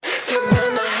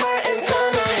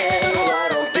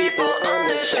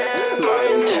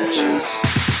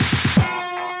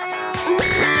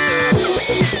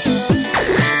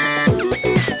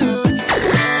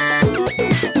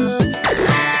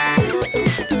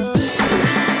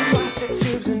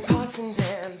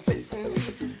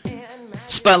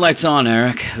Spotlight's on,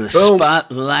 Eric. The Boom.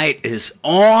 spotlight is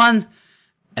on,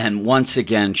 and once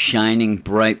again shining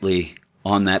brightly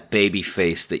on that baby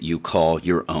face that you call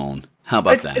your own. How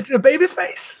about that? It's a baby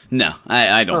face? No,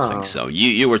 I don't think Oh. so.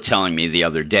 You were telling me the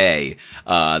other day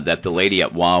that the lady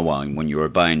at Wawa, when you were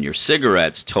buying your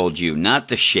cigarettes, told you not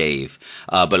to shave,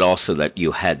 but also that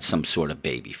you had some sort of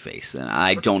baby face. And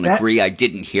I don't agree. I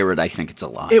didn't hear it. I think it's a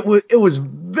lie. It was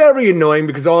very annoying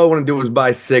because all I want to do was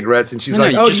buy cigarettes, and she's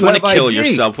like, you "Oh, just you want have to kill ID?"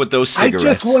 yourself with those cigarettes. I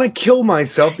just want to kill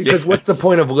myself because what's the Yes.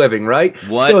 point of living, right?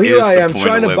 What so here is I the am point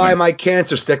trying of to buy living? my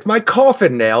cancer sticks, my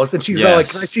coffin nails, and she's all like,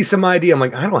 Yes. "Can I see some ID?" I'm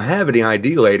like, "I don't have any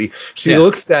ID, lady." She Yeah.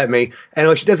 looks at me, and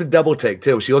like she does a double take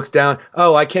too. She looks down.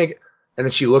 Oh, I can't. And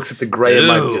then she looks at the gray in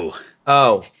my beard. Ooh.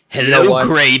 Oh, Hello, you know what?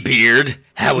 Graybeard.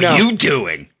 How are No. you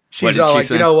doing? She's What did all she like,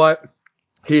 say? "You know what?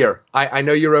 Here, I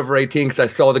know you're over 18 because I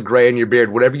saw the gray in your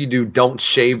beard. Whatever you do, don't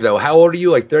shave, though." How old are you?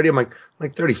 Like 30? I'm like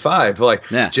 35. Like,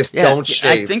 just don't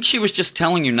shave. I think she was just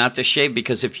telling you not to shave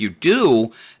because if you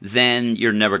do, then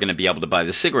you're never going to be able to buy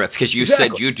the cigarettes because you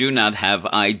said you do not have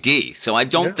ID. So I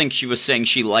don't think she was saying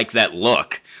she liked that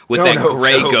look with that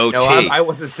gray goatee. No, I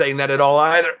wasn't saying that at all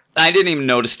either. I didn't even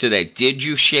notice today. Did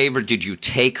you shave or did you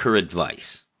take her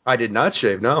advice? I did not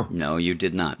shave, no. No, you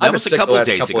did not. I've That been was a sick couple the of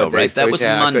last days couple ago, of right? days, That so was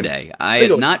yeah, Monday. I think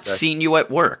had it was not Monday. seen you at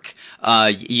work.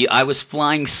 I was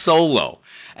flying solo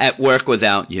at work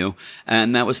without you,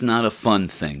 and that was not a fun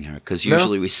thing, Eric, because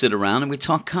usually we sit around and we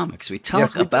talk comics. We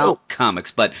talk about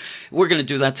comics, but we're going to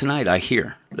do that tonight, I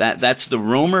hear. That's the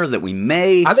rumor that we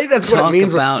may I think that's talk what it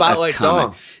means when about Spotlight's a comic.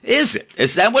 on. Is it?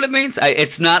 Is that what it means?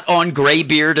 It's not on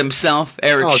Graybeard himself,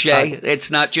 Eric Oh, Shea.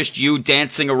 It's not just you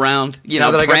dancing around,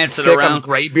 Now that I got the prancing stick, around. I'm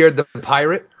Graybeard the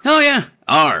pirate. Oh, yeah.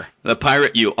 The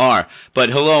pirate you are. But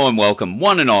hello and welcome,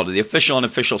 one and all, to the official and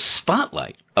unofficial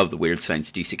spotlight of the Weird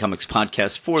Science DC Comics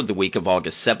podcast for the week of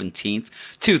August 17th,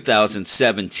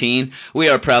 2017. We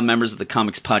are proud members of the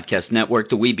Comics Podcast Network,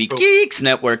 the Weeby Geeks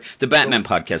Network, the Batman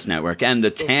Podcast Network, and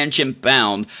the Tangent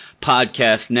Bound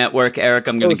Podcast Network. Eric,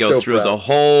 I'm going to go through the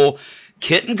whole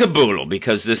kit and caboodle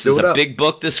because this is a big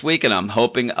book this week, and I'm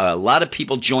hoping a lot of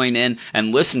people join in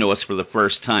and listen to us for the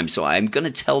first time. So I'm going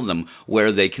to tell them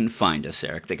where they can find us,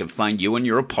 Eric. They can find you in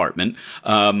your apartment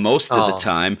most of the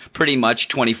time, pretty much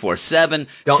 24/7,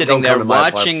 sitting there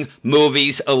watching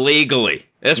movies illegally.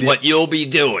 That's what you'll be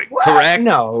doing, correct?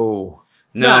 No.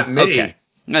 No? Not me. Okay.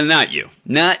 No, not you.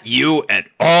 Not you at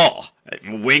all.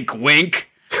 Wink, wink.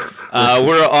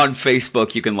 We're on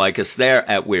Facebook. You can like us there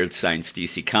at Weird Science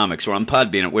DC Comics. We're on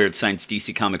Podbean at Weird Science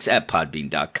DC Comics at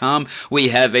Podbean.com. We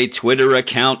have a Twitter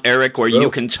account, Eric, where you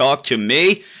can talk to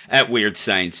me at Weird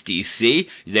Science DC.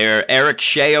 Eric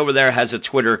Shea over there has a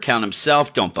Twitter account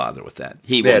himself. Don't bother with that.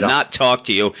 He will not talk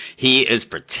to you. He is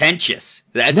pretentious.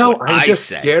 That's what I say. I'm just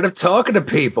scared of talking to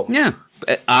people. Yeah.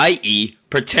 I.e.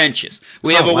 pretentious.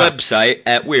 We have a website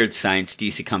at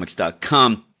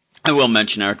WeirdScienceDCComics.com. I will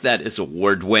mention, Eric, that is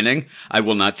award-winning. I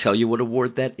will not tell you what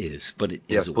award that is, but it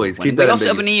is award-winning. We also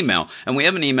have an email, and we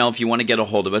have an email if you want to get a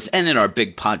hold of us, and in our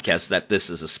big podcast that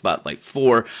this is a spotlight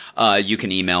for, you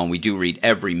can email, and we do read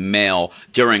every mail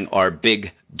during our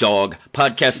big dog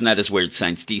podcast, and that is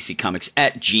WeirdScienceDCComics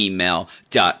at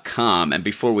gmail.com. And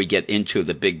before we get into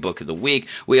the big book of the week,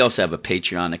 we also have a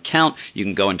Patreon account. You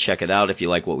can go and check it out if you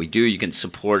like what we do. You can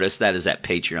support us. That is at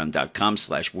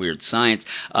patreon.com/weirdscience.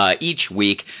 Each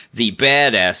week, the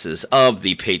badasses of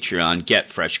the Patreon get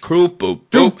fresh crew. Boop,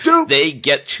 boop. They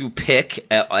get to pick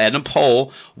at a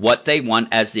poll what they want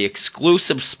as the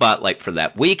exclusive spotlight for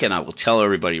that week. And I will tell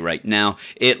everybody right now,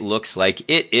 it looks like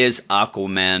it is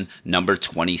Aquaman number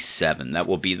 27. That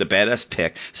will be the badass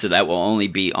pick, so that will only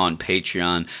be on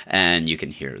Patreon, and you can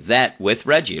hear that with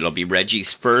Reggie. It'll be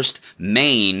Reggie's first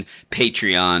main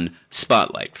Patreon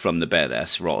spotlight from the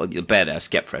badass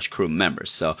Get Fresh crew members.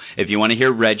 So if you want to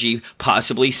hear Reggie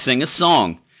possibly sing a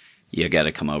song, you got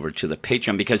to come over to the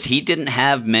Patreon because he didn't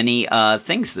have many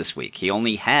things this week. He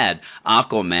only had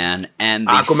Aquaman and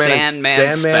the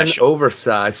Sandman special.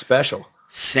 Oversized special.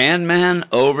 Sandman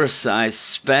oversized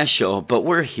special, but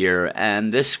we're here,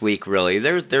 and this week really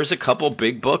there's a couple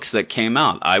big books that came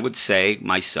out. I would say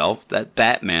myself that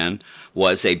Batman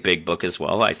was a big book as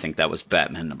well. I think that was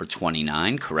Batman number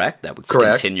 29, correct? That was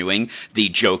continuing the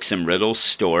Jokes and Riddles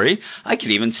story. I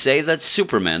could even say that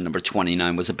Superman number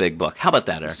 29 was a big book. How about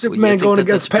that, Eric? Superman going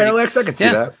against Parallax? I can see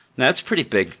that. That's pretty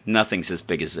big. Nothing's as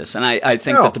big as this. And I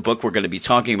think that the book we're going to be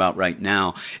talking about right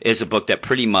now is a book that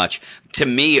pretty much, to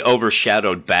me,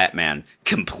 overshadowed Batman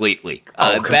completely.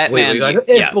 Completely. Batman,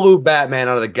 it blew Batman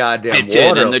out of the goddamn water.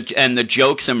 It did, and the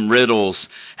Jokes and Riddles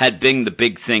had been the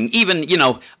big thing. Even,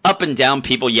 up and down,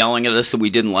 people yelling at us that we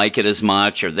didn't like it as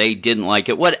much, or they didn't like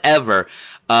it, whatever.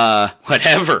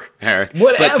 Whatever, Eric.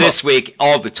 Whatever. But this week,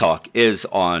 all the talk is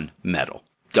on Metal.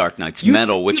 Dark Knight's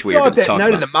Metal, which we are going to talk about. You thought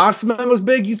that Night of the Marksman was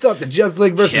big? You thought the Justice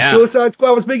League versus Suicide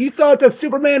Squad was big? You thought that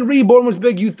Superman Reborn was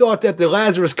big? You thought that the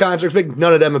Lazarus contract was big?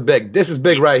 None of them are big. This is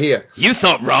big right here. You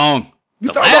thought wrong.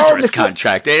 The Lazarus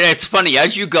contract. It's funny,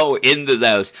 as you go into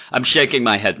those, I'm shaking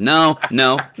my head. No,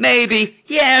 maybe,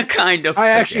 yeah, kind of. I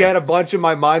actually had a bunch in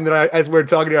my mind that as we were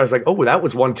talking, I was like, oh, that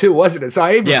was one too, wasn't it? So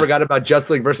I even forgot about Justice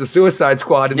League versus Suicide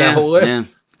Squad in that whole list. Yeah.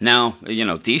 Now,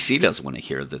 DC doesn't want to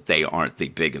hear that they aren't the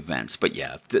big events. But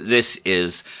yeah, this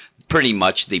is pretty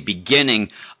much the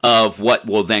beginning of what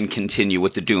will then continue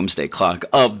with the Doomsday Clock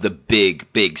of the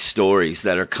big stories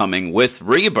that are coming with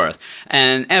Rebirth.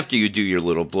 And after you do your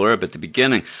little blurb at the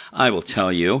beginning, I will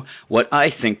tell you what I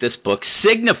think this book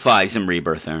signifies in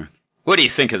Rebirth, Aaron. What do you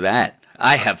think of that?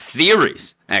 I have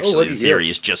theories. Actually, the theory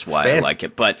is just why I like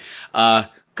it. But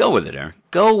go with it, Aaron.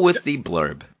 Go with the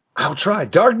blurb. I'll try.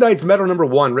 Dark Knight's Metal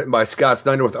 #1, written by Scott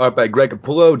Snyder with art by Greg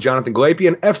Capullo, Jonathan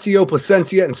Glapian, FCO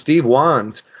Placencia, and Steve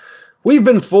Wands. We've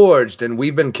been forged and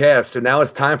we've been cast, so now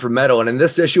it's time for Metal. And in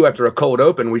this issue, after a cold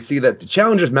open, we see that the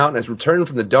Challenger's Mountain has returned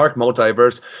from the dark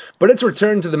multiverse, but it's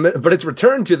returned to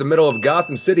the middle of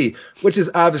Gotham City, which is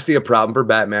obviously a problem for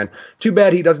Batman. Too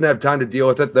bad he doesn't have time to deal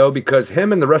with it, though, because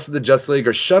him and the rest of the Justice League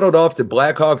are shuttled off to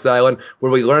Blackhawk's Island,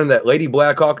 where we learn that Lady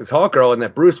Blackhawk is Hawkgirl and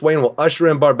that Bruce Wayne will usher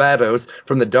in Barbados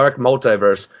from the dark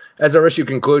multiverse. As our issue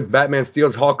concludes, Batman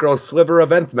steals Hawkgirl's sliver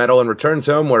of nth metal and returns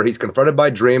home, where he's confronted by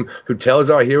Dream, who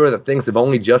tells our hero that things have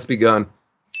only just begun.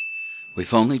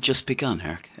 We've only just begun,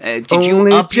 Eric. Did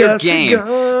you up your game?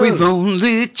 We've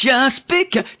only just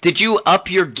begun. Did you up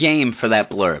your game for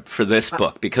that blurb, for this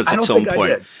book? Because it's so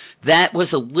important. That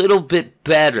was a little bit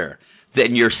better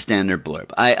than your standard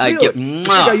blurb. I get.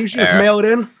 I usually just mail it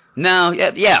in. No,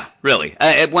 yeah, really.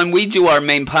 When we do our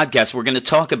main podcast, we're going to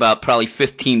talk about probably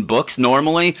 15 books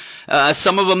normally.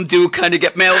 Some of them do kind of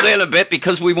get mailed in a bit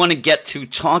because we want to get to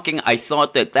talking. I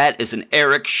thought that is an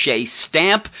Eric Shea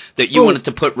stamp that you wanted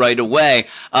to put right away.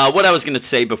 What I was going to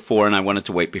say before, and I wanted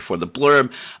to wait before the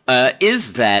blurb,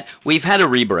 is that we've had a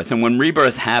rebirth. And when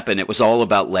rebirth happened, it was all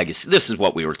about legacy. This is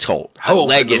what we were told.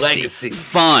 Legacy,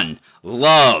 fun,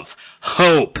 love,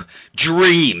 hope,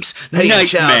 dreams,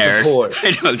 nightmares,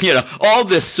 all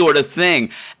this sort of thing.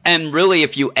 And really,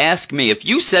 if you ask me, if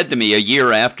you said to me a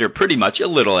year after, pretty much a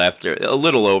little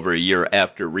over a year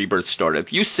after Rebirth started,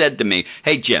 if you said to me,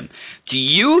 hey, Jim, do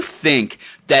you think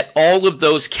that all of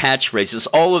those catchphrases,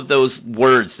 all of those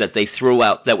words that they threw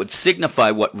out that would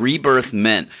signify what Rebirth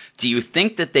meant, do you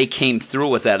think that they came through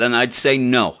with that? And I'd say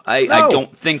no. I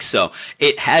don't think so.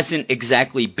 It hasn't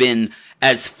exactly been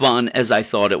as fun as I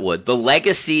thought it would. The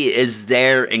legacy is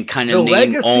there in kind of name only.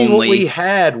 The legacy what we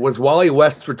had was Wally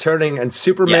West returning and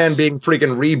Superman being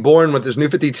freaking reborn with his New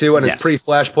 52 and his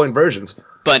pre-Flashpoint versions.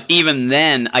 But even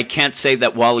then, I can't say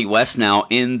that Wally West now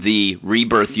in the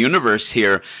Rebirth universe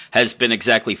here has been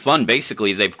exactly fun.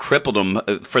 Basically, they've crippled him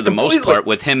for the most part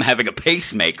with him having a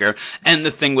pacemaker. And the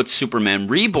thing with Superman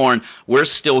Reborn, we're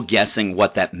still guessing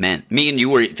what that meant. Me and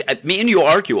you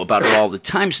argue about it all the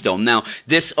time still. Now,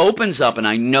 this opens up, and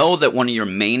I know that one of your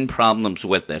main problems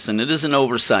with this, and it is an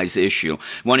oversized issue,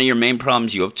 one of your main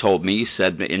problems you have told me, you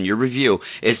said in your review,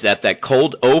 is that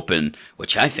cold open,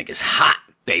 which I think is hot,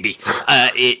 baby,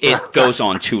 it goes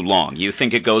on too long. You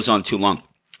think it goes on too long.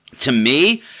 To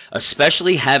me,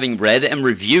 especially having read and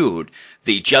reviewed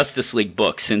the Justice League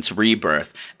books since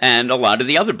Rebirth, and a lot of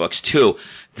the other books too,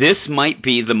 this might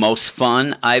be the most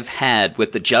fun I've had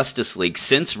with the Justice League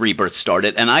since Rebirth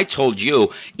started. And I told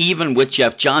you, even with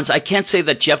Jeff Johns, I can't say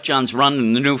that Jeff Johns' run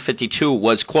in the New 52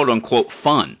 was quote-unquote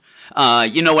fun.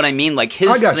 You know what I mean? Like,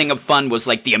 his thing of fun was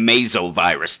like the Amazo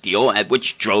virus deal,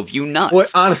 which drove you nuts. Well,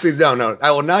 honestly, no.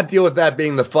 I will not deal with that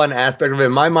being the fun aspect of it.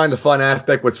 In my mind, the fun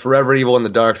aspect was Forever Evil and the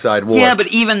Dark Side War. Yeah, but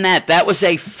even that was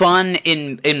a fun,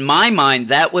 in my mind,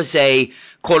 that was a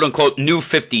quote-unquote New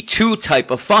 52 type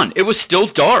of fun. It was still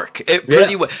dark.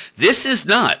 This is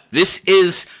not. This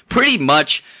is pretty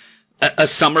much a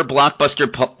summer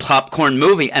blockbuster popcorn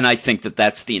movie, and I think that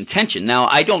that's the intention. Now,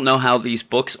 I don't know how these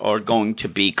books are going to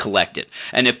be collected,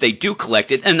 and if they do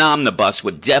collect it, an omnibus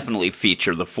would definitely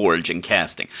feature the Forge and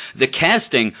casting. The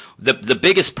casting, the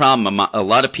biggest problem a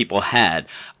lot of people had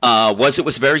was it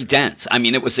was very dense. I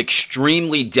mean, it was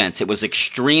extremely dense. It was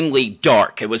extremely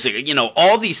dark. It was,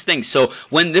 all these things. So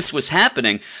when this was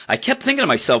happening, I kept thinking to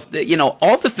myself,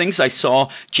 all the things I saw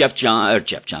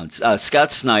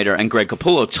Scott Snyder and Greg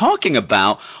Capullo talking talking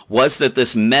about was that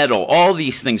this metal, all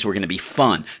these things were going to be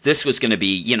fun. This was going to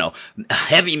be,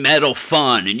 heavy metal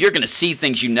fun, and you're going to see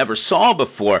things you never saw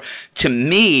before. To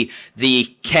me, the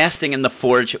casting in the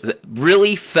Forge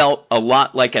really felt a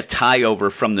lot like a tie-over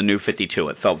from the New 52.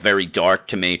 It felt very dark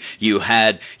to me. You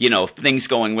had, things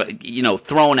going,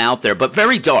 thrown out there, but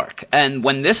very dark. And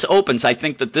when this opens, I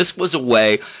think that this was a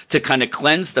way to kind of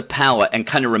cleanse the palate and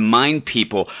kind of remind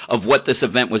people of what this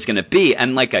event was going to be.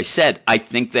 And like I said, I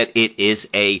think that it is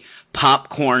a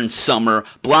popcorn summer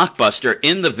blockbuster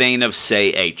in the vein of,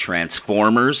 say, a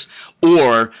Transformers,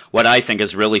 or what I think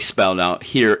is really spelled out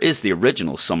here is the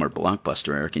original summer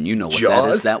blockbuster, Eric, and you know what Jaws?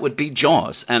 that is. That would be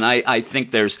Jaws. And I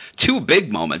think there's two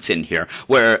big moments in here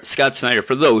where Scott Snyder,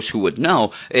 for those who would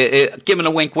know, giving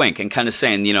a wink-wink and kind of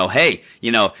saying, hey,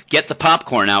 get the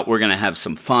popcorn out. We're going to have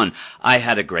some fun. I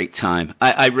had a great time.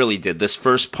 I really did. This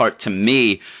first part, to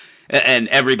me, and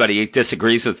everybody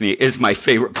disagrees with me, is my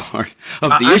favorite part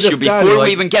of the issue before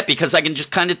we even get, because I can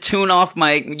just kind of tune off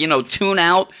my, tune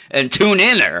out and tune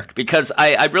in, Eric, because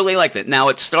I really liked it. Now,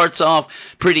 it starts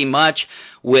off pretty much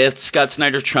with Scott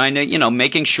Snyder trying to,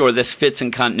 making sure this fits in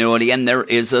continuity, and there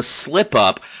is a slip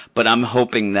up, but I'm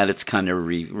hoping that it's kind of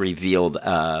revealed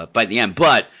by the end.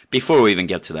 But before we even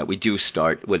get to that, we do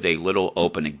start with a little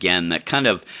open again that kind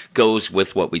of goes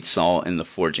with what we saw in the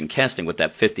Forge and Casting with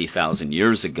that 50,000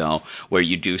 years ago, where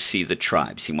you do see the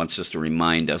tribes. He wants us to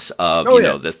remind us of,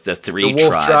 the three tribes. The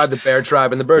wolf tribe, the bear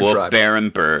tribe, and the bird tribe. Wolf, bear,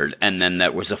 and bird. And then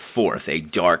there was a fourth, a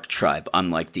dark tribe,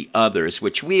 unlike the others,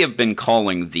 which we have been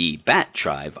calling the bat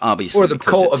tribe, obviously. Or the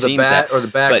cult of the bat, or the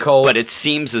bat cult. But it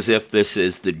seems as if this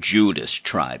is the Judas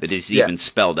tribe. It is even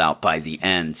spelled out by the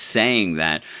end, saying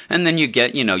that. And then you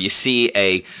get, you see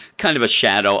a kind of a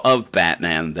shadow of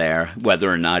Batman there, whether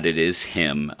or not it is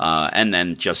him, and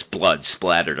then just blood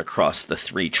splattered across the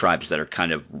three tribes that are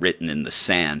kind of written in the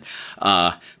sand.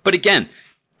 But again,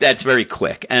 that's very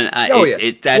quick, and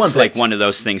that's like one of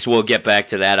those things. We'll get back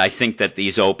to that. I think that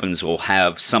these opens will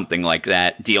have something like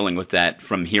that, dealing with that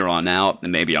from here on out,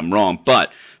 and maybe I'm wrong,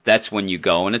 but that's when you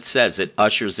go, and it says it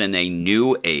ushers in a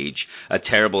new age, a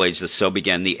terrible age that so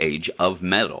began the age of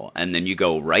metal. And then you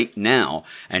go right now,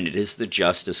 and it is the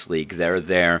Justice League. They're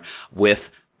there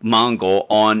with Mongul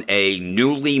on a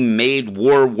newly made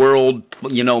war world,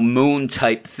 moon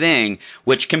type thing,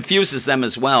 which confuses them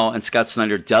as well. And Scott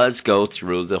Snyder does go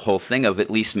through the whole thing of at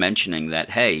least mentioning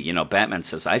that, hey, Batman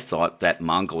says, I thought that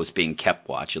Mongul was being kept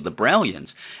watch of the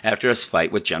Brellians after his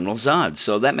fight with General Zod.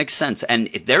 So that makes sense. And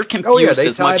they're confused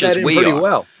as much as we are.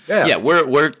 Well. Yeah,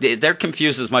 they're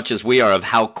confused as much as we are of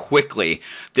how quickly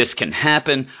this can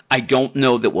happen. I don't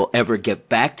know that we'll ever get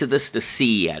back to this to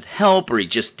see he had help or he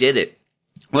just did it.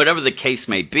 Whatever the case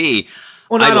may be.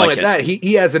 Well, not only that,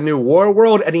 he has a new war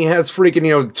world, and he has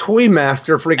freaking, Toy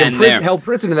Master held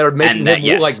prison, and they're making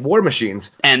him like war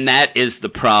machines. And that is the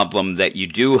problem that you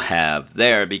do have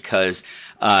there, because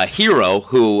Hero,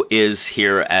 who is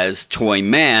here as Toy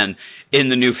Man, in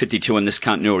the New 52 in this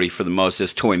continuity for the most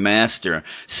as Toy Master.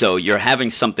 So you're having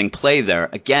something play there.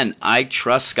 Again, I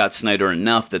trust Scott Snyder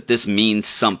enough that this means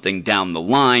something down the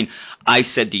line. I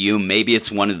said to you, maybe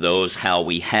it's one of those how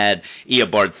we had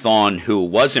Eobard Thawne, who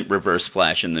wasn't Reverse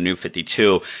Flash in the New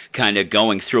 52, kind of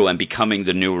going through and becoming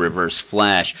the new Reverse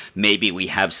Flash. Maybe we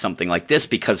have something like this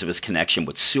because of his connection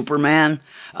with Superman.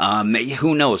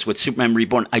 Who knows? With Superman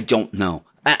Reborn, I don't know.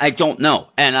 I don't know,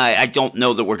 and I don't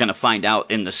know that we're going to find out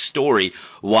in the story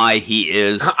why he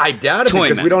is. I doubt it,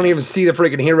 because we don't even see the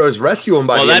freaking heroes rescue him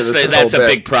by the end of this. That's a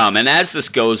big problem. And as this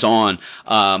goes on,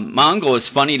 Mongul is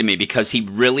funny to me because he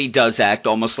really does act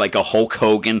almost like a Hulk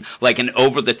Hogan, like an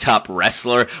over-the-top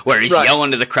wrestler, where he's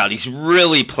yelling to the crowd. He's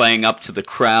really playing up to the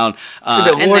crowd.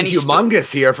 The Lord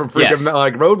Humongous here from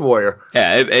freaking Road Warrior.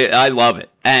 Yeah, I love it.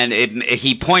 And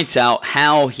he points out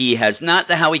how he has, not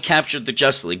how he captured the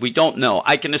Justice League. We don't know.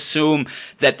 I can assume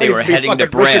that they were heading to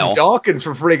Braille. Richard Dawkins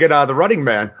from freaking The Running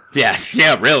Man. Yes,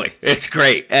 yeah, really. It's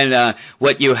great. And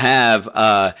what you have,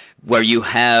 where you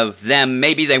have them,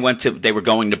 maybe they were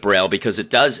going to Braille, because it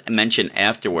does mention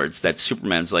afterwards that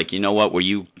Superman's like, you know what, were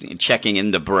you checking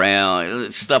into Braille?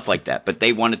 Stuff like that. But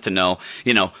they wanted to know,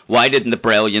 why didn't the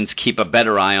Braillians keep a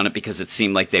better eye on it? Because it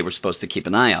seemed like they were supposed to keep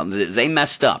an eye on it. They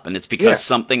messed up, and it's because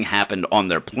something happened on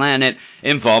their planet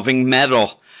involving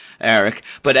metal, Eric.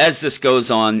 But as this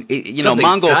goes on,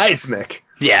 Mongul seismic.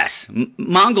 Yes,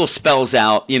 Mongol spells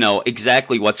out,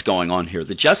 exactly what's going on here.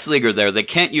 The Justice League are there. They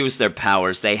can't use their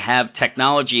powers. They have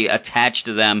technology attached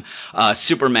to them.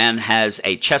 Superman has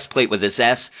a chest plate with his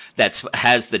S that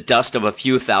has the dust of a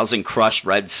few thousand crushed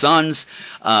red suns.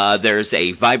 There's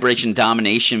a vibration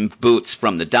domination boots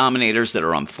from the Dominators that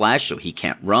are on Flash, so he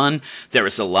can't run. There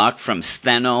is a lock from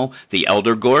Stheno, the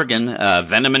Elder Gorgon,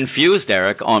 venom infused,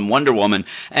 Eric, on Wonder Woman,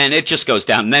 and it just goes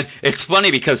down. And then it's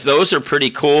funny because those are pretty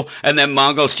cool, and then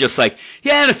Mongo's just like,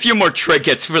 yeah, and a few more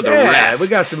trinkets for the rest. We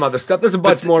got some other stuff. There's a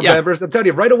bunch more members. I'm telling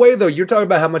you, right away, though, you're talking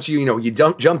about how much you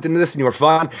jumped into this and you were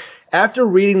fun. After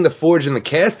reading The Forge and the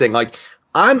casting, like,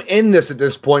 I'm in this at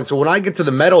this point, so when I get to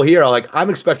the metal here, I'm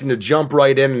expecting to jump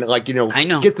right in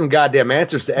and, get some goddamn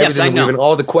answers to everything, even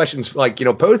all the questions,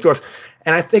 posed to us.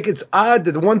 And I think it's odd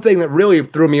that the one thing that really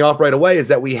threw me off right away is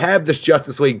that we have this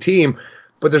Justice League team,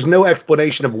 but there's no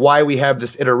explanation of why we have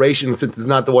this iteration since it's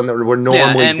not the one that we're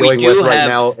normally dealing with right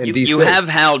now in DC. You have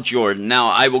Hal Jordan. Now,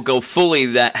 I will go fully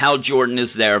that Hal Jordan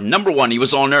is there. Number one, he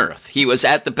was on Earth. He was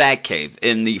at the Batcave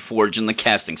in the Forge and the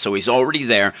casting, so he's already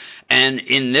there. And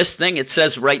in this thing, it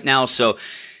says right now, so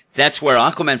that's where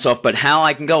Aquaman's off, but Hal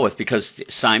I can go with because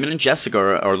Simon and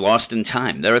Jessica are lost in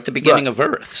time. They're at the beginning of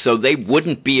Earth, so they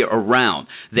wouldn't be around.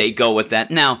 They go with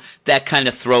that. Now, that kind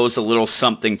of throws a little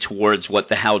something towards what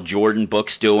the Hal Jordan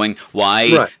book's doing,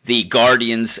 why the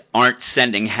Guardians aren't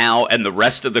sending Hal and the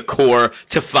rest of the Corps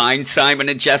to find Simon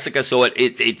and Jessica, so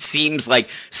it seems like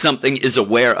something is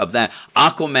aware of that.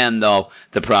 Aquaman, though,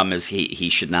 the problem is he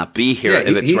should not be here if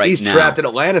it's right now. He's trapped in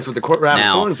Atlantis with the Crown of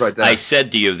Thorns right there. I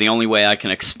said to you, the only way I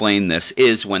can explain this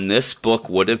is when this book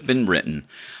would have been written,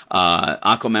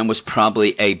 Aquaman was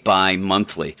probably a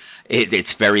bi-monthly.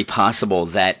 It's very possible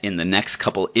that in the next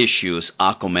couple issues,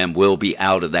 Aquaman will be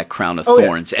out of that Crown of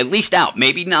Thorns. At least out.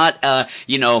 Maybe not, Cornwrath?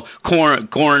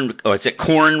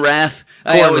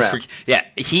 I always forget. Yeah,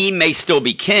 he may still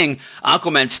be king.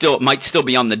 Aquaman might still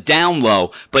be on the down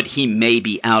low, but he may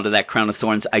be out of that Crown of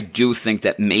Thorns. I do think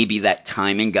that maybe that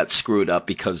timing got screwed up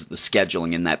because of the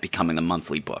scheduling and that becoming a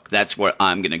monthly book. That's what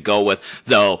I'm going to go with.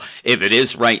 Though, if it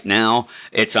is right now,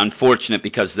 it's unfortunate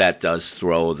because that does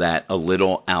throw that a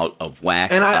little out of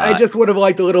whack. And I just would have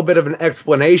liked a little bit of an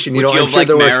explanation. Would you have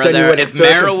liked Mara there? If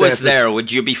Mara was there,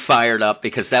 would you be fired up?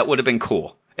 Because that would have been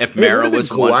cool. If Mara was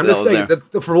cool. I'm just saying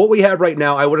that for what we have right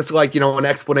now, I would have liked, an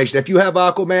explanation. If you have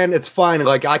Aquaman, it's fine.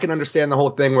 Like, I can understand the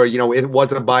whole thing where, it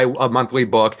wasn't a monthly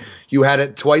book. You had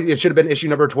it twice. It should have been issue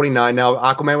number 29. Now,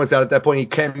 Aquaman was out at that point. He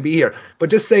can't be here. But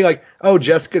just say,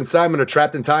 Jessica and Simon are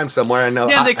trapped in time somewhere. And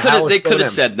they could have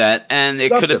said that, and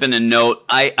it could have been a note.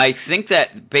 I think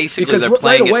that basically they're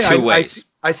playing it two ways.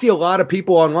 I see a lot of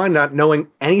people online not knowing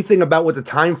anything about what the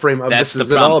time frame of this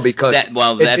is at all because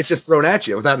it's just thrown at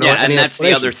you without knowing any and that's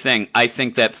the other thing. I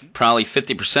think that probably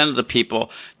 50% of the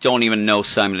people don't even know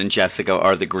Simon and Jessica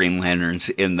are the Green Lanterns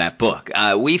in that book.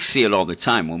 We see it all the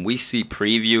time when we see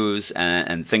previews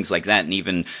and things like that, and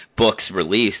even books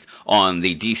released on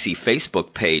the DC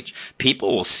Facebook page.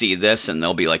 People will see this and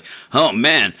they'll be like, "Oh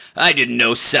man, I didn't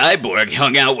know Cyborg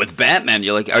hung out with Batman."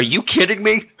 You're like, "Are you kidding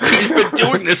me? He's been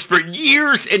doing this for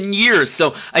years and years."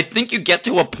 So I think you get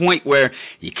to a point where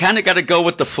you kind of got to go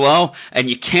with the flow, and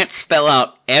you can't spell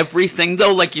out everything.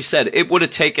 Though, like you said, it would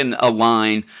have taken a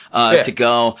line to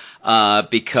go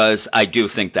because I do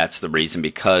think that's the reason.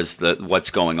 Because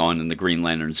what's going on in the Green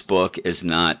Lanterns book is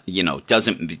not,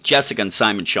 doesn't Jessica and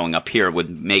Simon showing up here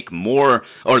would make more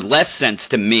or less sense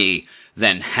to me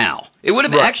than Hal. It would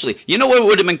have actually, what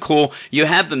would have been cool? You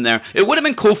have them there. It would have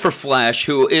been cool for Flash,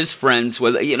 who is friends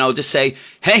with, to say,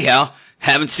 "Hey, Hal,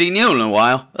 haven't seen you in a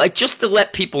while." Like, just to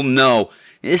let people know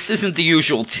this isn't the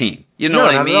usual team. You know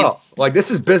what I mean? No. Like, this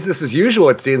is business as usual,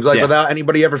 it seems like, without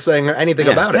anybody ever saying anything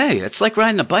about it. Hey, it's like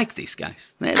riding a bike, these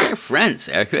guys. They're friends.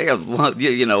 They have,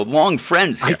 long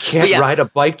friends here. I can't ride a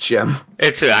bike, Jim.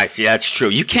 It's true.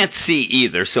 You can't see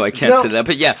either, so I can't say that.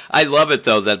 But yeah, I love it,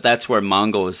 though, that's where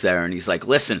Mongol is there, and he's like,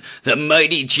 "Listen, the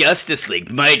mighty Justice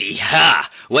League, mighty,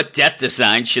 ha! What death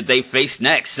design should they face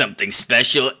next? Something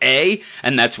special, eh?"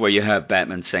 And that's where you have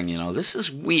Batman saying, "This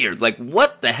is weird. Like,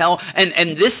 what the hell?"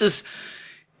 And this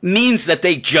means that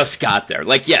they just got there.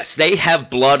 Like, yes, they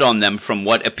have blood on them from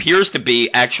what appears to be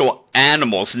actual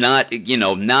animals, not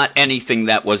anything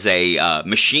that was a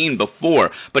machine before.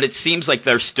 But it seems like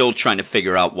they're still trying to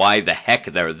figure out why the heck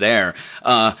they're there.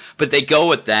 But they go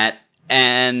with that.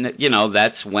 And,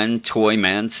 that's when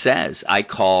Toyman says, I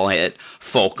call it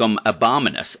Fulcrum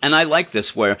Abominus. And I like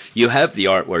this where you have the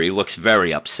art where he looks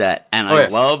very upset. And I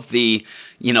love the,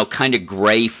 kind of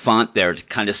gray font there to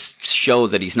kind of show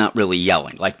that he's not really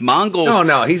yelling. Like Mongol's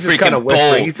no, he's just kind of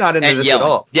whispering. He's not into this yelling. At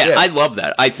all. Yeah, I love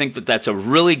that. I think that that's a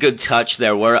really good touch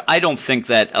there, where I don't think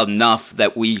that enough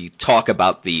that we talk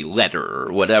about the letter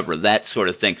or whatever, that sort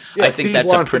of thing. Yeah, I think Steve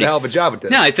that's a pretty hell of a job with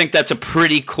this. Yeah, I think that's a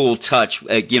pretty cool touch,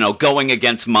 going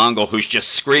against Mongol, who's just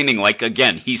screaming like,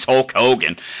 again, he's Hulk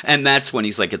Hogan. And that's when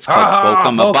he's like, it's called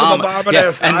Folkum Obama.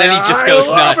 Yeah, and then he just goes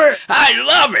nuts. I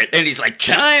love it. And he's like,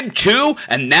 time to,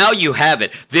 and now you have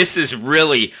it. This is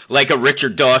really like a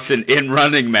Richard Dawson in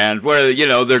Running Man, where,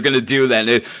 they're going to do that.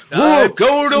 And,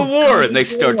 go to war. And they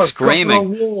start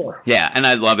screaming. Yeah, and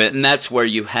I love it. And that's where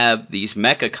you have these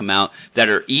mecha come out that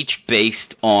are each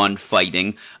based on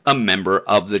fighting a member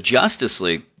of the Justice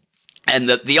League. And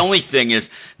the only thing is,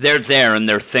 they're there and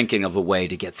they're thinking of a way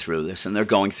to get through this, and they're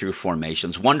going through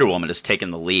formations. Wonder Woman has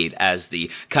taken the lead as the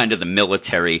kind of the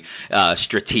military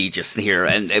strategist here,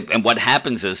 and what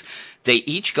happens is they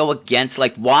each go against,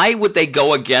 like, why would they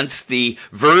go against the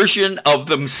version of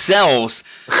themselves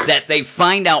that they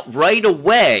find out right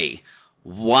away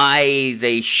why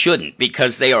they shouldn't,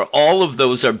 because all of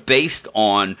those are based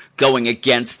on going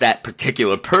against that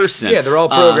particular person. Yeah, they're all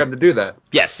programmed to do that.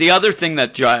 Yes, the other thing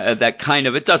that kind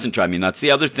of, it doesn't drive me nuts,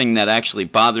 the other thing that actually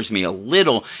bothers me a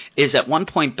little is at one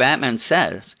point Batman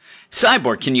says,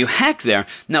 Cyborg, can you hack there?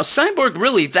 Now, Cyborg,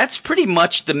 really, that's pretty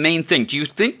much the main thing. Do you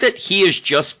think that he is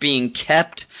just being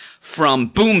kept from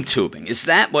boom tubing? Is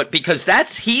that what, because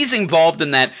he's involved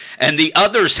in that, and the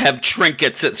others have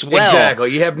trinkets as well.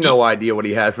 Exactly. You have no idea what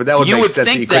he has, but that would make sense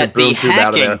that you couldn't boom tube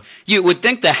out of there. You would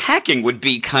think the hacking would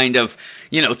be kind of,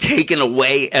 taken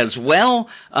away as well,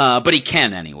 but he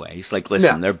can anyway. He's like,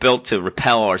 listen, they're built to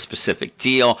repel our specific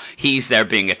deal. He's there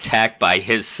being attacked by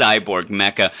his cyborg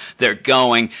mecha. They're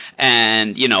going,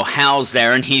 and, Hal's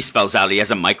there, and he spells out he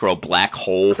has a micro black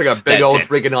hole. It's like a big old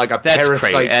freaking, like a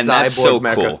parasite and cyborg that's so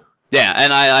mecha. Cool. Yeah,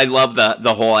 and I love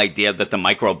the whole idea that the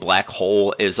micro black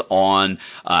hole is on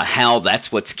Hal.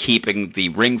 That's what's keeping the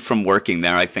ring from working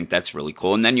there. I think that's really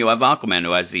cool. And then you have Aquaman,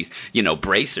 who has these,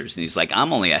 bracers, and he's like,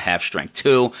 I'm only a half strength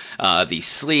too. These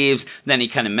sleeves. Then he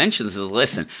kind of mentions,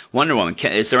 listen, Wonder Woman,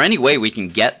 is there any way we can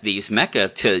get these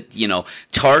mecha to,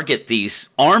 target these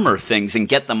armor things and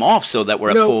get them off so that we're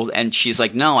at full? And she's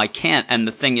like, no, I can't. And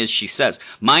the thing is, she says,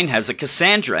 mine has a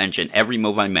Cassandra engine. Every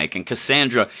move I make, and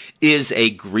Cassandra is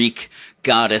a Greek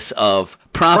goddess of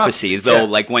prophecy, though,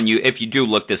 like if you do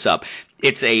look this up,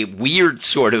 it's a weird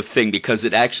sort of thing because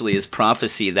it actually is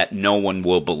prophecy that no one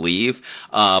will believe.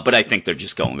 But I think they're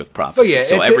just going with prophecy. Yeah,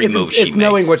 so every move she makes,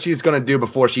 knowing what she's going to do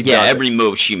before she does. Yeah, every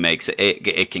move she makes,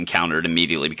 it can counter it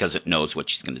immediately because it knows what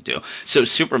she's going to do. So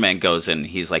Superman goes in,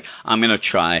 he's like, I'm going to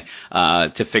try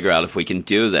to figure out if we can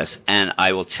do this. And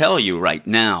I will tell you right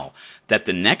now that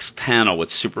the next panel with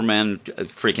Superman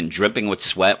freaking dripping with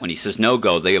sweat, when he says no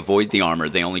go, they avoid the armor,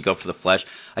 they only go for the flesh.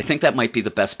 I think that might be the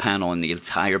best panel in the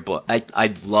entire book.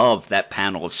 I love that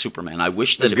panel of Superman. I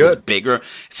wish that it was bigger.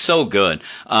 It's so good.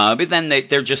 But then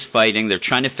they're just fighting. They're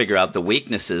trying to figure out the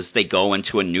weaknesses. They go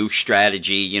into a new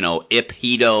strategy.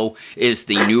 Iphido is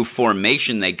the new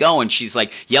formation they go. And she's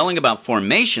like yelling about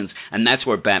formations. And that's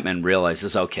where Batman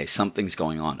realizes, okay, something's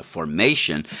going on. A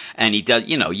formation. And he does,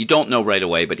 you don't know right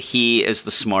away, but he is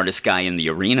the smartest guy in the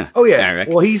arena. Oh, yeah. Eric.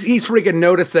 Well, he's freaking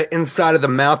noticed that inside of the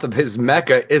mouth of his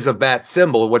mecha is a bat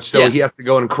symbol, which he has to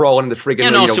go and crawl into the freaking...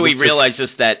 And also he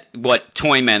realizes that what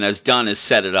Toyman has done is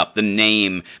set it up. The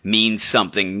name means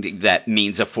something that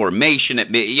means a formation.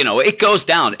 It goes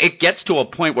down. It gets to a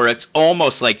point where it's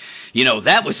almost like,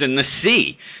 that was in the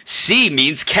C. C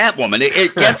means Catwoman.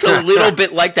 It gets a little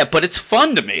bit like that, but it's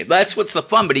fun to me. That's what's the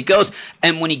fun. But he goes,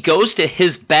 and when he goes to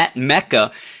his bat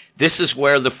mecha, this is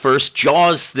where the first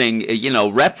Jaws thing,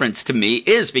 reference to me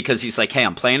is, because he's like, hey,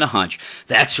 I'm playing a hunch.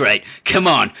 That's right. Come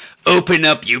on. Open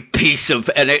up, you piece of...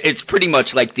 And it's pretty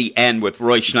much like the end with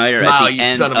Roy Schneider Smile, at the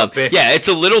end. Son of a bitch. Yeah, it's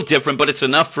a little different, but it's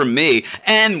enough for me.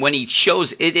 And when he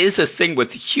shows, it is a thing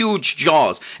with huge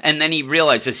jaws. And then he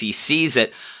realizes, he sees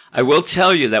it. I will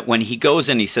tell you that when he goes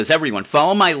in, he says, everyone,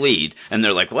 follow my lead. And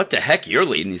they're like, what the heck, your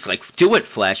lead? And he's like, do it,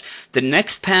 Flash. The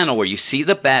next panel where you see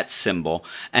the bat symbol,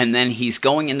 and then he's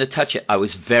going in to touch it, I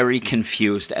was very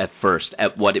confused at first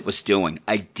at what it was doing.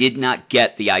 I did not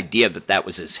get the idea that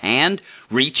was his hand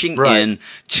reaching in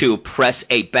to press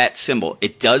a bat symbol.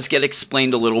 It does get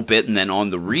explained a little bit, and then on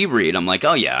the reread, I'm like,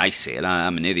 oh, yeah, I see it.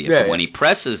 I'm an idiot. But when he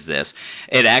presses this,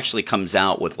 it actually comes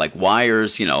out with, like,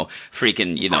 wires,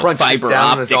 freaking, fiber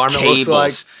optic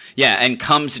cables. Yeah, and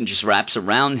comes and just wraps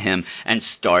around him and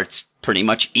starts pretty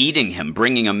much eating him,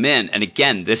 bringing him in. And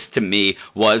again, this to me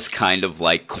was kind of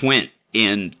like Quint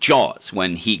in Jaws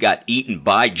when he got eaten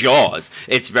by Jaws.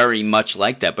 It's very much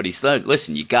like that. But he said,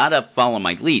 listen, you got to follow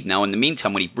my lead. Now, in the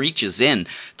meantime, when he reaches in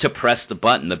to press the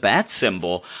button, the bat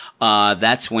symbol,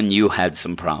 that's when you had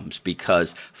some problems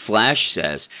because Flash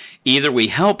says, either we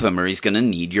help him or he's going to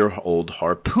need your old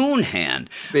harpoon hand.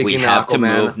 We have to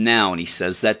move now. And he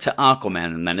says that to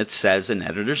Aquaman. And then it says in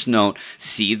editor's note,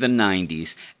 see the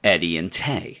 90s, Eddie and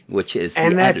Tay, which is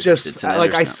and that editors. just,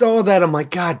 like, I saw that, I'm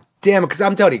like, God damn it, because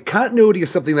I'm telling you, continuity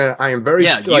is something that I am very...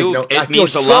 it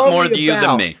means a lot more to you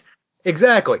than me.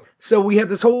 Exactly. So we have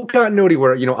this whole continuity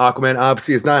where, Aquaman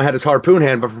obviously has not had his harpoon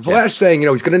hand, but for Flash saying,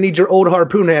 he's going to need your old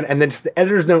harpoon hand, and then just the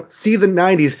editor's note, see the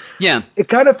 90s. Yeah. It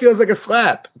kind of feels like a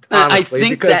slap, honestly,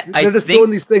 because they're just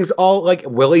throwing these things all like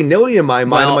willy-nilly in my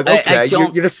mind. I'm like, okay,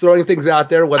 you're just throwing things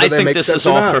out there, whether they make sense or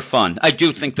not. I think this is all for fun. I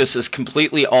do think this is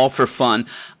completely all for fun.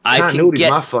 Continuity's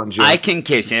my fun, Jim. I can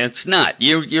get it. It's not.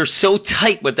 You're so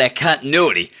tight with that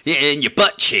continuity in your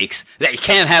butt cheeks that you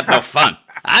can't have no fun.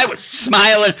 I was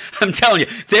smiling. I'm telling you,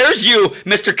 there's you,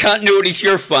 Mr. Continuity's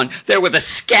your fun, there with a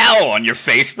scowl on your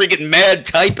face, freaking mad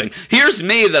typing. Here's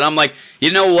me that I'm like,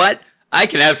 you know what? I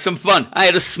can have some fun. I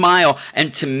had a smile.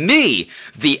 And to me,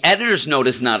 the editor's note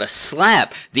is not a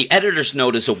slap. The editor's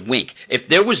note is a wink. If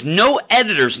there was no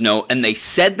editor's note and they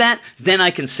said that, then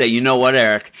I can say, you know what,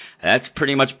 Eric? That's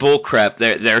pretty much bullcrap.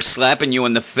 They're slapping you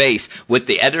in the face. With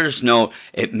the editor's note,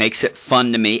 it makes it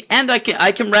fun to me. And I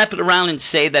can wrap it around and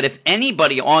say that if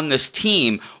anybody on this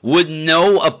team would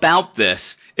know about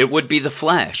this, it would be the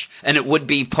Flash, and it would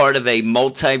be part of a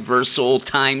multiversal,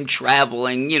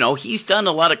 time-traveling, he's done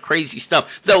a lot of crazy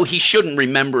stuff, though he shouldn't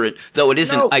remember it, though it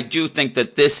isn't. No. I do think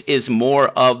that this is more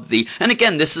of the, and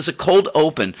again, this is a cold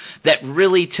open that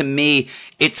really, to me,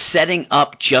 it's setting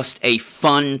up just a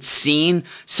fun scene,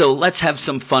 so let's have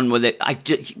some fun with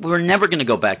it. We're never going to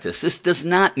go back to this. This does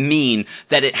not mean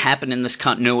that it happened in this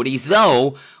continuity,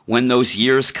 though when those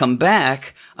years come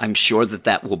back, I'm sure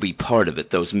that will be part of it,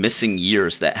 those missing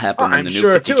years that happened when the New 52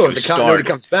 started. I'm sure, too. If the continuity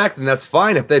comes back, then that's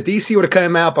fine. If the DC would have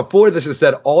come out before this and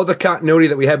said all the continuity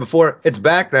that we had before, it's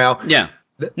back now. Yeah.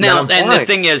 Now, and the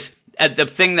thing is, the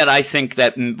thing that I think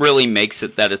that really makes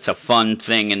it that it's a fun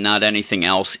thing and not anything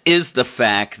else is the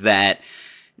fact that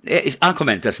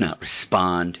Aquaman does not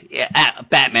respond.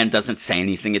 Batman doesn't say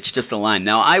anything. It's just a line.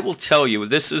 Now, I will tell you,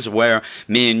 this is where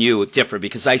me and you differ,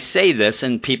 because I say this,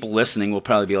 and people listening will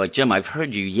probably be like, Jim, I've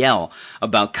heard you yell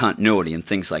about continuity and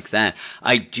things like that.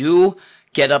 I do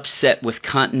get upset with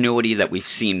continuity that we've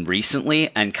seen recently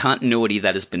and continuity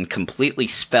that has been completely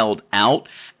spelled out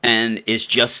and is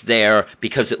just there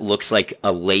because it looks like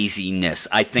a laziness.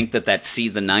 I think that see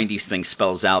the 90s thing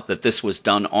spells out that this was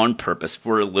done on purpose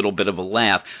for a little bit of a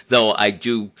laugh, though I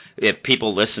do, if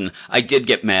people listen, I did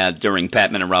get mad during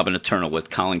Batman and Robin Eternal with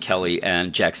Colin Kelly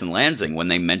and Jackson Lansing when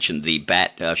they mentioned the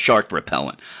shark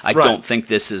repellent. I don't think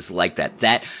this is like that.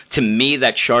 That, to me,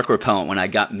 that shark repellent, when I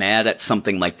got mad at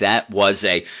something like that, was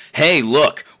hey,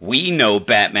 look, we know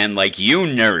Batman like you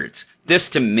nerds. This,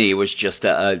 to me, was just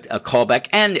a callback.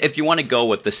 And if you want to go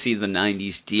with the see the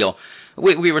 90s deal,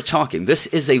 we were talking. This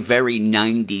is a very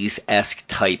 90s-esque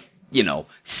type,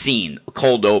 scene,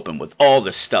 cold open with all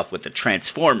this stuff with the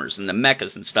Transformers and the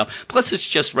mechas and stuff. Plus, it's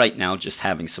just right now just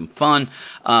having some fun.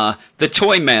 The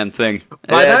Toy Man thing,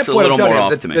 that's a little more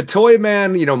off to me. The Toy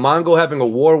Man, Mongo having a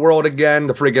war world again,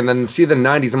 then see the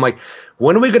 90s. I'm like,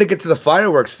 when are we going to get to the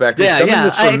fireworks factory?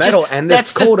 This for Metal, and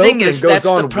this cold opening goes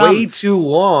on way too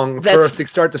long for us to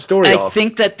start the story off. I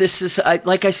think that this is,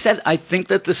 like I said, I think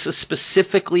that this is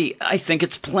specifically, I think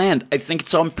it's planned. I think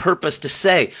it's on purpose to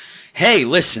say, hey,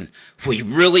 listen, we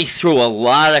really threw a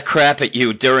lot of crap at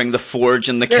you during the Forge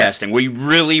and the casting. We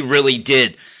really, really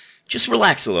did. Just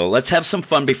relax a little. Let's have some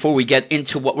fun before we get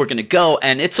into what we're going to go.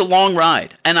 And it's a long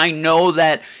ride. And I know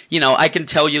that, I can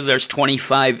tell you there's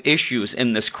 25 issues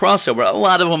in this crossover. A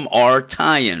lot of them are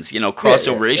tie-ins,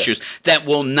 crossover issues that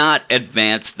will not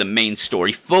advance the main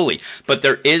story fully. But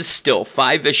there is still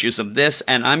 5 issues of this,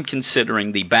 and I'm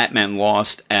considering the Batman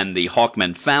Lost and the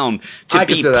Hawkman Found to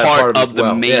be part of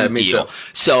the main deal. Too.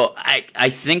 So I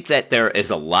think that there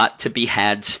is a lot to be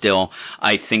had still.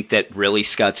 I think that really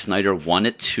Scott Snyder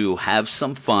wanted to have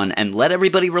some fun and let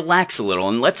everybody relax a little,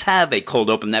 and let's have a cold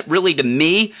open that really, to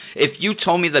me, if you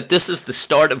told me that this is the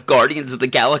start of Guardians of the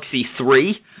Galaxy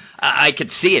 3, I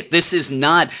could see it. This is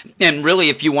not, and really,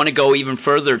 if you want to go even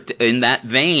further in that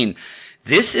vein,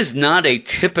 this is not a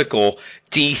typical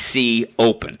DC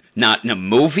open. Not in a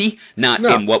movie, not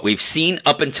in what we've seen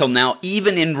up until now,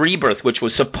 even in Rebirth, which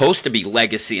was supposed to be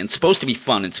legacy and supposed to be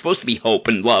fun and supposed to be hope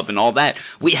and love and all that.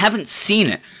 We haven't seen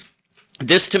it.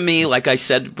 This to me, like I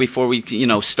said before we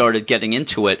started getting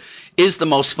into it, is the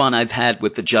most fun I've had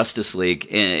with the Justice League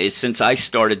since I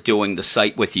started doing the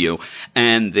site with you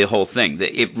and the whole thing.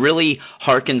 It really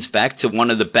harkens back to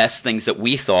one of the best things that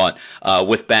we thought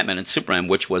with Batman and Superman,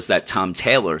 which was that Tom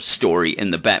Taylor story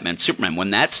in the Batman Superman.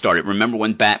 When that started, remember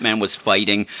when Batman was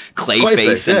fighting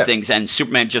Clayface and things, and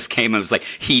Superman just came and was like,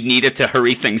 he needed to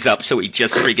hurry things up, so he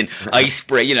just freaking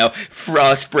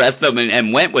frost breathed them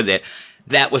and went with it.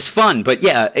 That was fun. But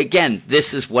yeah, again,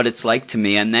 this is what it's like to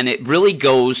me. And then it really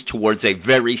goes towards a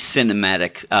very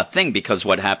cinematic thing, because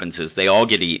what happens is they all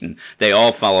get eaten. They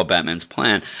all follow Batman's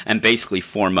plan and basically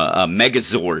form a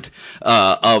megazord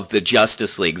of the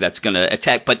Justice League that's going to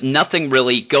attack. But nothing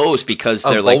really goes because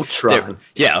they're like Voltron.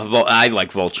 I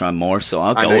like Voltron more, so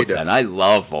I'll go with that. I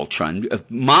love Voltron.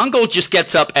 Mongol just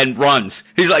gets up and runs.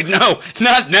 He's like, no,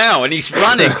 not now. And he's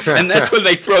running. And that's when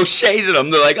they throw shade at him.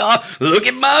 They're like, oh, look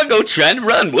at Mongol trying to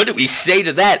run. What do we say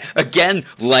to that? Again,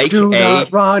 like a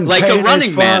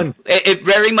running man. It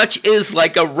very much is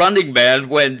like a running man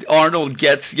when Arnold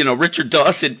gets, Richard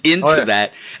Dawson into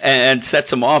that and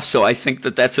sets him off. So I think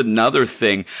that that's another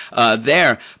thing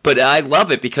there. But I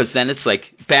love it because then it's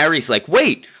like Barry's like,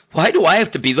 wait, why do I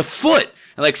have to be the foot?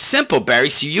 Like, simple, Barry,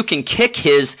 so you can kick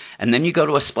his, and then you go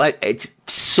to a split. It's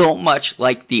so much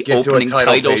like the opening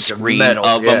title screen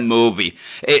of a movie.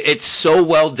 It's so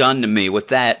well done to me with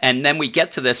that. And then we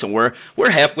get to this, and we're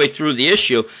halfway through the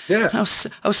issue. Yeah. I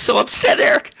was so upset,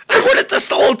 Eric. I wanted this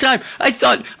the whole time. I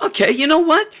thought, okay, you know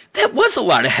what? That was a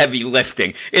lot of heavy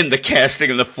lifting in the casting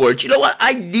of The Forge. You know what?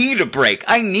 I need a break.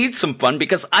 I need some fun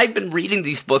because I've been reading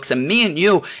these books, and me and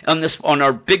you on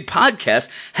our big podcast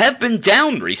have been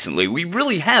down recently. We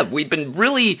really have. We've been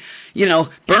really,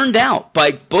 burned out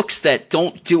by books that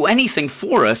don't do anything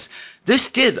for us. This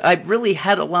did. I really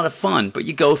had a lot of fun, but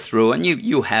you go through and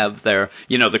you have their,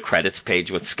 the credits page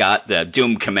with Scott, the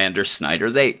Doom Commander Snyder.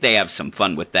 They have some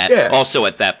fun with that. Yeah. Also,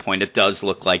 at that point, it does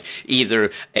look like either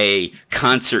a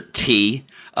concert tee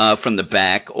from the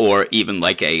back, or even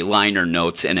like a liner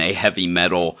notes in a heavy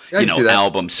metal,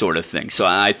 album sort of thing. So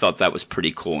I thought that was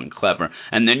pretty cool and clever.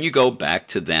 And then you go back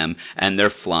to them, and they're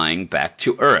flying back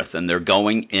to Earth, and they're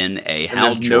going in a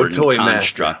Hal Jordan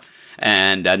construct.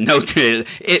 And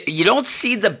you don't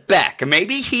see the back.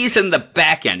 Maybe he's in the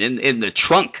back end, in the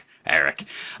trunk, Eric.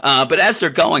 But as they're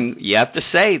going, you have to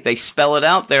say, they spell it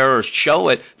out there or show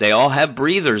it. They all have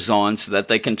breathers on so that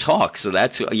they can talk. So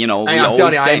that's, I'm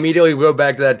telling you, I immediately go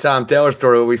back to that Tom Taylor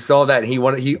story where we saw that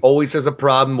he always has a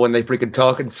problem when they freaking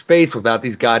talk in space without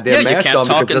these goddamn masks on,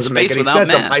 because it doesn't make any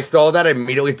sense. I saw that, I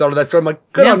immediately thought of that story. I'm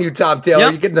like, good on you, Tom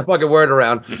Taylor. You're getting the fucking word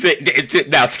around.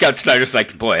 Now, Scott Snyder's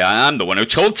like, boy, I'm the one who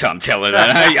told Tom Taylor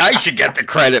that. I should get the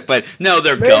credit. But no,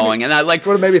 they're going. And I like. That's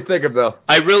what it made me think of, though.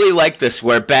 I really like this,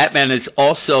 where Batman is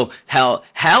also Hal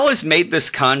has made this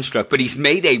construct, but he's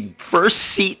made a first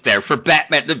seat there for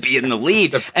Batman to be in the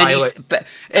lead.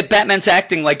 And Batman's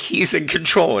acting like he's in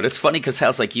control. And it's funny because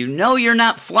Hal's like, you're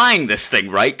not flying this thing,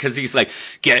 right? Because he's like,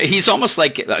 he's almost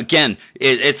like, again,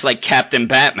 it's like Captain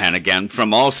Batman again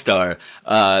from All-Star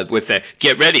with the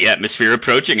get ready, atmosphere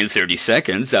approaching in 30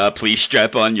 seconds. Please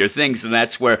strap on your things. And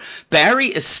that's where Barry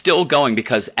is still going,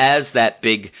 because as that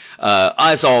big,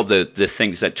 as all the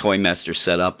things that Toy Master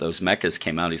set up, those mechas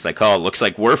came out, he's like, oh, it looks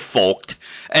like we're folked.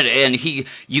 And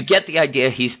you get the idea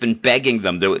he's been begging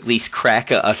them to at least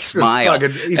crack a smile.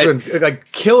 He's been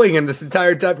like killing him this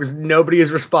entire time because nobody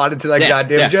has responded to that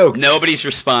goddamn joke. Nobody's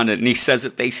responded, and he says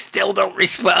that they still don't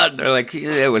respond. They're like,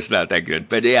 it was not that good.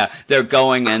 But yeah, they're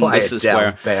going, and this is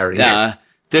where Barry.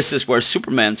 This is where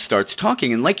Superman starts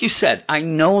talking. And like you said, I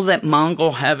know that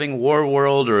Mongol having War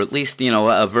World, or at least,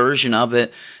 a version of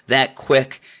it that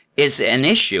quick, is an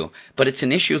issue, but it's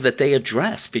an issue that they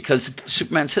address, because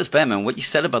Superman says, Batman, what you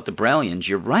said about the Bralians,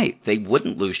 you're right. They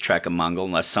wouldn't lose track of Mongol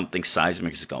unless something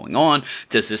seismic is going on.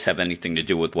 Does this have anything to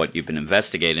do with what you've been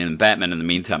investigating? And Batman, in the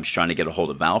meantime, is trying to get a hold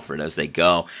of Alfred as they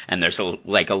go, and there's a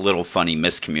little funny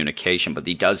miscommunication, but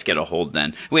he does get a hold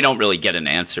then. We don't really get an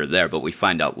answer there, but we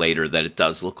find out later that it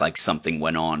does look like something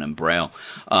went on in Braille.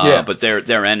 But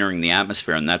they're entering the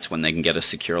atmosphere, and that's when they can get a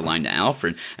secure line to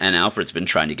Alfred, and Alfred's been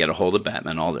trying to get a hold of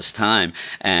Batman all this time,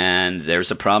 and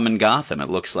there's a problem in Gotham. It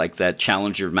looks like that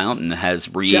Challenger Mountain has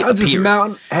reappeared. Challenger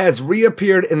Mountain has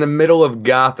reappeared in the middle of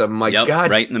Gotham. Like,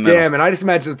 God right in the middle. Damn, and I just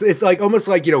imagine it's like almost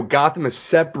like, Gotham is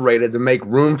separated to make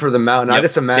room for the mountain. I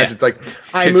just imagine it's like,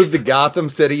 I moved to Gotham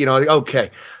City,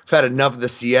 okay, had enough of the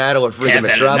Seattle or freaking I've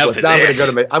had enough Metropolis. of Now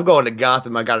this. I'm going to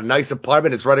Gotham. I got a nice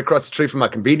apartment. It's right across the street from my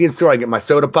convenience store. I get my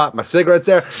soda pop, my cigarettes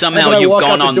there. Somehow you've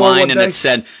gone online and it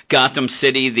said Gotham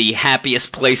City, the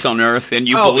happiest place on earth, and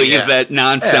you believe that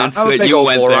nonsense that you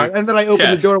went there. And then I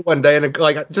open the door one day and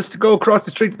just to go across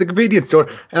the street to the convenience store,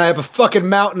 and I have a fucking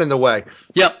mountain in the way.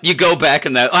 Yep, you go back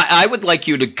and I would like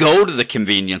you to go to the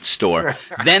convenience store.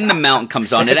 Then the mountain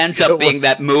comes on. It ends up being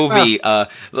that movie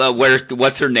where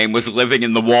what's her name was living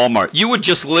in the Walmart. You would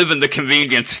just live in the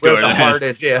convenience store. Where the heart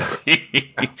is, yeah.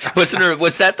 Was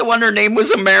that the one her name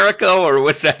was America, or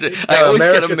was that? I always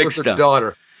get them mixed up.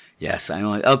 Daughter. Yes, I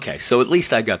know. Okay, so at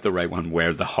least I got the right one.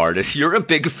 Where the heart is. You're a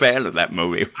big fan of that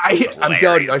movie. I'm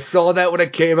telling you, I saw that when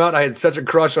it came out. I had such a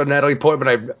crush on Natalie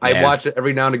Portman. I watch it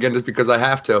every now and again just because I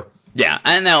have to. Yeah,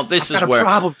 and now this is where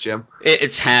problem, Jim.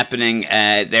 It's happening.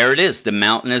 There it is. The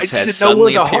mountain has suddenly appeared. I didn't know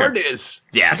where the heart is.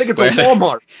 Yes, I think it's a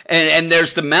Walmart. And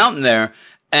there's the mountain there,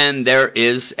 and there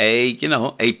is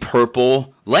a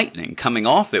purple lightning coming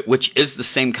off it, which is the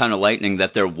same kind of lightning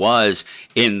that there was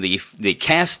in the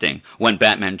casting when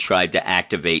Batman tried to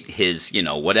activate his,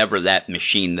 whatever that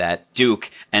machine that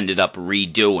Duke ended up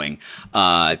redoing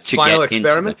to final get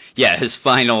experiment? his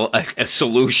final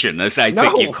solution, as I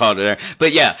think you called it.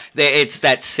 But yeah, it's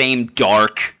that same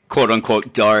dark,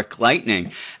 quote-unquote dark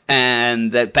lightning,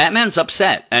 and that Batman's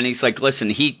upset, and he's like, listen,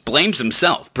 he blames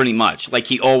himself pretty much, like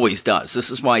he always does. This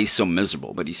is why he's so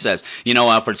miserable. But he says,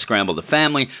 Alfred scrambled the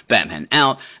family, Batman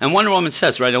out, and Wonder Woman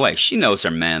says right away, she knows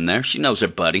her man there, she knows her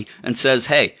buddy, and says,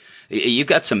 hey, you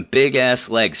got some big-ass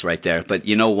legs right there, but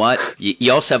you know what?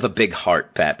 You also have a big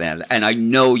heart, Batman. And I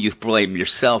know you blame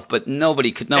yourself, but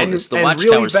nobody could know this. The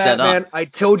Watchtower's set up. I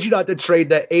told you not to trade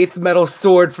that 8th metal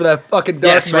sword for that fucking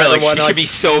dark metal one. She should be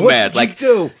so mad. What did you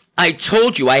do? I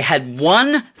told you I had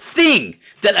one thing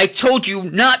that I told you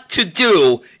not to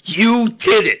do. You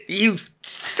did it. You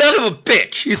son of a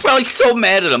bitch. He's probably so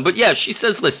mad at him. But yeah, she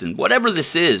says, listen, whatever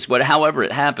this is, however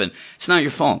it happened, it's not your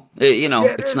fault.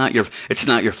 It's not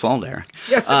your fault, Eric.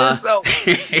 Yes, it is though.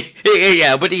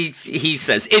 Yeah, but he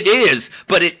says it is,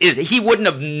 but it is. He wouldn't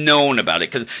have known about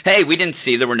it because, hey, we didn't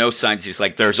see, there were no signs. He's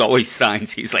like, there's always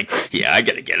signs. He's like, yeah, I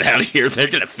got to get out of here. They're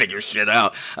going to figure shit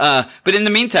out. But in the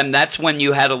meantime, that's when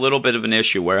you had a little bit of an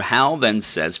issue where Hal then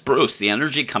says, Bruce, the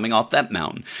energy coming off that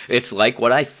mountain, it's like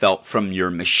what I felt from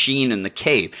your machine in the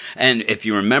cave. And if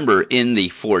you remember in the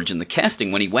Forge and the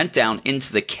casting, when he went down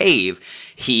into the cave,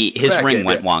 his ring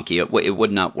went wonky. It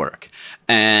would not work.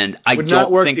 And I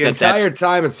don't think the entire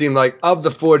time. It seemed like of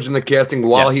the Forge and the casting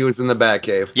while he was in the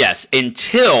Batcave. Yes,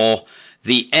 until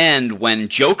the end when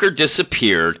Joker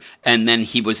disappeared, and then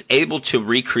he was able to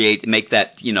make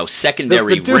that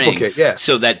secondary ring,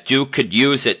 so that Duke could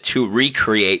use it to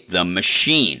recreate the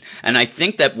machine. And I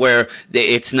think that where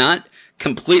it's not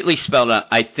completely spelled out,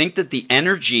 I think that the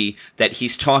energy that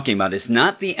he's talking about is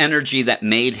not the energy that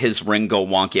made his ring go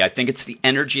wonky. I think it's the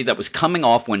energy that was coming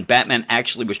off when Batman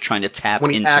actually was trying to tap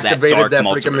into that dark multiverse. When he activated that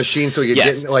freaking machine so he could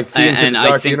get see into the dark universe. And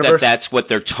I think that that's what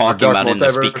they're talking about in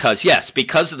this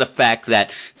because of the fact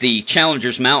that the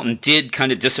Challenger's Mountain did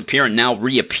kind of disappear and now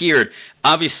reappeared.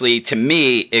 Obviously, to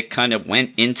me, it kind of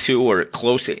went into or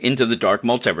close into the dark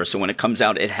multiverse. So when it comes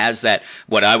out, it has that,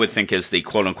 what I would think is the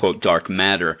quote-unquote dark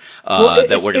matter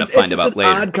that we're going to find about later.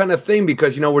 It's an odd kind of thing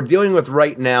because, we're dealing with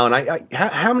right now, and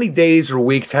how many days or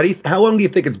weeks, how long do you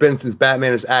think it's been since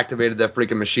Batman has activated that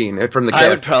freaking machine from the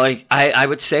cast? I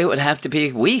would say it would have to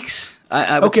be weeks.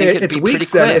 I would think it'd it's be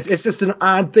weeks pretty then. quick. It's just an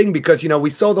odd thing because, we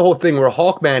saw the whole thing where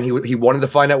Hawkman, he wanted to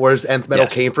find out where his nth metal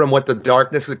came from, what the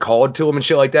darkness had called to him and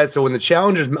shit like that. So when the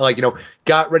Challengers,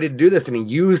 got ready to do this and he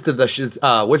used the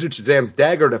Wizard Shazam's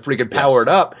dagger to freaking power it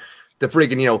up, the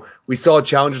freaking, we saw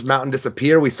Challenger's Mountain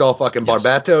disappear. We saw fucking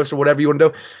Barbatos or whatever you want to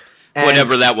do. And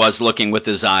whatever that was, looking with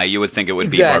his eye, you would think it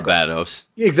would be Barbatos.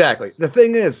 Exactly. The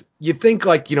thing is, you think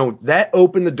that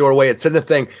opened the doorway. It said the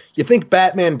thing. You think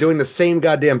Batman doing the same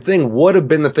goddamn thing would have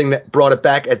been the thing that brought it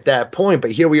back at that point.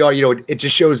 But here we are. It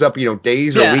just shows up.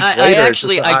 Days or weeks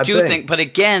later. I do think. But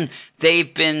again,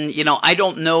 they've been. I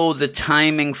don't know the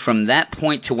timing from that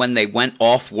point to when they went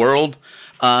off world.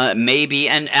 Maybe,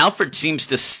 and Alfred seems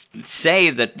to say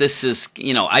that this is,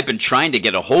 I've been trying to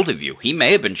get a hold of you. He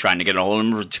may have been trying to get a hold of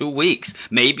him for 2 weeks.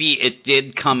 Maybe it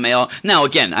did come out. Now,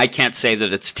 again, I can't say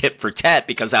that it's tit for tat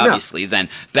because obviously then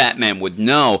Batman would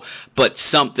know, but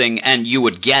something, and you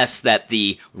would guess that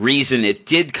the reason it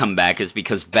did come back is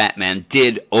because Batman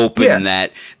did open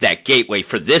that gateway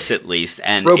for this at least,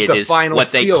 and it is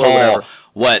what they call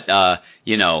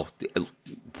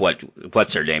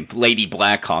what's her name? Lady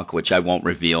Blackhawk, which I won't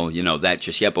reveal, that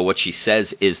just yet. But what she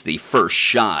says is the first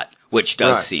shot which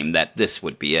does seem that this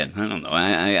would be it. I don't know.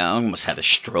 I almost had a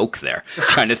stroke there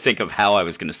trying to think of how I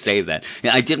was going to say that.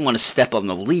 I didn't want to step on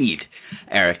the lead,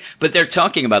 Eric. But they're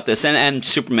talking about this, and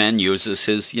Superman uses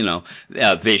his,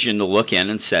 vision to look in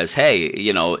and says, hey,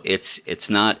 it's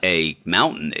not a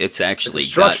mountain. It's actually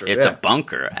it's a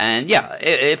bunker. And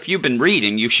if you've been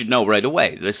reading, you should know right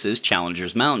away. This is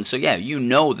Challenger's Mountain. So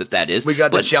that is. We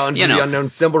got the Challenger, the unknown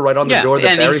symbol right on the door.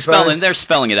 And they're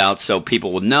spelling it out so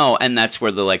people would know. And that's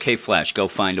where they're like, hey, Flash, go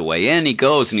find a way in. He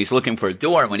goes and he's looking for a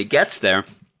door. When he gets there,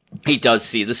 he does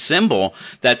see the symbol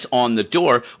that's on the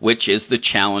door, which is the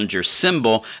Challenger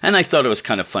symbol. And I thought it was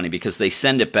kind of funny because they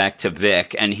send it back to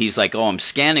Vic, and he's like, oh, I'm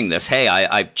scanning this. Hey,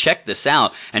 I've checked this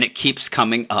out, and it keeps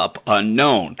coming up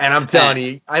unknown. And I'm telling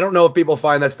you, I don't know if people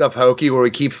find that stuff hokey where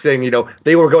we keep saying,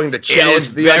 they were going to challenge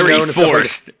the unknown. It is very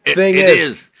forced. It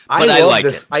is. But I like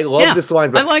it. I love this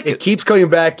line, but it keeps coming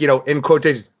back, in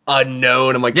quotation,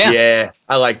 unknown. I'm like,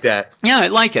 I like that. Yeah, I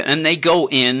like it. And they go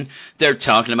in, they're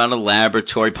talking about a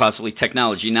laboratory, possibly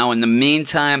technology. Now, in the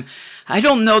meantime, I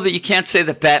don't know that you can't say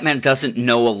that Batman doesn't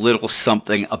know a little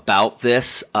something about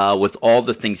this with all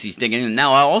the things he's digging in.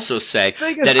 Now, I'll also say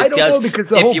that it does. Know, because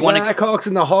the whole Blackhawks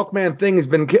and the Hawkman thing has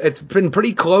been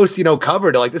pretty close,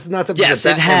 covered. Like, this is not something that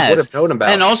Batman would have known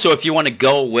about. And also, if you want to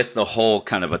go with the whole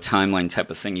kind of a timeline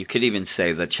type of thing, you could even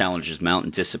say that Challenger's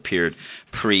Mountain disappeared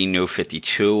pre-New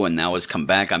 52 and now has come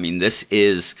back. I mean, this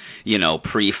is,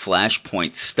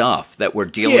 pre-Flashpoint stuff that we're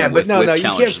dealing with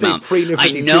Challenger's Mountain.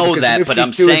 I know that, but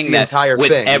I'm saying that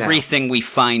with everything we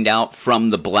find out from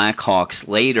the Blackhawks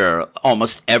later,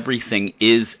 almost everything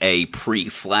is a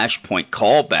pre-Flashpoint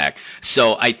callback.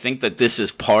 So I think that this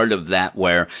is part of that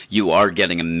where you are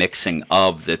getting a mixing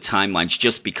of the timelines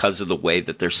just because of the way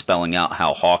that they're spelling out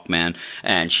how Hawkman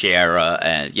and Shara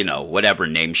and, whatever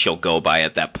name she'll go by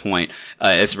at that point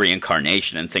as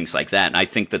reincarnation and things like that. And I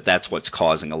think that that's what's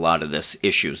causing a lot of this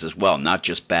issues as well, not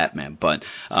just Batman. But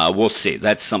we'll see.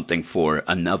 That's something for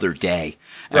another day.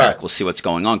 Right. We'll see what's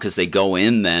going on because they go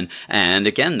in then, and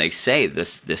again they say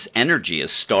this energy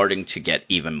is starting to get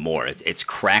even more. It's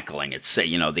crackling. It's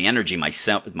the energy my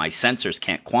sensors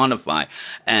can't quantify,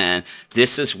 and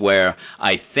this is where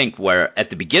I think where at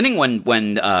the beginning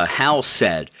when Hal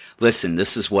said, "Listen,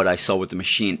 this is what I saw with the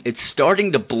machine," it's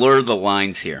starting to blur the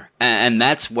lines here, and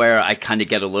that's where I kind of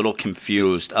get a little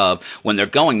confused of when they're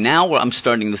going now. Where I'm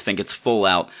starting to think it's full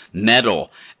out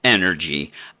metal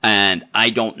energy, and I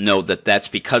don't know that that's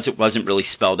because it wasn't really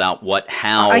spelled out what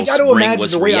Hal's ring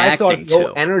was reacting to. I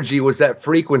thought energy was that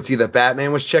frequency that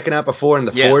Batman was checking out before in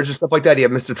the Forge and stuff like that. He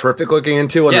had Mr. Terrific looking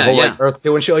into and the whole Earth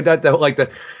 2 and shit like that.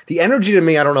 The energy to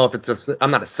me, I don't know if it's I'm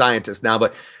not a scientist now,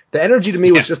 but the energy to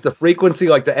me was just the frequency,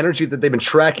 like the energy that they've been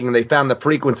tracking, and they found the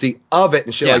frequency of it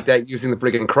and shit like that using the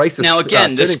freaking Crisis. Now,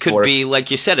 again, this could be,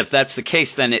 like you said, if that's the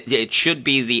case, then it should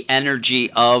be the energy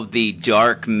of the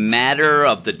dark matter,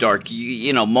 of the dark,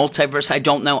 multiverse. I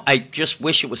don't know. I just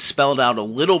wish it was spelled out a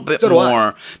little bit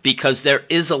more because there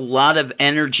is a lot of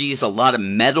energies, a lot of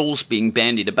metals being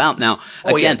bandied about. Now,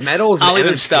 metals. I'll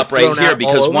even stop right here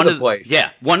because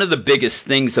one of the biggest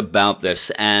things about this,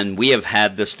 and we have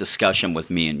had this discussion with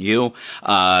me and you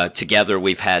together.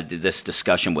 We've had this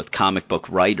discussion with comic book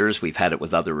writers. We've had it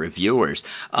with other reviewers.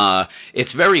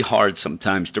 It's very hard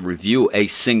sometimes to review a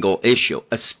single issue,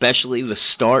 especially the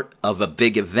start of a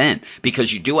big event,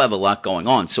 because you do have a lot going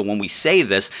on. So when we say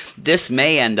this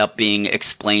may end up being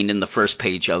explained in the first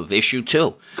page of issue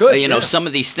 2. Good, some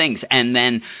of these things, and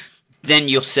then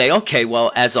you'll say, okay,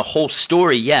 well, as a whole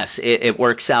story, yes, it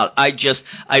works out. I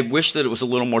wish that it was a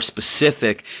little more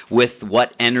specific with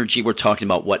what energy we're talking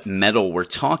about, what metal we're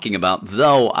talking about,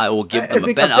 though I will give them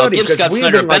a benefit. I'll give Scott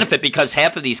Snyder a benefit because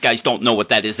half of these guys don't know what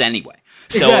that is anyway.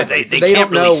 So they can't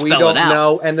really spell it out. We don't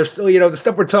know, and there's still, the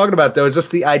stuff we're talking about, though, is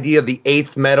just the idea of the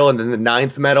 8th metal and then the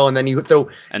 9th metal, and then you throw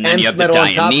nth metal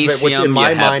on top of it, which in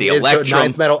my mind is the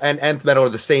 9th metal and nth metal are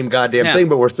the same goddamn thing,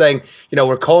 but we're saying,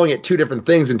 we're calling it two different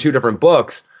things in two different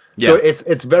books. Yeah. So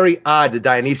it's very odd, the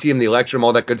Dionysium, the Electrum,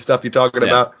 all that good stuff you're talking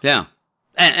about. Yeah.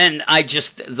 And I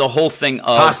just, the whole thing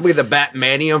of... Possibly the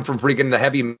Batmanium from freaking the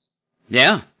heavy...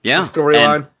 Yeah.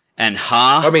 Storyline. And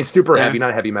Ha. I mean, super heavy,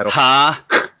 not heavy metal. Ha.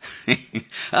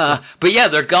 But yeah,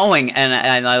 they're going, and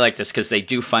I like this because they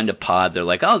do find a pod. They're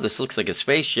like, oh, this looks like a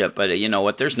spaceship, but you know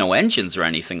what? There's no engines or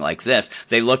anything like this.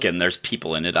 They look, and there's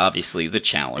people in it, obviously, the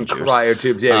Challengers. And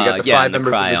cryotubes, you got the 5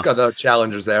 members of the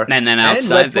Challengers there. And then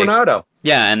outside, Red Tornado.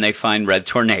 Yeah, and they find Red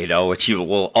Tornado, which you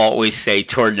will always say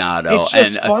Tornado. It's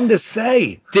just fun to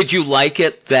say. Did you like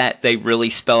it that they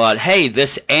really spell out, hey,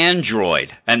 this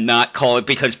android, and not call it,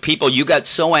 because you got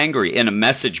so angry in a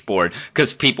message board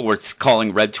because people were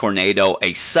calling Red Tornado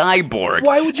a cyborg.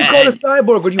 Why would you call it a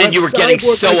cyborg when you were getting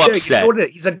so upset? You know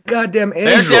he's a goddamn android.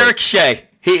 There's Eric Shea.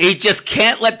 He just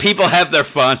can't let people have their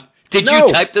fun. Did you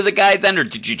type to the guy then, or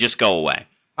did you just go away?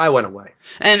 I went away.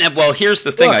 And well, here's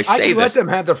the thing. Look, I can let them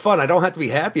have their fun. I don't have to be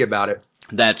happy about it.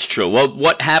 That's true. Well,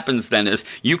 what happens then is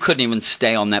you couldn't even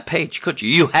stay on that page, could you?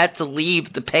 You had to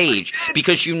leave the page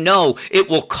because you know it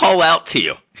will call out to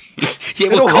you.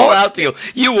 It will call out to you.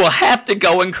 You will have to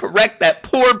go and correct that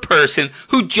poor person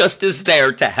who just is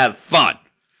there to have fun.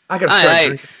 I got to start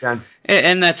drinking again.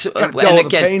 And that's and again, the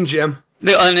pain, Jim.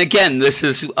 And again, this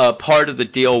is part of the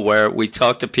deal where we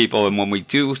talk to people, and when we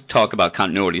do talk about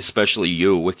continuity, especially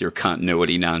you with your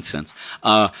continuity nonsense,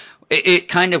 it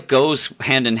kind of goes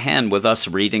hand in hand with us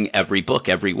reading every book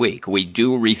every week. We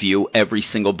do review every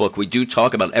single book. We do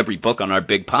talk about every book on our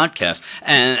big podcast.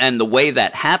 And the way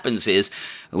that happens is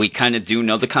we kind of do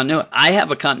know the continuity. I have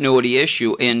a continuity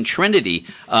issue in Trinity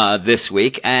this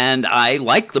week, and I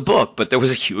like the book, but there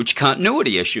was a huge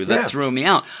continuity issue that threw me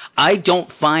out. I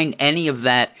don't find any of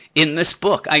that in this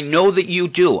book. I know that you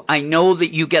do. I know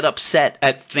that you get upset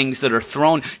at things that are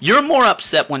thrown. You're more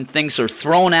upset when things are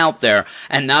thrown out there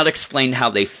and not explained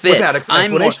how they fit. Without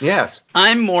explanation, yes.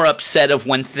 I'm more upset of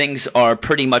when things are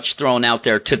pretty much thrown out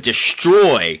there to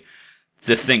destroy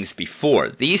the things before.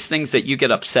 These things that you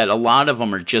get upset, a lot of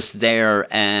them are just there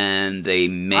and they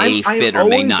may fit or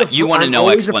may not. You want to know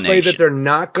explanation. I'm always afraid that they're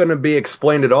not going to be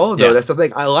explained at all, though. Yeah. That's the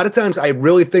thing. A lot of times I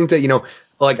really think that,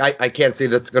 like I can't say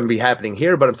that's going to be happening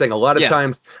here, but I'm saying a lot of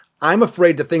times I'm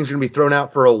afraid that things are going to be thrown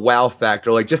out for a wow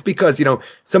factor. Like just because,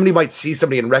 somebody might see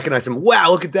somebody and recognize them.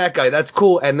 Wow, look at that guy. That's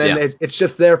cool. And then it's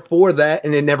just there for that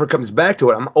and it never comes back to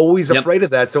it. I'm always afraid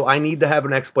of that. So I need to have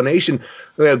an explanation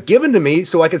given to me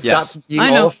so I can stop being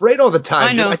all afraid all the time.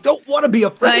 I know. I don't want to be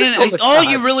afraid all the time. All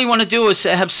you really want to do is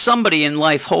have somebody in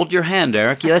life hold your hand,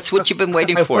 Eric. That's what you've been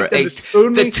waiting for.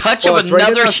 The touch of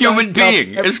another human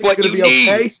being is what you need.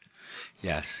 Okay?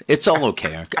 Yes, it's all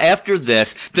okay, Eric. After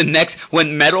this,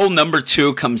 when Metal number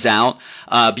 2 comes out,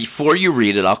 before you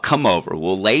read it, I'll come over.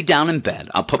 We'll lay down in bed.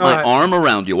 I'll put my arm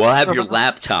around you. We'll have your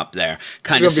laptop there,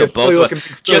 kind of so both of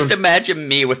us. Just imagine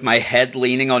me with my head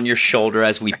leaning on your shoulder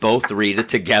as we both read it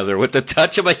together with the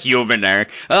touch of a human, Eric.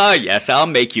 Oh, yes, I'll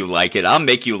make you like it. I'll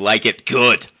make you like it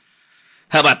good.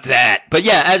 How about that? But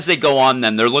yeah, as they go on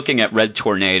then, they're looking at Red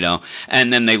Tornado,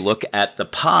 and then they look at the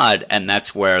pod, and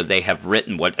that's where they have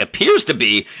written what appears to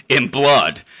be in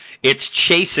blood. It's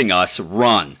chasing us,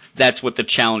 run. That's what the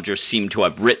Challengers seem to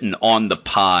have written on the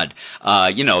pod,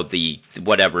 the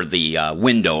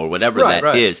window or whatever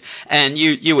that is. And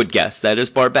you would guess that is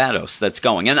Barbados that's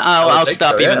going. And I'll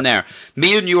stop even there.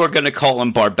 Me and you are going to call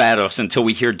him Barbados until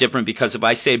we hear different, because if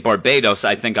I say Barbados,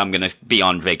 I think I'm going to be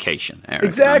on vacation, Eric.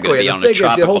 Exactly. I'm going to be on a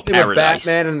tropical the whole thing paradise. With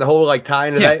Batman and the whole tie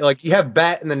into that, like you have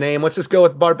Bat in the name. Let's just go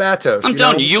with Barbados. I'm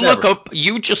telling you,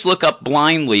 you just look up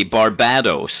blindly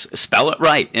Barbados, spell it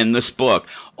right in this book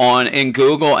in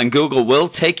Google, and Google will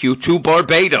take you to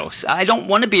Barbados. I don't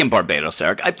want to be in Barbados,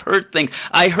 Eric. I've heard things.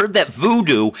 I heard that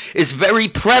voodoo is very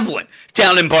prevalent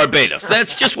down in Barbados.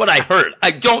 That's just what I heard.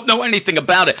 I don't know anything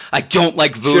about it. I don't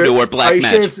like voodoo or black magic. Are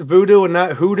you sure it's voodoo and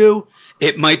not hoodoo?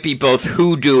 It might be both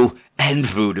hoodoo and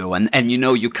voodoo, and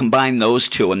you combine those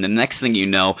two, and the next thing you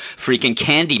know, freaking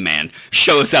Candyman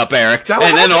shows up, Eric,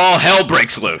 and then all hell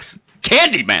breaks loose.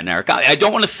 Candyman, Eric. I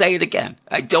don't want to say it again.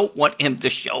 I don't want him to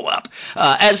show up.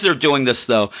 As they're doing this,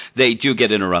 though, they do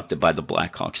get interrupted by the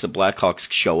Blackhawks. The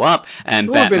Blackhawks show up,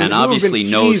 and Batman obviously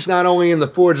knows. Not only in the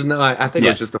Forge, and I think it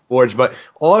was just the Forge, but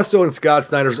also in Scott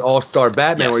Snyder's All-Star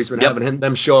Batman, where he's been having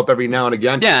them show up every now and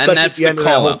again. Yeah, and that's the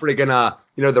call. Whole friggin',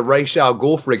 the Ra's al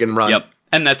Ghul friggin' run. Yep.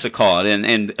 And that's a call.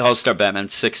 And All-Star Batman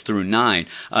 6 through 9,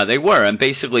 they were. And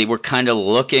basically were kind of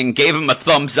looking, gave him a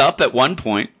thumbs up at one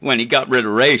point when he got rid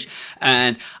of Ra's.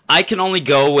 And I can only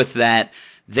go with that.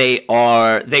 They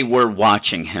were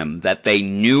watching him, that they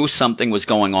knew something was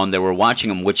going on. They were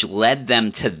watching him, which led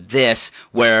them to this,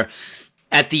 where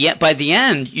by the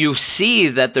end, you see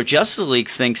that the Justice League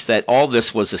thinks that all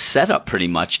this was a setup pretty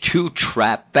much to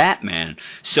trap Batman.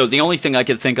 So the only thing I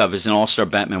could think of is an All-Star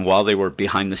Batman, while they were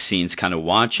behind the scenes kind of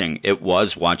watching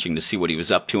to see what he was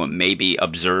up to and maybe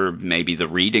observe maybe the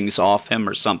readings off him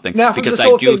or something. Now, because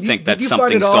I do think that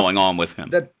something's going on with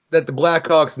him. That the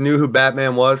Blackhawks knew who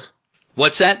Batman was?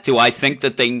 What's that? Do I think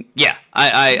that they? Yeah,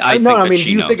 I No, think I that mean, she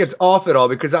do you knows. think it's off at all?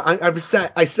 Because I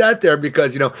sat there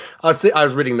because I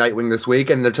was reading Nightwing this week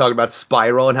and they're talking about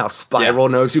Spiral and how Yeah, Spiral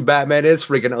knows who Batman is,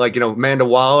 freaking like Amanda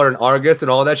Waller and Argus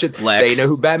and all that shit. They know Lex.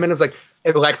 who Batman is. Like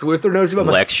if Lex Luthor knows who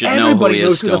Batman. Lex should know who Everybody he is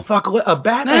knows who the still. fuck a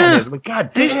Batman Nah, is. I mean,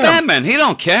 god he's damn. Batman. He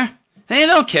don't care. They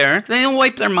don't care. They don't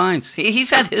wipe their minds. He's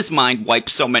had his mind wiped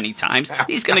so many times.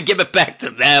 He's gonna give it back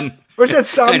to them. Where's that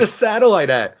sound the satellite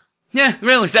at? Yeah,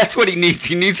 really, that's what he needs.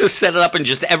 He needs to set it up and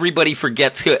just everybody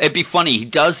forgets. It'd be funny. He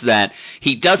does that.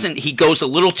 He doesn't. He goes a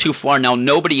little too far. Now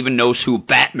nobody even knows who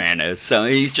Batman is. So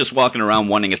he's just walking around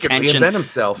wanting attention. He could reinvent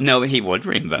himself. No, he would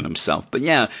reinvent himself. But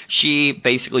yeah, she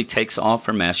basically takes off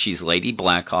her mask. She's Lady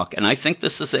Blackhawk, and I think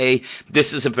this is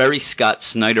a very Scott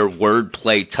Snyder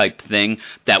wordplay type thing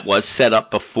that was set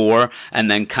up before and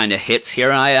then kind of hits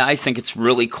here. I think it's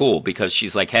really cool because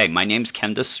she's like, "Hey, my name's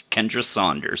Kendra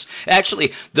Saunders."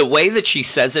 Actually, the way that she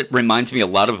says it reminds me a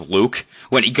lot of Luke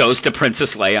when he goes to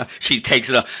Princess Leia. She takes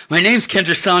it up. My name's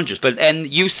Kendra Saunders, and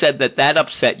you said that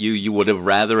upset you. You would have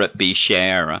rather it be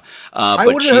Shara. I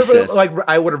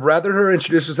would have rather her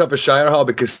introduce herself as Shire Hall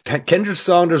because Kendra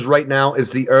Saunders right now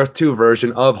is the Earth 2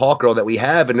 version of Hawkgirl that we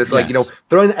have, and it's like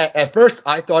throwing. At first,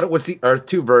 I thought it was the Earth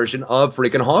 2 version of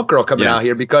freaking Hawkgirl coming out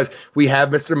here because we have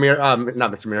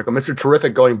Mr.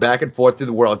 Terrific going back and forth through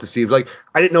the world to see. Like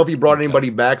I didn't know if he brought anybody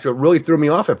back, so it really threw me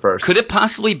off at first. Could it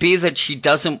possibly be that she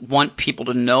doesn't want people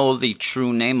to know the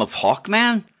true name of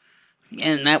Hawkman?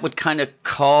 And that would kind of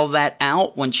call that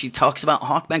out when she talks about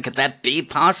Hawkman. Could that be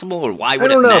possible, or why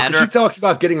would it matter? I don't know. She talks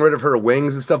about getting rid of her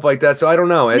wings and stuff like that, so I don't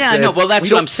know. Well,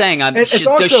 that's what I'm saying. It's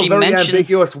also very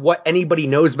ambiguous what anybody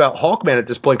knows about Hawkman at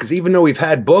this point, because even though we've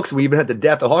had books, we even had the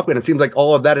death of Hawkman, it seems like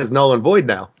all of that is null and void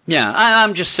now. Yeah,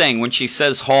 I'm just saying, when she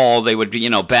says Hall, they would be,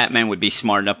 Batman would be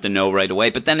smart enough to know right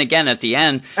away. But then again, at the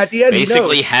end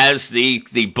basically he has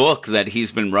the book that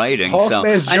he's been writing.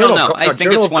 Hawkman's so I don't know. I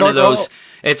think it's one of those.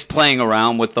 It's playing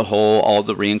around with all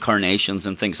the reincarnations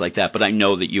and things like that. But I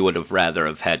know that you would have rather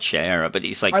have had Shara. But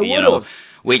he's like,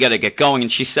 we got to get going.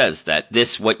 And she says that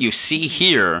what you see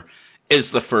here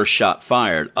is the first shot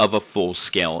fired of a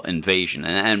full-scale invasion.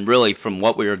 And really, from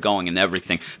what we were going and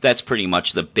everything, that's pretty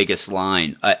much the biggest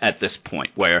line at this point,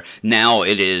 where now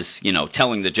it is,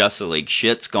 telling the Justice League,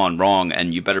 shit's gone wrong,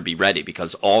 and you better be ready,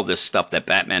 because all this stuff that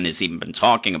Batman has even been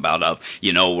talking about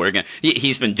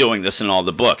he's been doing this in all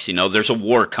the books, there's a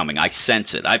war coming. I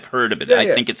sense it. I've heard of it.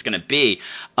 I think it's going to be.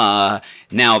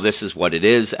 Now this is what it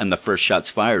is, and the first shot's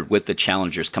fired with the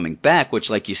challengers coming back, which,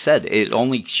 like you said, it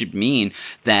only should mean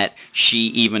that she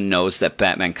even knows that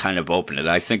Batman kind of opened it.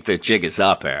 I think the jig is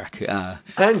up, Eric.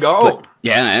 And go.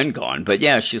 And gone. But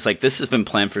yeah, she's like, this has been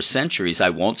planned for centuries.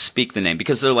 I won't speak the name.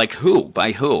 Because they're like, who?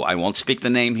 By who? I won't speak the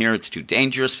name here. It's too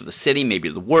dangerous for the city, maybe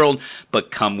the world,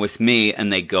 but come with me.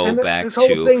 And they go back this whole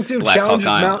to thing too, Black Hawk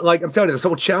Island. Like I'm telling you, this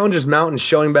whole Challenges Mountain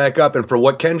showing back up, and for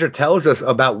what Kendra tells us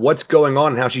about what's going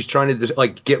on and how she's trying to just,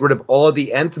 get rid of all of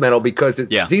the nth metal, because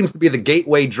it seems to be the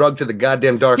gateway drug to the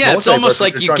goddamn dark multiverse. Yeah, it's almost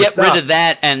like you get rid of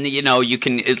that, and you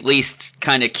can at least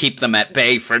kind of keep them at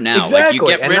bay for now. Exactly.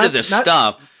 Like you get rid of this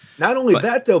stuff. Not only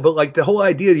that, though, but the whole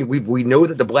idea, we know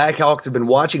that the Blackhawks have been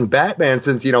watching Batman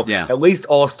since, at least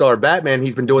All-Star Batman.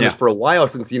 He's been doing this for a while,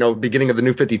 since, beginning of the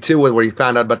New 52, where he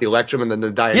found out about the Electrum and then the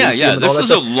Dionysium. Yeah, this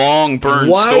is a long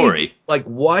burn story.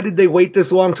 Why did they wait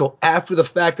this long till after the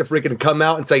fact to freaking come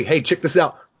out and say, hey, check this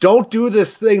out? Don't do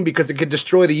this thing because it could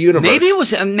destroy the universe.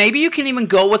 Maybe you can even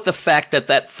go with the fact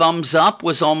that thumbs up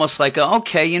was almost like,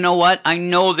 okay, you know what? I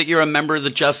know that you're a member of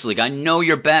the Justice League. I know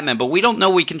you're Batman, but we don't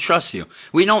know we can trust you.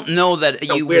 We don't know that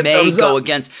you may go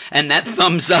against. And that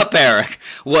thumbs up, Eric,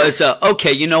 was,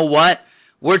 okay, you know what?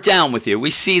 We're down with you. We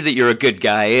see that you're a good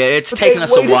guy. It's taken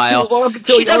us a while.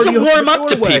 She doesn't warm up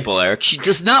to people, Eric. She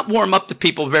does not warm up to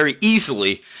people very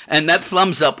easily. And that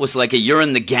thumbs up was like, you're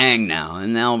in the gang now,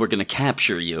 and now we're going to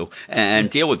capture you and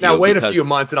deal with you. Now wait a few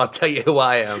months, and I'll tell you who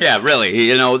I am. Yeah,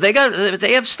 really.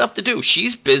 They have stuff to do.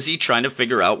 She's busy trying to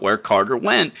figure out where Carter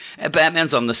went. And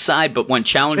Batman's on the side, but when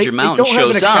Challenger Mountain shows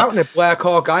up, they don't have an accountant at Black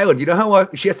Hawk Island. You know how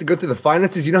she has to go through the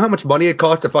finances? You know how much money it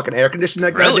costs to fucking air condition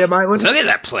that goddamn island? Look at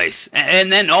that place.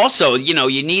 And then also,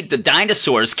 you need the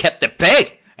dinosaurs kept at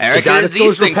bay. Eric,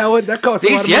 these things, that costs a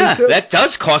lot of money too. That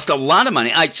does cost a lot of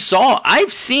money.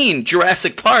 I've seen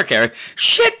Jurassic Park, Eric.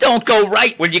 Shit don't go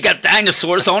right when you got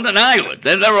dinosaurs on an island.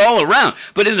 They're all around.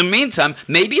 But in the meantime,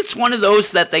 maybe it's one of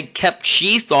those that they kept.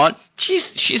 She thought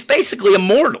she's basically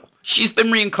immortal. She's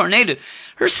been reincarnated.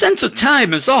 Her sense of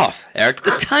time is off, Eric.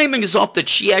 The timing is off, that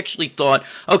she actually thought,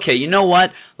 okay, you know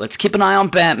what? Let's keep an eye on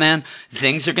Batman.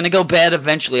 Things are going to go bad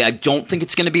eventually. I don't think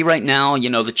it's going to be right now.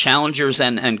 The Challengers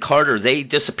and Carter, they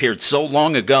disappeared so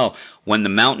long ago. when the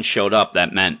Mountain showed up,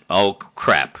 that meant, oh,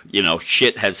 crap,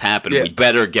 shit has happened. Yeah. We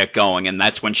better get going. And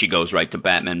that's when she goes right to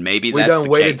Batman. Maybe We that's done the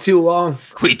waited case. too long.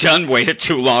 We done waited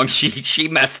too long. She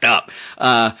messed up.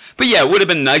 But yeah, it would have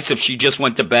been nice if she just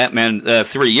went to Batman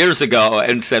 3 years ago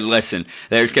and said, listen,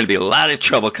 there's going to be a lot of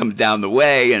trouble coming down the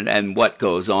way and what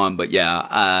goes on. But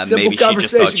yeah, maybe she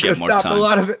just thought she had more time. A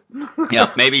lot of it.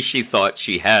 Yeah, maybe she thought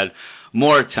she had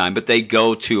more time, but they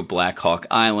go to Black Hawk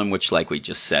Island, which, like we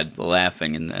just said,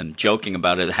 laughing and joking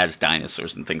about it, has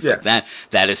dinosaurs and things like that.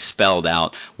 That is spelled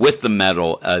out with the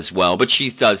metal as well. But she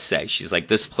does say, she's like,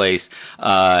 this place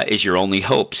is your only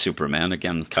hope, Superman.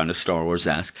 Again, kind of Star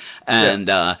Wars-esque. And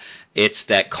it's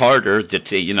that Carter,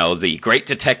 the great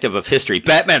detective of history.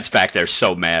 Batman's back there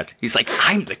so mad. He's like,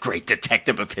 I'm the great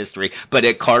detective of history. But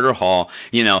at Carter Hall,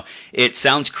 it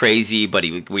sounds crazy, but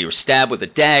we were stabbed with a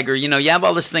dagger. You have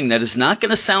all this thing that is not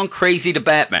going to sound crazy to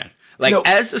Batman.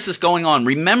 As this is going on,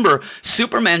 remember,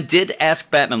 Superman did ask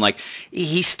Batman,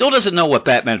 he still doesn't know what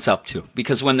Batman's up to.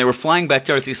 Because when they were flying back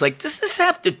to Earth, he's like, does this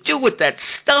have to do with that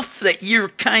stuff that you're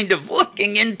kind of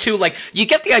looking into? You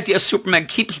get the idea Superman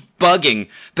keeps bugging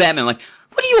Batman,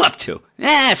 what are you up to?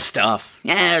 Stuff.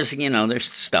 There's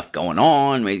stuff going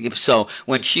on. So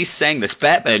when she's saying this,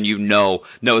 Batman,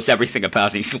 knows everything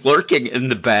about it. He's lurking in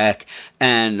the back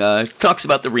and talks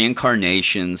about the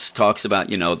reincarnations, talks about,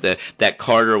 that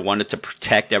Carter wanted to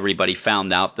protect everybody,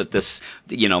 found out that this,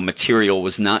 material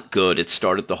was not good. It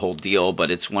started the whole deal,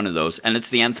 but it's one of those, and it's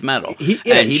the nth metal. He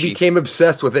became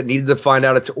obsessed with it, needed to find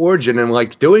out its origin,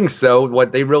 and doing so,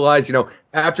 what they realized,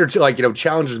 after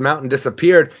Challenger's Mountain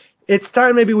disappeared, it's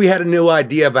time maybe we had a new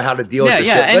idea about how to deal with this.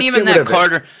 Yeah, and even that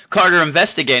Carter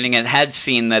investigating it had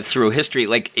seen that through history,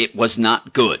 it was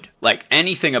not good.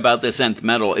 Anything about this nth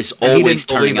metal is always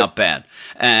turning out bad.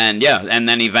 And and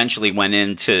then eventually went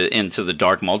into the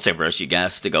dark multiverse, you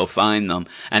guess, to go find them.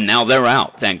 And now they're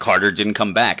out, and Carter didn't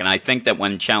come back. And I think that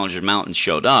when Challenger Mountain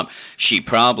showed up, she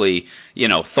probably,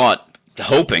 thought,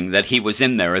 hoping that he was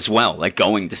in there as well,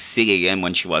 going to see, and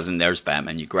when she wasn't, there's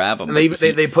Batman, you grab him. And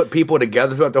they put people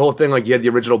together throughout the whole thing, you had the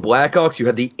original Blackhawks, you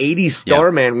had the 80s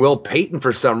Starman, Will Payton,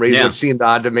 for some reason, which seemed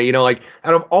odd to me, out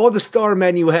of all the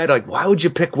Starmen you had, why would you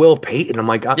pick Will Payton? I'm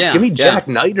like, give me Jack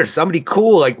Knight or somebody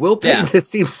cool, Will Payton just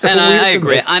seems so weird. I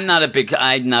agree. Me. I'm not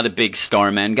a big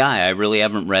Starman guy. I really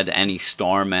haven't read any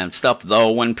Starman stuff,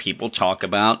 though. When people talk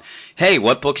about, hey,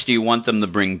 what books do you want them to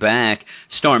bring back?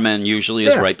 Starman usually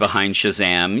is right behind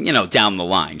Shazam, down the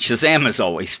line. Shazam is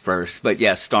always first, but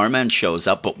Starman shows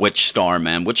up, but which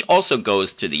Starman? Which also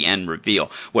goes to the end reveal,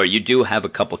 where you do have a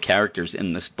couple characters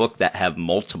in this book that have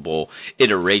multiple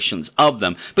iterations of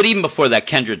them. But even before that,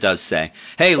 Kendra does say,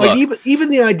 hey, look. Even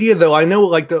the idea, though, I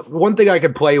know, the one thing I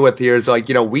could play with here is,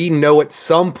 we know at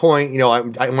some point, I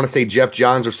want to say Jeff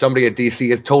Johns or somebody at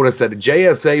DC has told us that a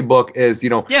JSA book is,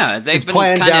 they've is been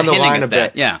planned down the line a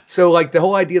bit. Yeah. So, the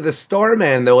whole idea of the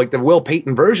Starman, though, the Will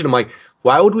Payton version, I'm like,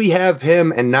 why would we have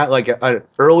him and not an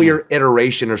earlier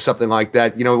iteration or something like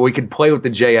that? We could play with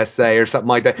the JSA or something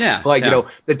like that. Yeah.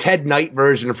 The Ted Knight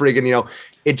version of freaking,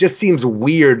 it just seems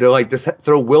weird to just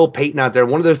throw Will Payton out there.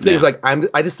 One of those things,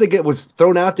 I just think it was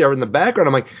thrown out there in the background.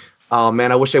 I'm like, oh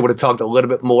man, I wish I would have talked a little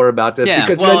bit more about this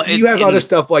because you have other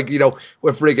stuff with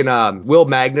freaking Will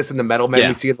Magnus and the Metal Men.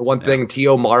 We see it the one thing,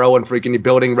 Tio Morrow and freaking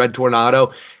building Red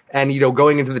Tornado. And,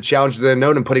 going into the Challenge of the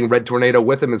Unknown and putting Red Tornado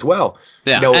with him as well.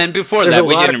 Yeah, and before that,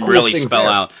 we didn't really spell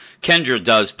out. Kendra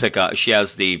does pick up. She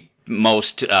has the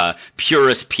most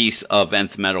purest piece of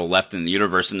nth metal left in the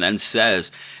universe, and then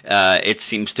says it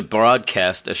seems to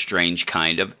broadcast a strange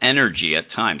kind of energy at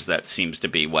times. That seems to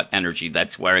be what energy,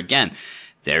 that's where, again,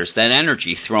 there's that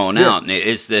energy thrown out. And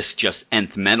is this just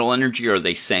nth metal energy, or are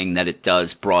they saying that it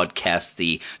does broadcast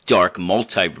the dark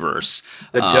multiverse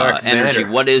energy?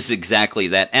 Matter. What is exactly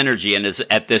that energy? And is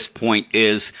at this point,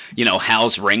 is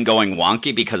Hal's ring going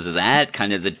wonky because of that?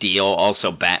 Kind of the deal.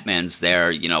 Also, Batman's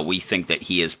there. We think that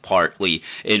he is partly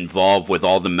involved with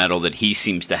all the metal that he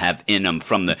seems to have in him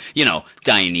from the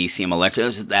Dionysium,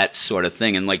 Electra, that sort of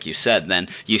thing. And like you said, then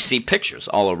you see pictures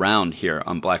all around here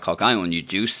on Black Hawk Island. You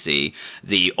do see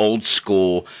the old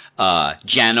school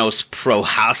Janos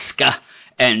Prohaska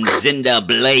and Zinda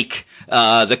Blake,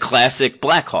 the classic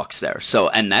Blackhawks there. So,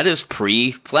 and that is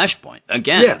pre-Flashpoint.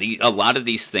 Again, a lot of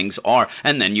these things are.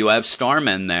 And then you have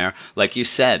Starman there, like you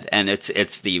said, and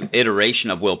it's the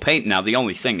iteration of Will Payton. Now, the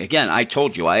only thing, again, I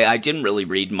told you, I didn't really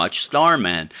read much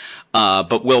Starman.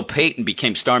 But Will Payton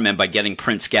became Starman by getting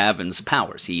Prince Gavin's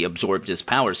powers. He absorbed his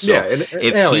powers. So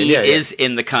if he is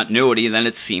in the continuity, then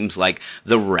it seems like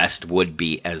the rest would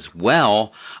be as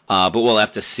well. But we'll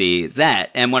have to see that.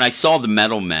 And when I saw the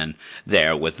Metal Men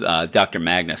there with Dr. Dr.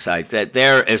 Magnus, that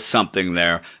there is something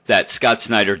there that Scott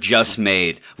Snyder just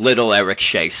made little Eric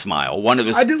Shea smile. One of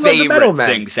his favorite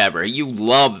things ever. You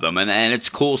love them, and it's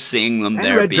cool seeing them and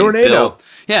there Red being Tornado. built.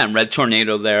 Yeah, and Red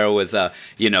Tornado there with,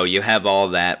 you have all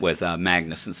that with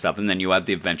Magnus and stuff, and then you have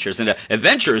the Adventurers. And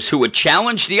Adventurers who would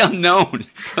challenge the unknown.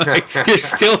 Like, you're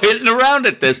still hitting around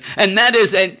at this. And that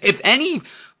is, and if any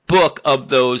book of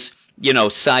those,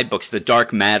 side books, the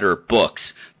Dark Matter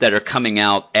books that are coming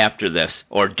out after this,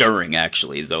 or during,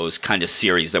 actually, those kind of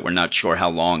series that we're not sure how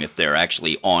long, if they're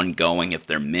actually ongoing, if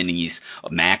they're minis,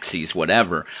 maxis,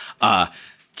 whatever,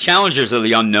 Challengers of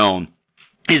the Unknown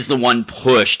is the one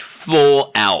pushed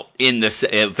full out in this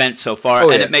event so far.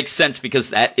 And it makes sense because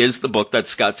that is the book that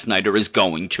Scott Snyder is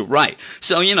going to write.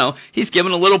 So, he's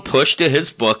given a little push to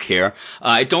his book here.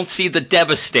 I don't see the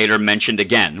Devastator mentioned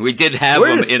again. We did have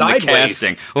him in the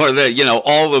casting. Or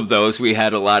all of those. We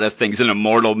had a lot of things. In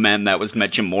Immortal Men, that was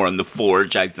mentioned more in The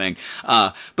Forge, I think.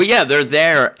 But yeah, they're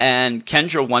there, and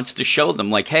Kendra wants to show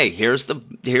them, like, hey, it's the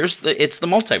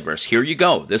multiverse. Here you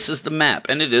go. This is the map.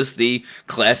 And it is the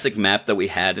classic map that we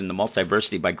had in the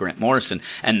Multiversity by Grant Morrison.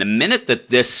 And the minute that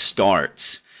this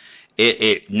starts,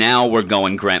 now we're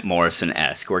going Grant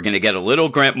Morrison-esque. We're going to get a little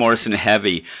Grant Morrison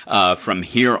heavy from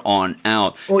here on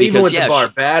out. Well, because, even with the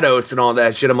Barbados and all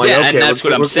that shit, I'm like, okay, and that's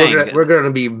what I'm saying. We're going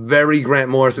to be very Grant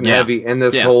Morrison heavy in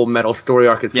this whole metal story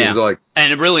arc. It seems like.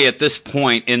 And really, at this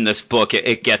point in this book,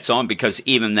 it gets on, because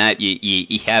even that,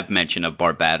 you have mention of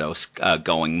Barbados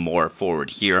going more forward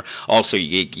here. Also,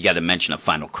 you got to mention a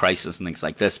Final Crisis and things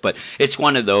like this. But it's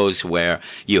one of those where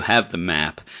you have the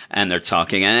map, and they're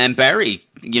talking, and Barry,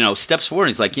 steps forward.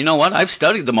 He's like, you know what? I've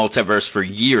studied the multiverse for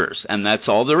years, and that's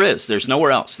all there is. There's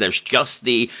nowhere else. There's just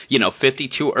the,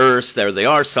 52 Earths. There they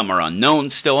are. Some are unknown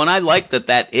still, and I like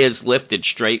that is lifted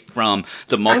straight from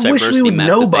the multiversity I wish we would map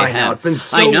know that they by have. now. It's been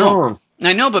so long.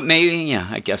 I know, but maybe,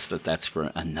 I guess that's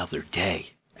for another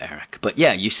day, Eric. But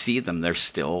yeah, you see them. They're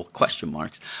still question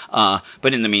marks.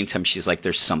 But in the meantime, she's like,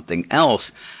 there's something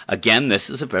else. Again, this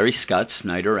is a very Scott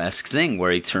Snyder-esque thing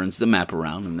where he turns the map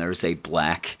around and there's a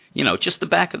black, just the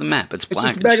back of the map. It's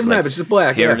black. It's just the back of the map. It's just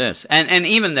black. Here it is. And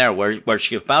even there, where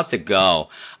she's about to go,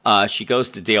 she goes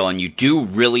to deal, and you do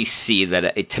really see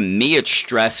that, to me, it's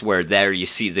stressed where there you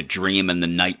see the dream and the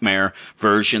nightmare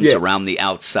versions around the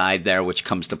outside there, which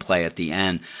comes to play at the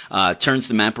end. Turns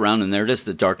the map around, and there it is,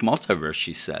 the dark multiverse,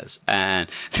 she says. And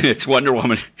it's Wonder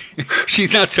Woman.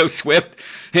 She's not so swift.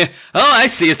 Oh, I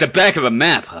see. It's the back of a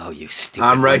map. Oh, you stupid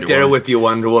I'm right there with you,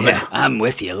 Wonder Woman. Yeah, I'm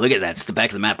with you. Look at that. It's the back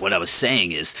of the map. What I was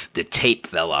saying is the tape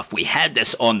fell off. We had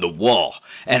this on the wall,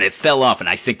 and it fell off, and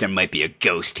I think there might be a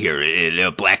ghost here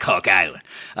in Black Hawk Island.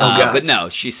 But no,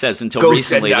 she says until Ghost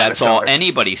recently that's all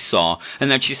anybody saw. And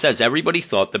then she says everybody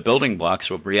thought the building blocks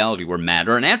of reality were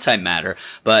matter and antimatter,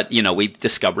 but, we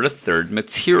discovered a third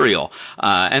material,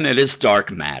 and it is dark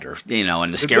matter.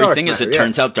 And the scary thing is it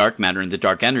turns out dark matter and the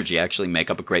dark energy actually make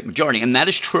up a great majority, and that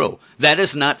is true. That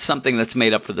is not something that's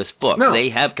made up for this book. No. They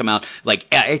have come out,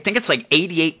 I think it's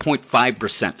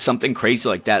 88.5%, something crazy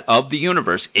like that, of the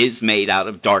universe is made out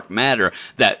of dark matter,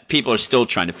 that people are still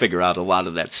trying to figure out a lot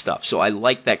of that stuff. So I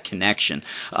like that connection.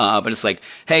 But it's like,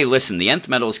 hey, listen, the nth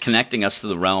metal is connecting us to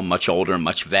the realm much older and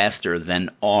much vaster than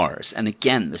ours. And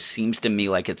again, this seems to me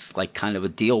like it's like kind of a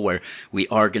deal where we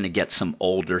are going to get some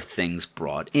older things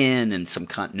brought in and some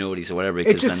continuities or whatever.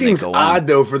 It just seems odd,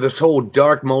 though, for this whole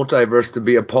dark multiverse to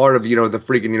be a part of, the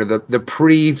freaking, the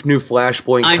pre-new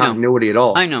Flashpoint continuity at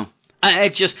all. I know.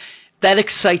 That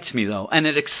excites me, though, and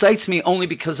it excites me only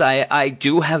because I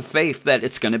do have faith that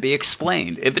it's going to be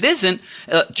explained. If it isn't,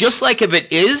 just like if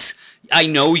it is, I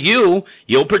know you'll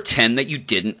pretend that you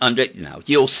didn't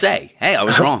you'll say, hey, I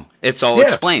was wrong. It's all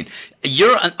explained.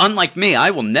 You're unlike me. I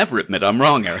will never admit I'm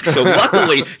wrong, Eric. So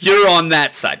luckily, you're on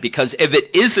that side, because if it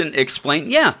isn't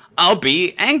explained, I'll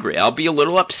be angry. I'll be a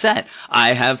little upset.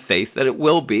 I have faith that it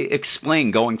will be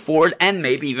explained going forward, and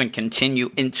maybe even continue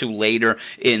into later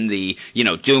in the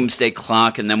Doomsday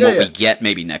Clock, and then what we get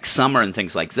maybe next summer and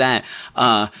things like that.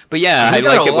 But I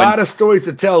like it. A lot of stories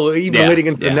to tell, even leading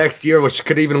into the next year, which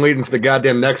could even lead into the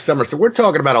goddamn next summer. So we're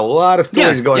talking about a lot of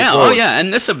stories going forward. Oh yeah,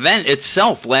 and this event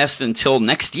itself lasts until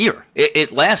next year.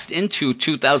 It lasts into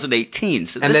 2018.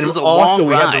 So and this then is a also long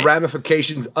we ride. have the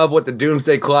ramifications of what the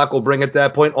Doomsday Clock will bring at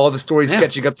that point. All the stories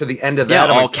catching up to the end of that.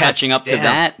 Yeah, all catching up to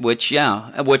that, which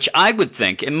I would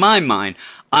think, in my mind,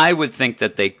 I would think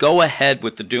that they go ahead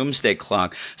with the Doomsday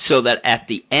Clock so that at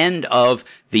the end of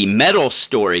the metal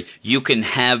story, you can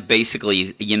have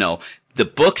basically, the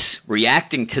books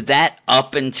reacting to that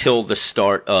up until the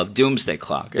start of Doomsday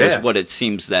Clock is what it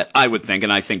seems that I would think,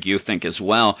 and I think you think as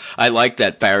well. I like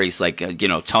that Barry's like,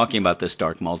 talking about this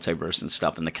dark multiverse and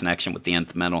stuff and the connection with the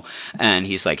Nth Metal, and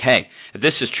he's like, hey, if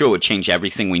this is true, it would change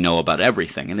everything we know about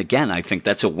everything. And again, I think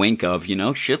that's a wink of,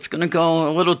 shit's going to go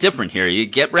a little different here. You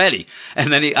get ready.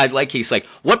 And then he's like,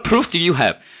 what proof do you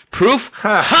have? Proof?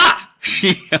 Ha!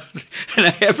 She yells,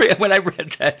 and when I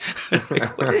read that,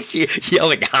 like, what is she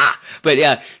yelling? Ha! But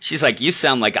yeah, she's like, you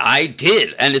sound like I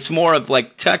did. And it's more of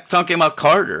like talking about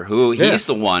Carter, who he's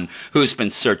the one who's been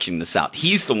searching this out.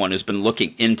 He's the one who's been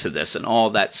looking into this and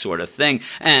all that sort of thing.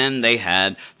 And they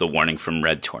had the warning from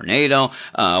Red Tornado.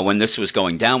 When this was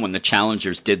going down, when the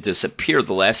Challengers did disappear,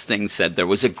 the last thing said there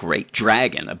was a great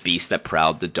dragon, a beast that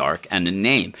prowled the dark, and a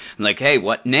name. I'm like, hey,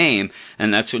 what name?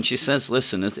 And that's when she says,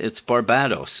 listen, it's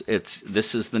Barbados.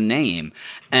 This is the name.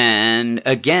 And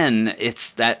again,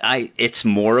 it's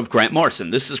more of Grant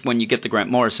Morrison. This is when you get the Grant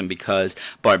Morrison, because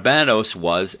Barbados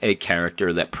was a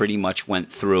character that pretty much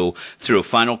went through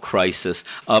Final Crisis,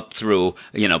 up through,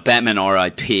 Batman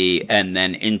R.I.P., and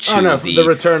then into the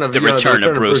return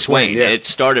of Bruce Wayne. Yeah. It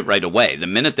started right away. The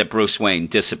minute that Bruce Wayne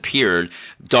disappeared,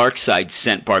 Darkseid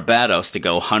sent Barbados to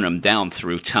go hunt him down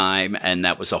through time, and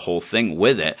that was a whole thing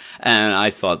with it. And I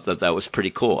thought that was pretty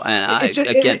cool. And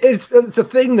it's a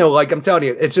thing, though. Like, I'm telling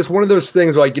you, it's just one of those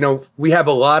things. Like, we have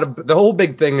a lot of the whole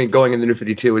big thing going in the New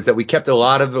 52 is that we kept a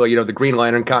lot of the Green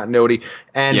Lantern continuity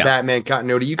and Batman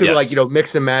continuity. You could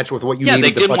mix and match with what you needed. Yeah,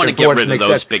 they didn't want to get rid of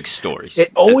those big stories.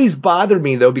 It always bothered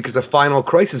me, though, because of Final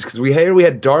Crisis, because we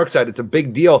had Darkseid. It's a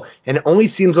big deal, and it only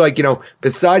seems like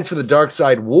besides for the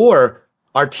Darkseid War,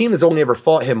 our team has only ever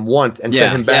fought him once and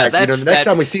sent him back. The next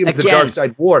time we see him is the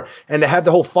Darkseid War. And to have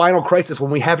the whole Final Crisis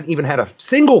when we haven't even had a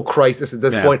single crisis at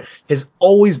this point has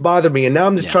always bothered me. And now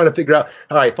I'm just trying to figure out,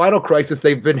 all right, Final Crisis,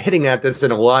 they've been hitting at this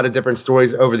in a lot of different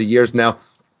stories over the years now.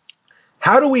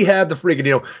 How do we have the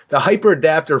freaking, the hyper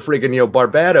adapter freaking,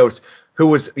 Barbados, who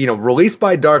was, released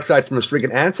by Darkseid from his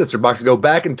freaking ancestor box to go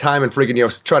back in time and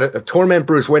freaking, try to torment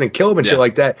Bruce Wayne and kill him and shit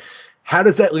like that? How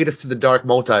does that lead us to the dark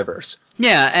multiverse?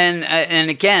 Yeah, and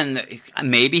again,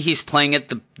 maybe he's playing it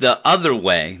the other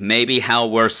way. Maybe how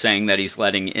we're saying that he's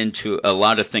letting into a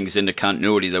lot of things into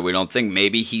continuity that we don't think.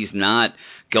 Maybe he's not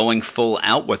going full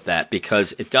out with that,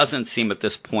 because it doesn't seem at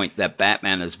this point that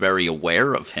Batman is very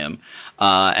aware of him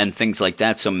and things like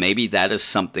that. So maybe that is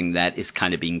something that is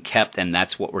kind of being kept, and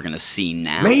that's what we're going to see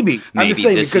now. Maybe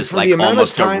this is like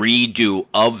almost a redo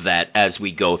of that as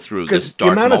we go through this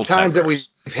dark multiverse. The amount of times that we've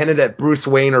hinted at Bruce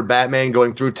Wayne or Batman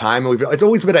going through time, and it's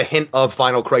always been a hint of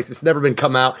Final Crisis. It's never been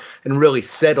come out and really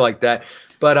said like that.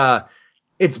 But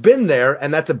it's been there,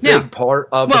 and that's a big part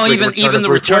of even the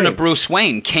return of Bruce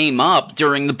Wayne came up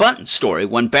during the Button story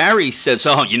when Barry says,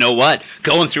 oh, you know what?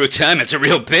 Going through time, it's a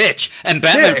real bitch. And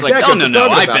Batman's like, oh, no,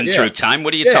 I've been through time.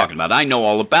 What are you talking about? I know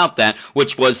all about that,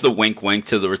 which was the wink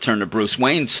to the return of Bruce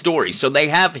Wayne story. So they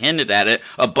have hinted at it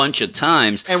a bunch of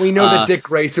times. And we know that Dick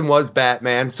Grayson was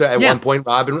Batman, so at one point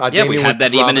Robin... we had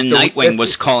that even in Nightwing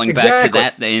was calling back to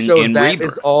that in that Rebirth.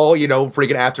 Is all,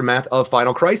 freaking aftermath of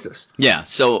Final Crisis. Yeah,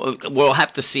 so we'll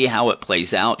have to see how it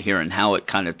plays out here and how it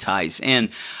kind of ties in.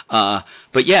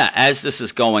 But yeah, as this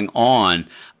is going on,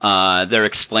 they're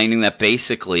explaining that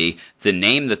basically the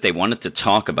name that they wanted to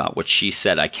talk about, which she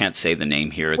said, I can't say the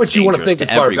name here. It's what you want to think is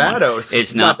Barbados.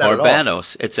 It's not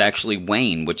Barbados. It's actually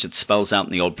Wayne, which it spells out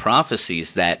in the old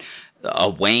prophecies that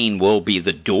Wayne will be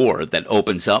the door that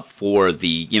opens up for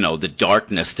the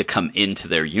darkness to come into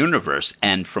their universe.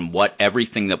 And from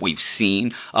everything that we've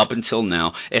seen up until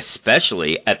now,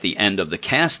 especially at the end of the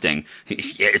casting,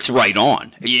 it's right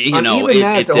on. The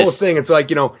whole thing, it's like,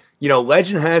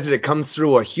 legend has it comes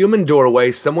through a human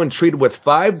doorway, someone treated with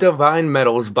 5 divine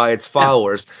metals by its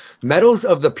followers. Metals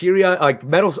of the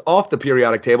metals off the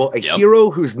periodic table, a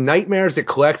hero whose nightmares it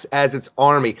collects as its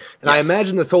army. And I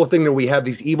imagine this whole thing that we have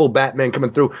these evil Batman coming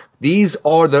through. These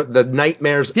are the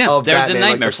nightmares of Batman. They're the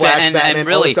nightmares. Like the Flash Batman, and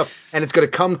really, stuff. And it's going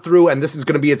to come through, and this is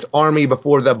going to be its army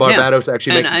before the Barbados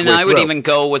actually makes its way through. And I would even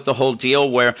go with the whole deal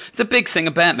where the big thing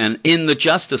of Batman in the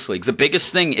Justice League, the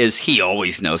biggest thing is he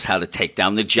always knows how to take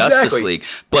down the Justice League.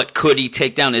 But could he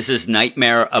take down? Is his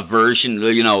nightmare a version,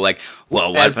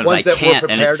 well, what if I can't? Were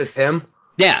prepared as him?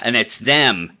 Yeah, and it's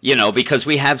them, because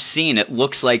we have seen it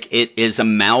looks like it is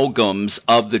amalgams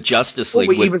of the Justice Well, League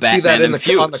we with even see that Batman in on the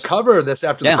infused. cover of this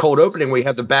after the Yeah, cold opening. We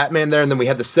have the Batman there, and then we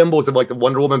have the symbols of like the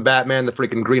Wonder Woman Batman, the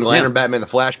freaking Green yeah. Lantern Batman, the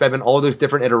Flash Batman, all those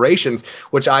different iterations,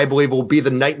 which I believe will be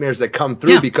the nightmares that come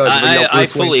through Yeah, because I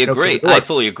Bruce Wayne fully opened the agree. I door.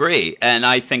 fully agree. And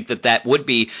I think that would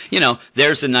be,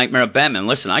 there's the nightmare of Batman.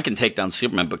 Listen, I can take down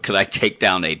Superman, but could I take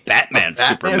down a A Batman Batman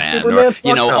Superman or, Superman?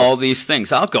 Fuck no. all these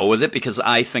things? I'll go with it because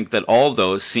I think that all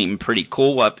those seem pretty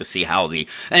cool. We'll have to see how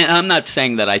and I'm not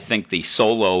saying that I think the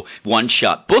solo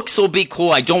one-shot books will be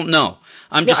cool. I don't know.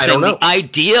 I'm Yeah, just I don't saying the know.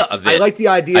 idea of I it, like the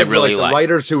I idea of really like the like.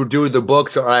 writers who do the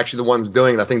books are actually the ones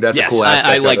doing it. I think that's a Yes, cool I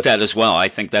aspect of like it. that as well. I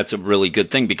think that's a really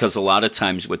good thing because a lot of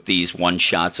times with these one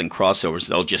shots and crossovers,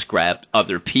 they'll just grab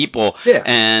other people Yeah.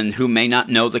 and who may not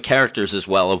know the characters as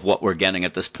well of what we're getting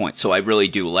at this point. So I really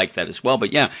do like that as well.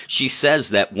 But yeah, she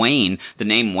says that Wayne, the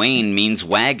name Wayne means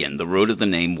wagon. The root of the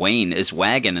name Wayne is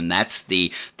wagon, and that's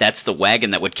the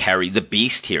wagon that would carry the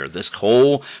beast here. This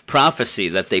whole prophecy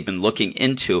that they've been looking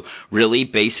into really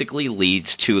basically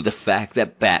leads to the fact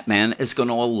that Batman is going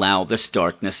to allow this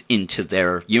darkness into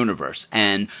their universe.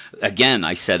 And again,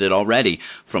 I said it already,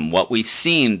 from what we've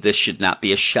seen, this should not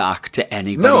be a shock to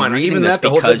anybody No, and reading even this that the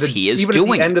whole because he is even at the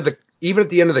doing end it. of the even at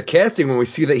the end of the casting when we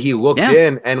see that he looked Yeah.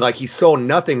 in and like he saw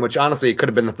nothing, which honestly it could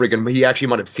have been the freaking he actually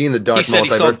might have seen the dark He said multiverse.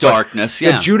 he saw darkness, The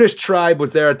yeah. Judas tribe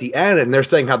was there at the end and they're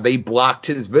saying how they blocked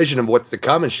his vision of what's to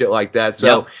come and shit like that. So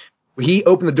Yep. he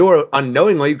opened the door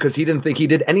unknowingly because he didn't think he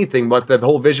did anything, but the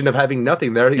whole vision of having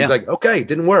nothing there, he's like, okay, it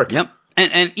didn't work. Yep.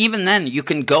 And even then, you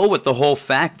can go with the whole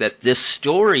fact that this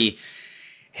story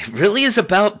it really is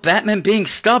about Batman being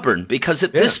stubborn because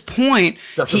at this point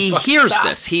he hears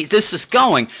this. This is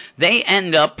going. They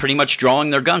end up pretty much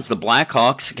drawing their guns. The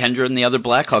Blackhawks, Kendra and the other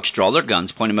Blackhawks draw their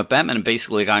guns, point them at Batman, and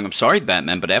basically going, "I'm sorry,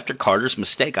 Batman, but after Carter's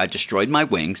mistake, I destroyed my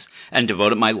wings and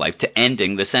devoted my life to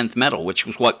ending this nth metal," which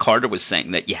was what Carter was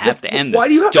saying that you have to end this. Why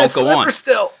do you have Don't that go sliver on.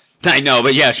 still? I know,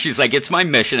 but yeah, she's like, it's my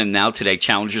mission, and now today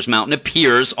Challengers Mountain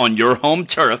appears on your home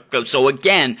turf. So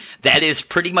again, that is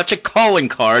pretty much a calling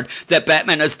card that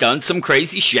Batman has done some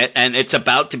crazy shit, and it's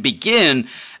about to begin.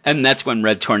 And that's when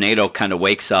Red Tornado kind of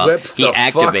wakes up. He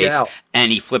activates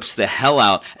and he flips the hell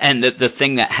out. And the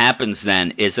thing that happens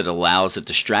then is it allows a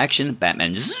distraction.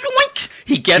 Batman zoinks!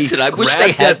 He gets it. I wish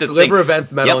they had the sliver thing. of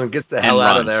nth metal and gets the hell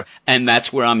out of there. And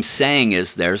that's where I'm saying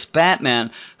is there's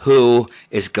Batman who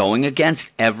is going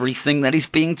against everything that he's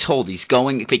being told. He's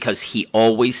going because he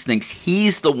always thinks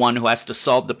he's the one who has to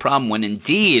solve the problem when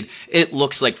indeed it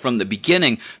looks like from the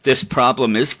beginning this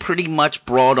problem is pretty much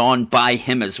brought on by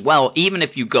him as well, even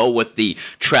if you go with the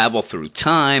travel through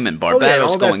time and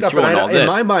Barbados going through and all this. In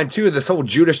my mind too, this whole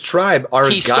Judas tribe are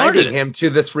guiding him to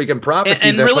this freaking prophecy.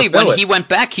 And really, when he went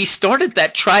back, he started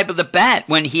that tribe of the Bat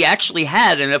when he actually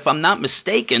had, and if I'm not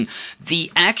mistaken,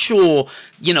 the actual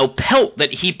pelt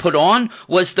that he put on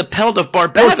was the pelt of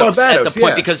Barbados at the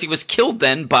point because he was killed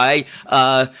then by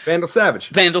Vandal Savage.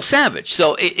 Vandal Savage.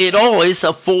 So it all is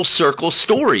a full circle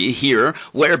story here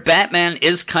where Batman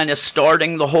is kind of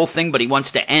starting the whole thing, but he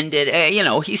wants to end it.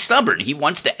 He's stubborn. He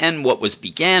wants to end what was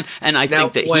began, and I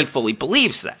think that he fully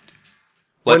believes that.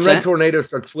 When Red Tornado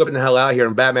starts flipping the hell out here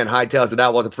and Batman hightails it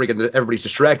out while everybody's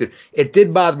distracted, it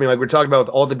did bother me. Like we're talking about with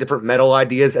all the different metal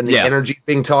ideas and the energies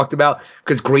being talked about,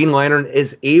 because Green Lantern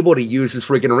is able to use his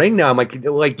freaking ring now. I'm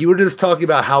like you were just talking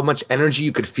about how much energy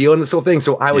you could feel in this whole thing.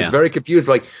 So I was very confused.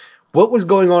 Like, what was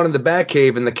going on in the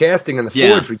Batcave and the casting and the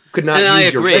forgery? You could not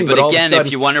use your ring. But again,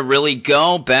 if you want to really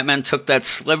go, Batman took that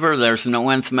sliver. There's no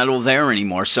nth metal there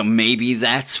anymore. So maybe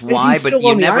that's why. He's still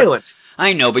on the island.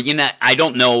 I know, but I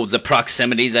don't know the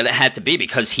proximity that it had to be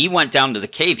because he went down to the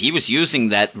cave. He was using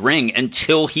that ring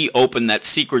until he opened that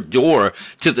secret door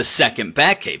to the second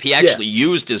Batcave. He actually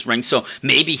used his ring, so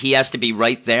maybe he has to be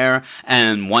right there.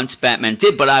 And once Batman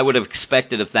did, but I would have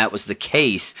expected if that was the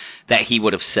case that he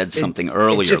would have said something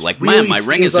earlier, like, really my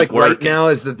ring isn't like working. Right now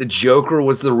is that the Joker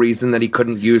was the reason that he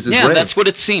couldn't use his ring. Yeah, that's what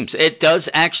it seems. It does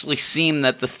actually seem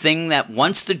that the thing that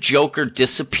once the Joker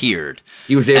disappeared,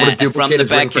 he was able to duplicate from the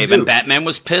his ring Batcave, and Batman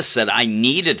was pissed, said, I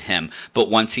needed him. But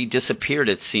once he disappeared,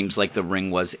 it seems like the ring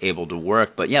was able to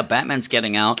work. But yeah, Batman's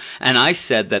getting out. And I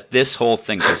said that this whole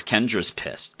thing, because Kendra's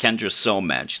pissed. Kendra's so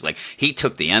mad. She's like, he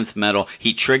took the nth metal.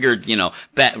 He triggered,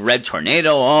 Red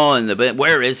Tornado. Oh, and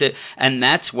where is it? And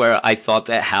that's where I thought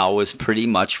that Hal was pretty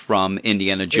much from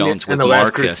Indiana Jones with the Marcus.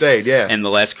 Last Crusade, And the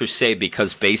Last Crusade,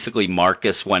 because basically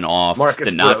Marcus went off.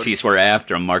 The Nazis were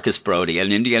after him, Marcus Brody.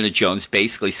 And Indiana Jones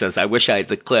basically says, I wish I had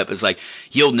the clip. It's like,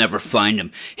 you'll never find find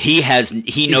him.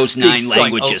 He knows 9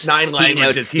 languages. Like, 9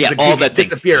 languages. He can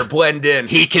disappear, blend in.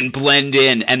 He can blend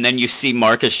in, and then you see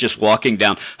Marcus just walking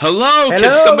down. Hello,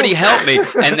 can somebody help me?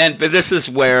 But this is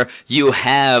where you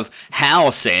have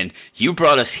Hal saying, "You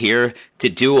brought us here to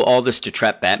do all this to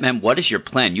trap Batman. What is your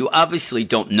plan? You obviously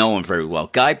don't know him very well.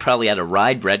 Guy probably had a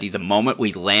ride ready the moment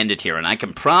we landed here, and I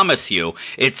can promise you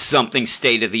it's something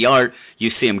state of the art." You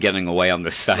see him getting away on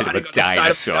the side of a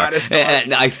dinosaur.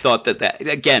 And I thought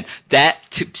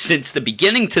since the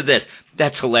beginning to this,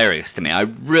 that's hilarious to me. I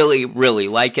really, really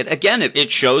like it. Again,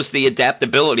 it shows the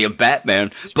adaptability of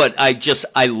Batman, but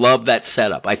I love that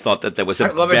setup. I thought that was a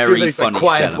very funny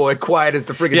setup. Quiet as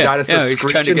the freaking dinosaur. Yeah, he's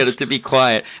trying to get it to be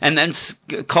quiet. And then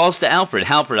calls to Alfred.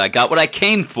 Alfred, I got what I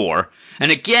came for.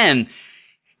 And again,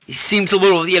 he seems a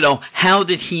little, how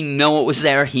did he know it was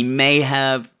there? He may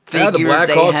have figured the Black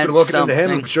Hawk's been looking something.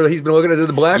 into him. I'm sure he's been looking into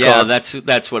the Black Hawks. Yeah,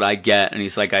 that's what I get. And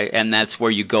he's like, and that's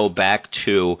where you go back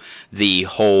to the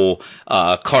whole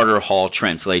Carter Hall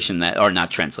translation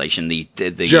not translation,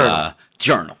 the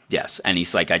journal, yes. And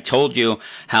he's like, I told you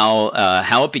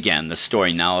how it began, the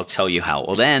story. Now I'll tell you how it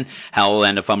will end. How it will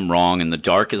end if I'm wrong. And the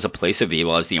dark is a place of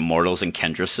evil, as the Immortals and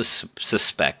Kendra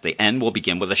suspect. The end will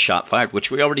begin with a shot fired,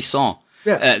 which we already saw.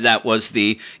 Yeah. That was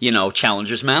the,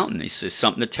 Challenger's Mountain. This is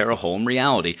something to tear a hole in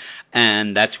reality.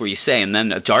 And that's where you say, and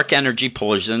then a dark energy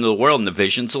pulls into the world, and the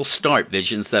visions will start.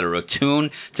 Visions that are attuned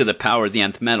to the power of the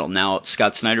nth metal. Now,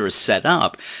 Scott Snyder has set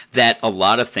up that a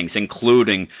lot of things,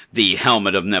 including the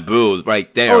helmet of Naboo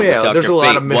right there. Oh, yeah, there's a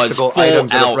lot of mystical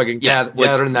items that are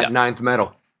gathered in that ninth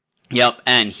metal. Yep,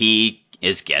 and he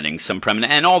is getting some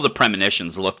premonition, and all the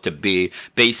premonitions look to be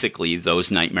basically those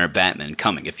Nightmare Batman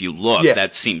coming. If you look,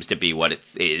 that seems to be what it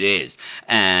is.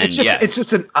 And it's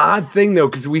just an odd thing though,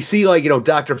 because we see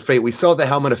Dr. Fate. We saw the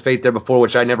Helmet of Fate there before,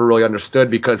 which I never really understood,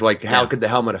 because how could the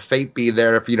Helmet of Fate be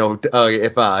there if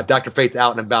if Dr. Fate's out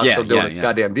and about still doing his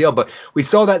goddamn deal? But we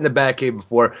saw that in the Batcave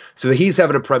before, so he's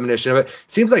having a premonition of it.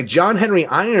 Seems like John Henry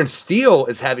Iron Steel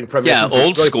is having premonitions. Yeah,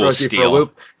 old school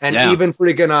Steel, and even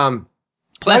freaking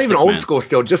Plastic not even old school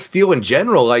Steel, just Steel in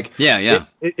general.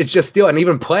 It's just Steel, and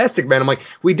even Plastic Man. I'm like,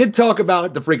 we did talk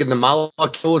about the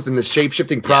molecules and the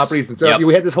shape-shifting properties and stuff. Yep.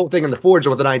 We had this whole thing in the Forge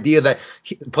with an idea that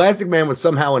Plastic Man was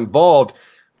somehow involved,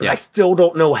 but I still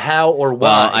don't know how or why.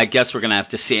 Well, I guess we're going to have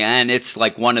to see. And it's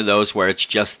like one of those where it's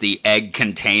just the egg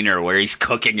container where he's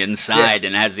cooking inside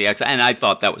and has the X. And I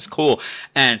thought that was cool.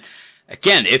 And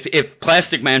again, if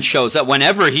Plastic Man shows up,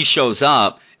 whenever he shows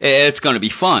up, it's going to be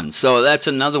fun. So that's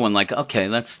another one, like, okay,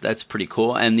 that's pretty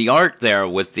cool. And the art there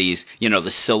with these, the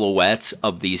silhouettes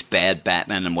of these bad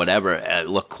Batman and whatever,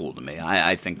 look cool to me.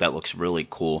 I think that looks really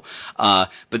cool. But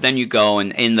then you go,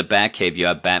 and in the Batcave, you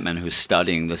have Batman who's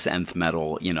studying this nth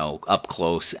metal, up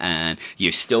close, and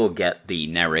you still get the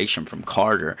narration from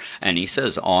Carter. And he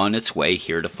says, on its way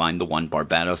here to find the one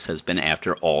Barbatos has been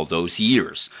after all those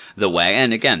years. The way,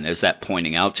 and again, there's that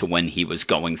pointing out to when he was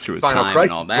going through Final time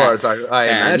Crisis, and all that. As far as I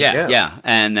imagine. Yeah.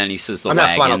 And then he says wagon.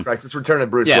 Not Final Crisis, Return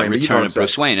of Bruce Wayne. Return of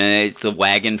Bruce Wayne. And it's the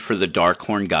wagon for the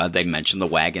Darkhorn God. They mentioned the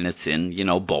wagon. It's in,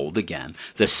 bold again.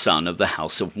 The son of the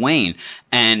House of Wayne.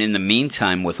 And in the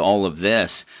meantime, with all of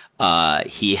this,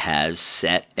 he has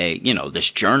set this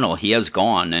journal. He has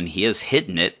gone and he has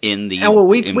hidden it in the. And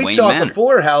we talked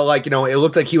before how it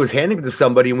looked like he was handing it to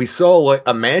somebody, and we saw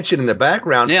a mansion in the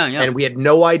background. Yeah. And we had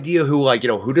no idea who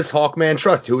who does Hawkman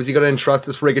trust? Who is he going to entrust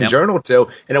this friggin' journal to?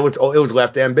 And it was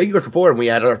left ambiguous before, and we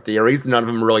had our theories. None of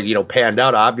them really panned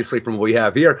out, obviously, from what we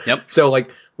have here. Yep. So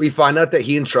we find out that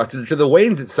he entrusted it to the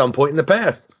Waynes at some point in the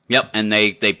past. Yep, and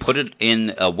they put it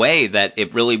in a way that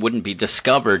it really wouldn't be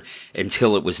discovered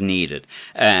until it was needed.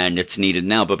 And it's needed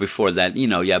now, but before that, you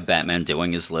have Batman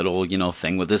doing his little,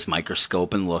 thing with his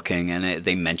microscope and looking, and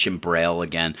they mention Braille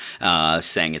again,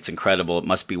 saying it's incredible. It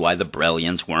must be why the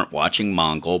Braillians weren't watching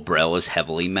Mongol. Braille is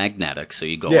heavily magnetic, so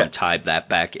you go and tie that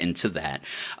back into that.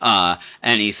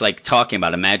 And he's talking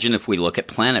about, imagine if we look at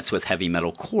planets with heavy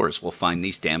metal cores, we'll find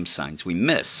these damn signs we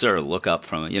miss. Sir, look up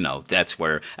from, that's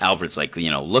where Alfred's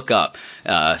look up,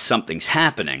 something's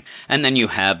happening. And then you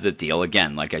have the deal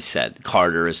again, like I said,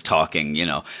 Carter is talking,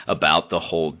 about the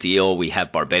whole deal. We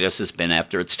have Barbatos has been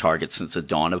after its target since the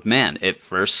dawn of man. It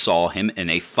first saw him in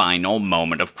a final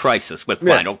moment of crisis, with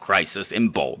Final Crisis in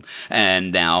bold.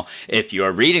 And now, if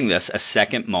you're reading this, a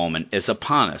second moment is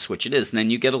upon us, which it is. And then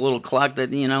you get a little clock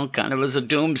that, kind of is a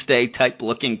doomsday type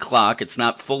looking clock. It's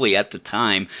not fully at the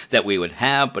time that we would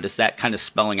have, but it's that kind of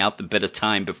spelling out the bit of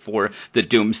time before the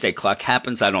doomsday clock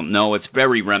happens. I I don't know. It's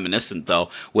very reminiscent, though,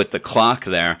 with the clock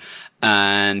there.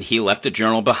 And he left a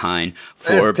journal behind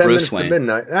for Bruce Wayne. 10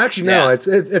 minutes to midnight. Actually, no,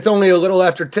 it's only a little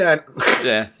after 10.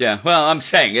 Yeah. Well, I'm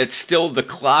saying it's still the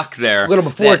clock there. A little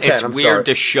before 10. It's weird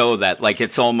to show that. Like,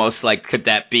 it's almost like, could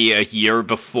that be a year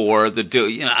before the do?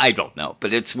 You know, I don't know,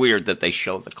 but it's weird that they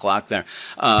show the clock there.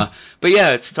 But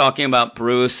yeah, it's talking about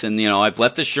Bruce, and I've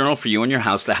left this journal for you in your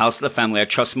house, the house of the family I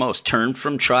trust most. Turn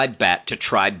from tribe bat to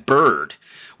tribe bird,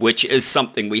 which is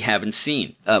something we haven't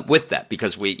seen with that,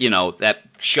 because that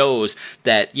shows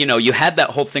that, you had that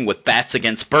whole thing with bats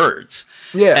against birds.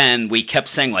 Yeah. And we kept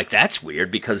saying, like, that's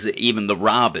weird, because even the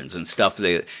robins and stuff,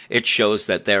 it shows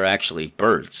that they're actually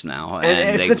birds now.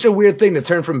 And it's such a weird thing to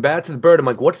turn from bat to the bird. I'm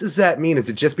like, what does that mean? Is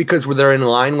it just because they're in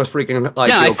line with freaking,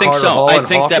 like, I think Carter so. Hall I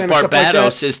think that Hawkman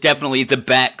Barbados is definitely the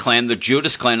Bat Clan, the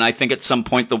Judas Clan. I think at some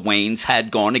point the Waynes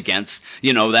had gone against,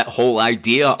 that whole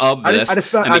idea of this. I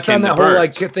found that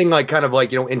whole thing kind of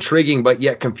intriguing, but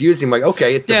yet confusing. Like,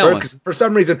 okay, it's the bird. 'Cause for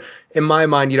some reason, in my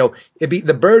mind, it'd be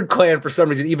the Bird Clan for some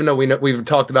reason. Even though we've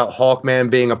talked about Hawkman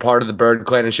being a part of the Bird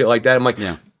Clan and shit like that, I'm like,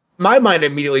 my mind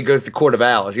immediately goes to Court of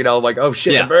Owls. Like, oh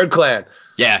shit, the Bird Clan.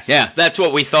 Yeah, that's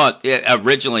what we thought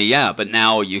originally, but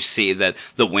now you see that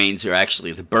the Waynes are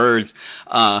actually the birds.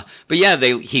 But yeah,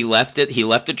 he left it. He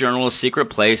left a journal, a secret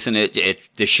place, and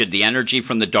should the energy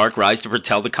from the dark rise to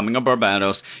foretell the coming of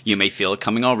Barbados, you may feel it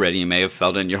coming already. You may have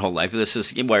felt it in your whole life. This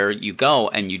is where you go,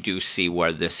 and you do see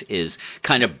where this is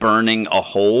kind of burning a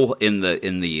hole in the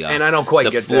and I don't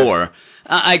quite get floor. This.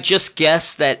 I just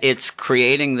guess that it's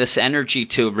creating this energy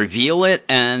to reveal it,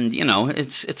 and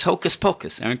it's hocus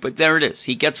pocus. But there it is.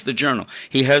 He gets the journal.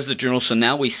 He has the journal, so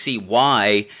now we see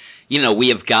why. We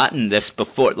have gotten this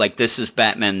before. Like, this is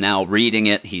Batman now reading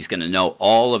it. He's going to know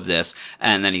all of this,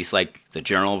 and then he's like, the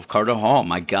Journal of Carter Hall,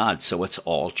 my God, so it's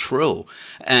all true.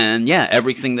 And yeah,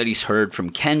 everything that he's heard from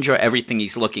Kendra, everything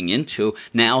he's looking into,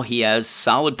 now he has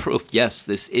solid proof. Yes,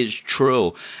 this is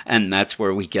true. And that's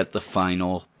where we get the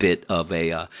final bit of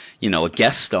a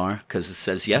guest star, because it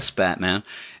says, yes, Batman.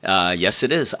 Yes,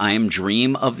 it is. I am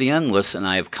Dream of the Endless, and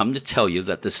I have come to tell you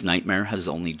that this nightmare has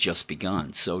only just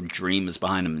begun. So Dream is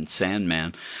behind him in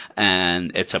Sandman,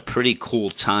 and it's a pretty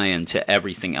cool tie-in to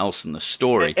everything else in the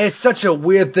story. It's such a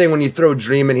weird thing when you throw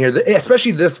Dream in here,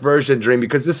 especially this version of Dream,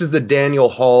 because this is the Daniel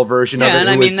Hall version of it. Yeah, and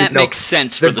I mean, that makes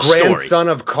sense for the story. The grandson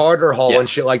of Carter Hall and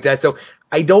shit like that. So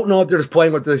I don't know if they're just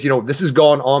playing with this, this has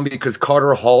gone on because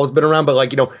Carter Hall has been around,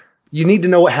 but you need to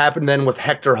know what happened then with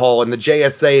Hector Hall and the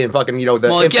JSA and fucking, the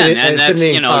well, again, and that's,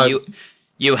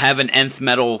 you have an nth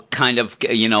metal kind of,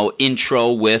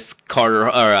 intro with Carter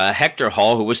or Hector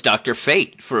Hall, who was Dr.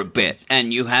 Fate for a bit.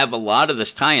 And you have a lot of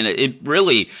this tie-in. It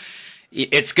really,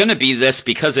 it's going to be this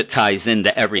because it ties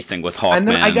into everything with Hawkman. And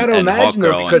then I got to imagine,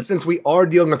 though, because since we are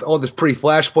dealing with all this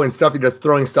pre-Flashpoint stuff, you're just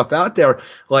throwing stuff out there,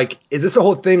 like, is this a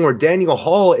whole thing where Daniel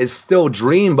Hall is still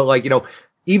Dream, but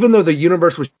even though the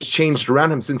universe was changed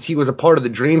around him since he was a part of the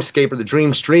Dreamscape or the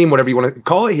Dream Stream, whatever you want to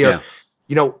call it here,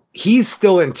 he's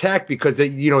still intact because, the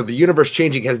universe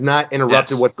changing has not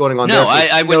interrupted what's going on there. No,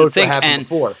 I wouldn't think.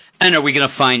 Before. And are we going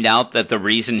to find out that the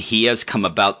reason he has come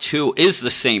about, too, is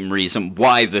the same reason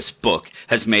why this book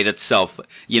has made itself,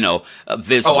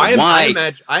 visible?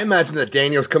 I imagine that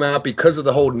Daniel's coming out because of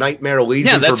the whole Nightmare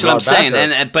Legion. Yeah, that's what I'm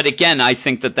saying. But again, I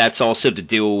think that that's also to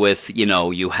do with,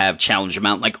 you have Challenger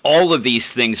Mountain. Like, all of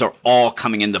these things are all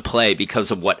coming into play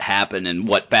because of what happened and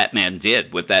what Batman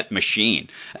did with that machine.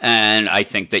 And I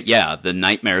think that, the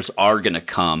nightmares are going to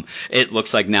come. It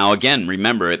looks like now, again,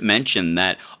 remember, it mentioned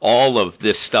that all of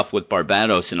this stuff with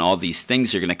Barbados and all these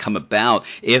things are going to come about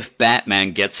if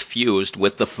Batman gets fused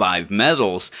with the 5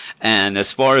 metals. And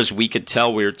as far as we could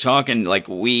tell, we were talking, like,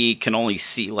 we can only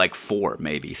see, like, 4,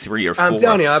 maybe 3 or 4. I'm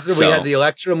telling you, after we had the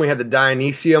Electrum, we had the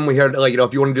Dionysium, we had, like,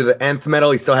 if you want to do the nth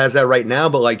metal, he still has that right now,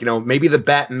 but, like, maybe the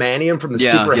Batmanium from the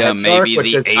Super Hex maybe arc,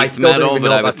 the 8th metal,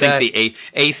 but I would think the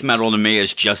 8th metal to me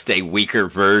is just a weaker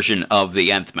version of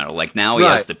the nth metal. Like, now he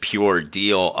has the pure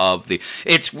deal of the...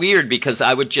 It's weird because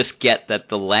I would just get that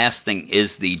the last thing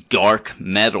is the dark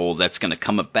metal that's going to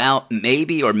come about,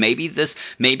 maybe, or maybe this,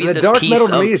 maybe the dark metal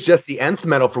to me is just the nth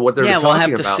metal for what they're talking about. Yeah, we'll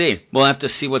have to see. We'll have to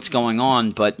see what's going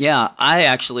on, but I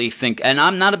actually think, and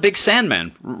I'm not a big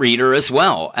Sandman reader as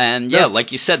well, and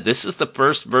like you said, this is the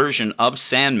first version of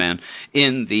Sandman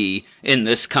in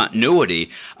this continuity.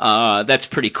 That's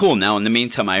pretty cool. Now, in the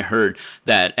meantime, I heard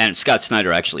that, and Scott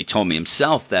Snyder actually told me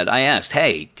himself that I asked,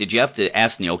 hey, did you have to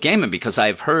ask Neil Gaiman? Because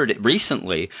I've heard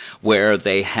recently where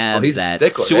they had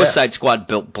that Suicide Squad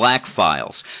built Black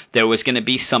Files. There was going to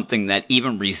be something that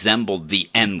even resembled The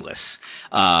Endless,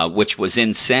 which was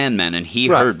in Sandman, and he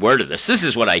heard word of this. This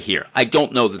is what I hear. I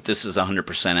don't know that this is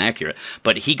 100% accurate,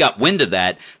 but he got wind of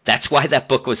that. That's why that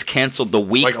book was canceled the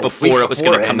week before it was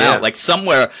going to come out. Like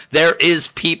somewhere there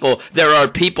are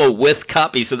people with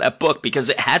copies of that book because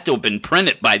it had to have been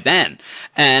printed by then.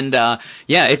 And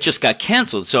it just got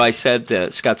canceled. So I said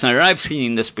to Scott Snyder, I've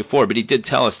seen this before, but he did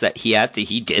tell us that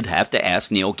he did have to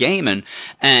ask Neil Gaiman,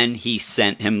 and he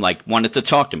sent him, wanted to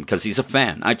talk to him because he's a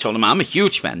fan. I told him I'm a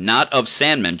huge fan, not of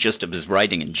Sandman, just of his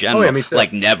writing in general. Me too.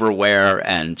 Like Neverwhere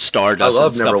and Stardust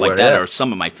and stuff like that are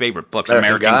some of my favorite books.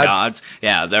 American Gods.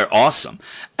 Yeah, they're awesome.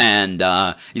 And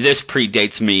this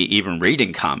predates me even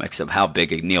reading comics of how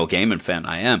big a Neil Gaiman fan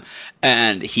I am.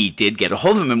 And he did get a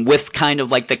hold of him with kind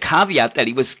of like the caveat that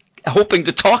he was hoping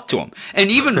to talk to him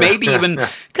and even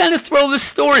kind of throw the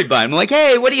story by him, like,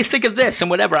 hey, what do you think of this and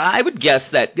whatever. I would guess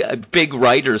that big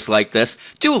writers like this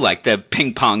do like to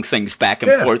ping pong things back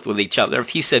and forth with each other. If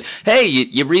he said, hey,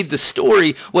 you read the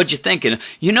story, what'd you think? And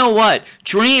you know what,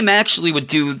 Dream actually would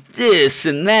do this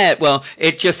and that. Well,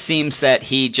 it just seems that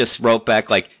he just wrote back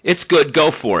like, it's good,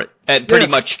 go for it, and pretty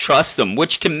much trust them,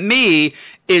 which to me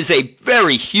is a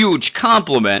very huge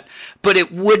compliment, but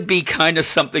it would be kind of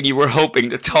something you were hoping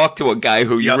to talk to a guy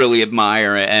who you really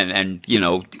admire and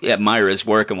admire his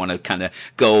work and want to kind of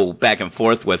go back and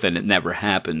forth with, and it never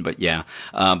happened. But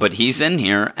but he's in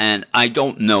here, and I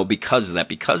don't know because of that,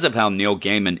 because of how Neil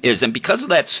Gaiman is, and because of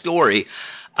that story,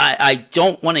 I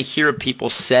don't want to hear people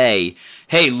say,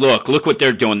 hey, look what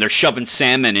they're doing. They're shoving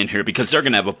Sandman in here because they're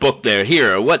going to have a book there,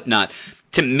 here, or whatnot.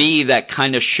 To me, that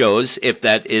kind of shows, if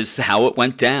that is how it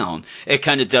went down, it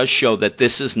kind of does show that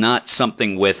this is not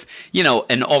something with,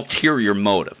 an ulterior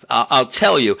motive. I'll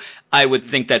tell you, I would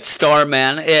think that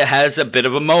Starman, it has a bit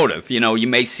of a motive. You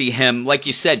may see him, like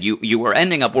you said,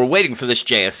 we're waiting for this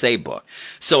JSA book.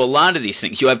 So a lot of these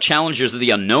things, you have Challengers of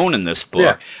the Unknown in this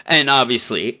book, and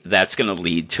obviously that's going to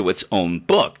lead to its own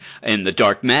book in the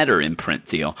Dark Matter imprint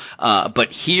deal.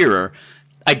 But here,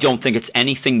 I don't think it's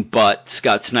anything but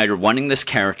Scott Snyder wanting this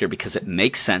character because it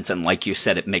makes sense, and like you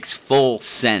said, it makes full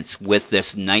sense with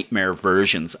this nightmare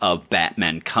versions of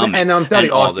Batman coming. And I'm telling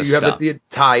you, also you have the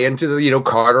tie-in to the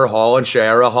Carter Hall and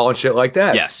Shara Hall and shit like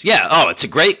that. Yes, yeah. Oh, it's a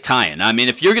great tie-in. I mean,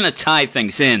 if you're going to tie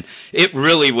things in, it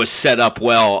really was set up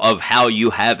well of how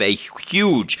you have a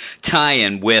huge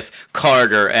tie-in with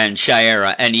Carter and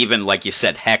Shara, and even, like you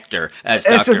said, Hector as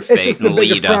Dr. Fate and Lita. It's just the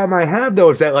biggest problem I have,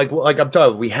 though, is that, like I'm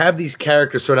talking, we have these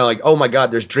characters sort of like, oh my God,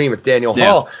 there's Dream, it's Daniel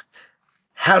Hall.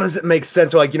 How does it make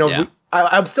sense? Like,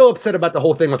 I'm still upset about the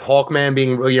whole thing with Hawkman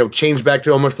being, changed back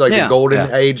to almost like the golden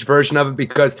age version of it,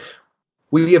 because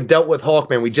we have dealt with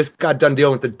Hawkman. We just got done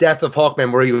dealing with the death of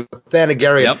Hawkman where he was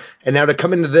Thanagarian. And now to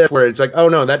come into this where it's like, oh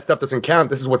no, that stuff doesn't count.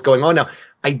 This is what's going on now.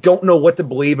 I don't know what to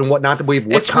believe and what not to believe.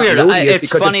 What continuity is,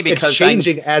 because funny because it's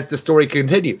changing as the story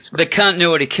continues. The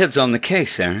continuity kid's on the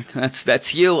case, Eric.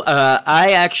 That's you.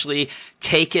 I actually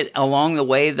take it along the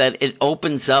way that it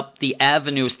opens up the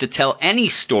avenues to tell any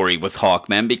story with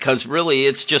Hawkman, because really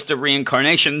it's just a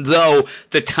reincarnation, though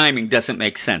the timing doesn't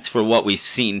make sense for what we've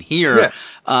seen here.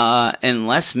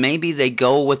 Unless maybe they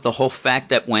go with the whole fact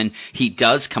that when he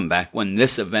does come back, when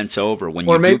this event's over, when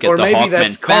you do get the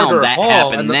Hawkman found, that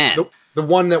happened then. The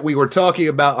one that we were talking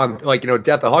about on,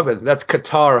 Death of Hawkman, that's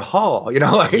Qatar Hall,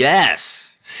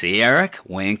 Yes. See, Eric?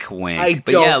 Wink, wink. I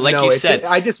don't know. You said,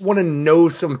 I just want to know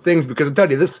some things, because I'm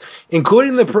telling you, this,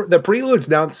 including the preludes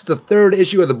now, it's the third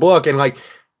issue of the book, and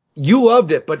you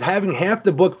loved it, but having half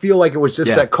the book feel like it was just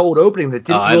that cold opening that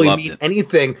didn't really mean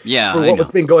anything for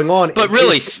what's been going on. But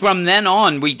really, from then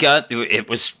on, it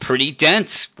was pretty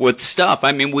dense with stuff.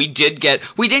 I mean, we didn't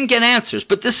get answers,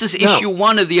 but this is issue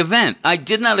 1 of the event. I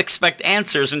did not expect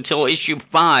answers until issue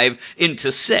 5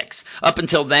 into 6. Up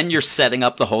until then, you're setting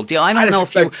up the whole deal. I don't know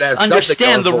if you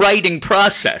understand the writing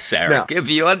process, Eric. No. If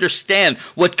you understand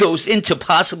what goes into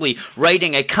possibly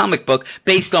writing a comic book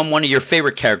based on one of your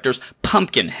favorite characters,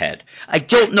 Pumpkinhead. I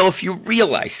don't know if you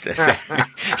realize this.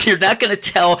 You're not going to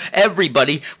tell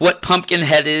everybody what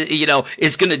Pumpkinhead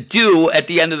is going to do at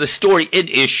the end of the story in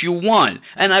issue 1.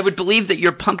 And I would believe that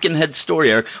your Pumpkinhead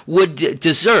story would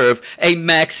deserve a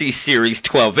maxi series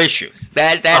 12 issues.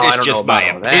 That is just my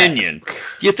opinion.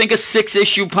 Do you think a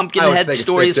 6-issue Pumpkinhead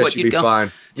story is what you'd go?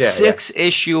 Fine.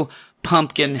 6-issue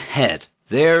Pumpkinhead.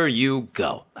 There you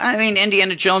go. I mean,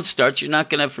 Indiana Jones starts, you're not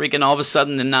going to freaking all of a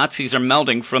sudden the Nazis are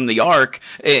melting from the Ark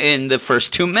in the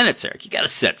first 2 minutes, Eric. You got to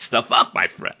set stuff up, my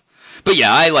friend. But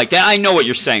yeah, I like that. I know what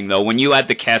you're saying, though. When you had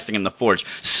the casting in the Forge,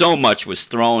 so much was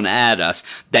thrown at us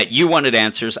that you wanted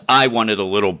answers. I wanted a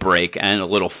little break and a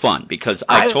little fun because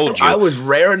I told you. I was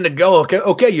raring to go.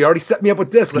 Okay, you already set me up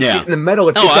with this. Let's get in the middle.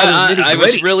 Let's get down to the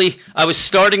nitty-gritty. I was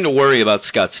starting to worry about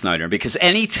Scott Snyder because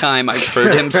anytime I've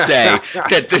heard him say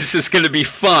that this is going to be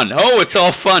fun, it's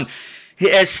all fun.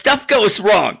 As stuff goes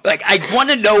wrong, like I want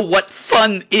to know what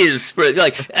fun is. For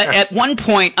like at one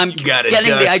point, I'm getting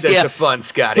the idea. Sense of fun,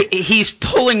 Scotty. He's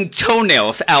pulling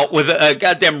toenails out with a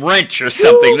goddamn wrench or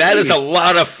something. That is a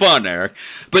lot of fun, Eric.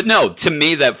 But no, to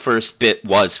me, that first bit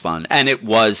was fun, and it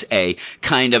was a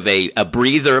kind of a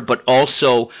breather, but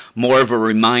also more of a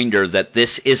reminder that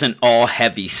this isn't all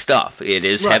heavy stuff. It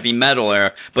is heavy metal,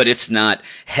 Eric, but it's not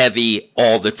heavy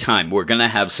all the time. We're gonna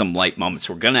have some light moments.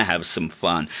 We're gonna have some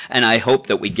fun, and I hope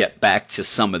that we get back to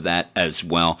some of that as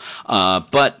well.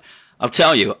 But I'll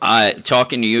tell you,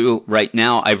 talking to you right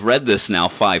now, I've read this now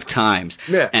 5 times,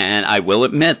 and I will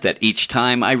admit that each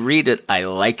time I read it, I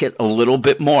like it a little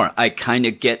bit more. I kind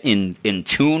of get in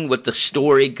tune with the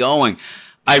story going.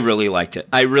 I really liked it.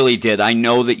 I really did. I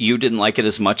know that you didn't like it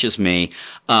as much as me.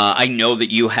 I know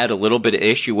that you had a little bit of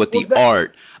issue with the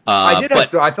art. I did.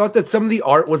 So I thought that some of the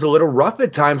art was a little rough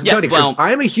at times. Yeah, because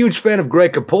I'm a huge fan of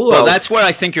Greg Capullo. Well, that's where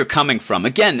I think you're coming from.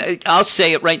 Again, I'll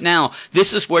say it right now.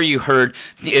 This is where you heard.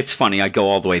 It's funny. I go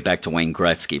all the way back to Wayne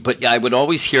Gretzky, but I would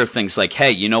always hear things like,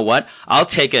 "Hey, you know what? I'll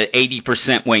take a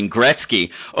 80% Wayne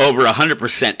Gretzky over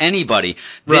 100% anybody."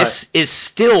 Right. This is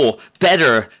still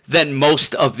better than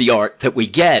most of the art that we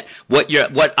get.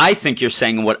 What I think you're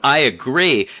saying, and what I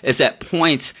agree, is at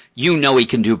points you know he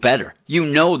can do better. You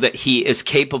know that he is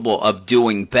capable of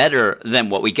doing better than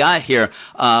what we got here.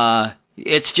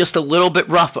 It's just a little bit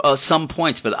rough some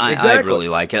points, but I really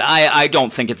like it. I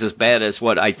don't think it's as bad as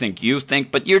what I think you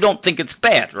think, but you don't think it's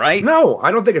bad, right? No,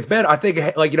 I don't think it's bad. I think,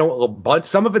 but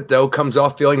some of it, though, comes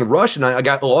off feeling rushed, and I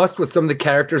got lost with some of the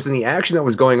characters and the action that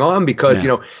was going on because,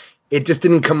 it just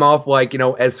didn't come off like,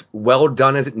 as well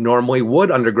done as it normally would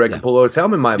under Greg Capullo's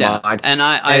helm in my mind. And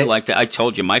I liked it. I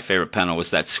told you my favorite panel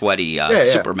was that sweaty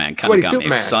Superman. Kind of got me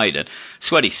excited.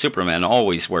 Sweaty Superman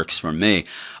always works for me.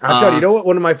 I'll tell you, you know what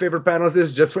one of my favorite panels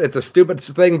is? It's a stupid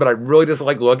thing, but I really just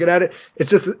like looking at it.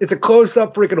 It's a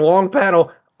close-up freaking long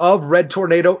panel of Red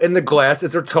Tornado in the glass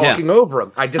as they're talking over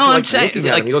him. I just like looking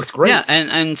at him. He looks great. Yeah,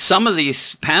 and some of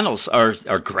these panels are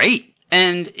great.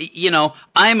 And,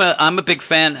 I'm a big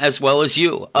fan, as well as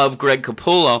you, of Greg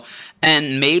Capullo.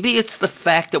 And maybe it's the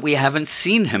fact that we haven't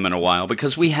seen him in a while,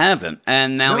 because we haven't.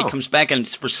 And now he comes back, and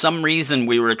for some reason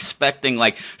we were expecting,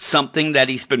 like, something that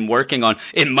he's been working on,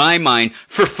 in my mind,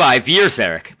 for 5 years,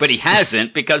 Eric. But he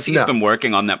hasn't, because he's been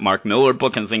working on that Mark Miller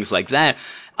book and things like that.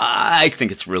 I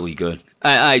think it's really good.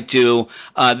 I do.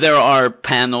 There are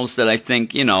panels that I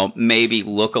think, maybe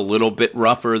look a little bit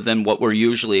rougher than what we're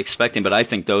usually expecting, but I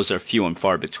think those are few and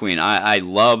far between. I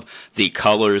love the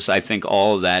colors. I think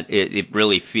all of that, it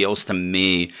really feels to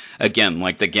me, again,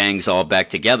 like the gang's all back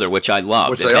together, which I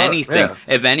love.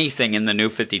 If anything in the New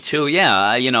 52,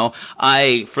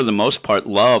 I, for the most part,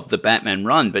 love the Batman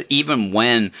run, but even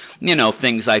when,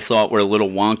 things I thought were a little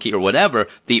wonky or whatever,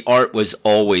 the art was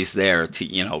always there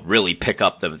to, really pick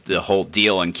up the whole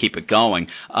deal and keep it going.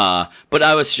 But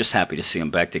I was just happy to see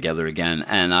them back together again,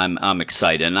 and I'm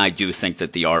excited. And I do think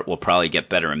that the art will probably get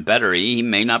better and better. He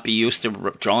may not be used to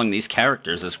drawing these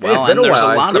characters as well, and there's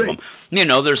a lot of them.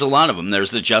 There's a lot of them.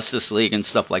 There's the Justice League and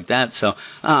stuff like that. So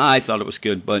I thought it was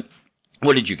good, but.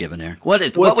 What did you give it, Eric? What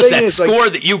was that score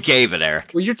that you gave it,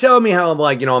 Eric? Well, you're telling me how I'm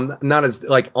I'm not as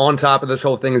on top of this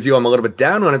whole thing as you. I'm a little bit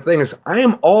down on it. The thing is, I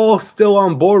am all still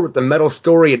on board with the metal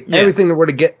story and everything that we're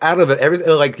to get out of it.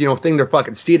 Everything, thing they're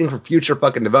fucking seeding for future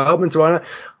fucking developments and whatnot.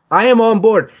 I am on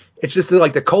board. It's just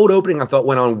that, the cold opening I thought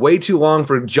went on way too long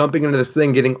for jumping into this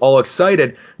thing, getting all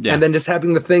excited, and then just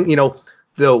having the thing,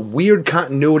 the weird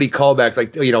continuity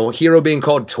callbacks, Hero being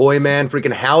called Toy Man,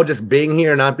 freaking Hal just being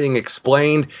here, not being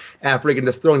explained, freaking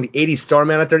just throwing the 80s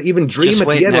Starman out there, even Dream at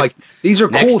the end, these are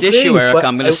cool things. Next issue, Eric,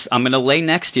 I'm gonna lay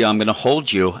next to you, I'm gonna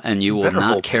hold you, and you will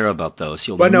not care about those.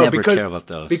 You'll never care about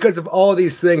those. Because of all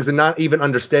these things and not even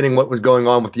understanding what was going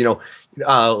on with,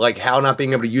 Hal not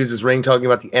being able to use his ring, talking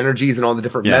about the energies and all the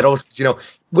different metals,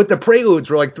 with the Preludes,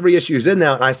 we're 3 issues in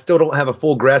now, and I still don't have a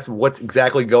full grasp of what's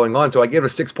exactly going on. So I gave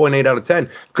it a 6.8 out of 10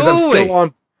 because I'm still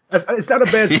on. It's not a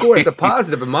bad score. It's a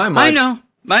positive in my mind.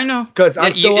 I know. Because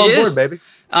I'm still on board, baby.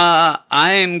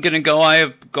 I'm gonna go.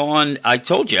 I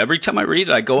told you every time I read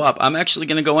it, I go up. I'm actually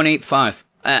gonna go on 8.5.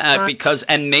 Because,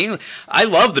 and mainly, I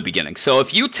love the beginning. So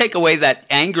if you take away that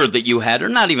anger that you had, or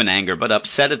not even anger, but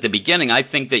upset at the beginning, I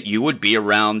think that you would be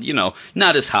around,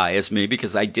 not as high as me,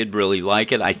 because I did really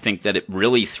like it. I think that it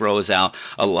really throws out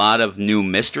a lot of new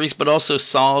mysteries, but also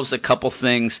solves a couple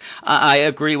things. I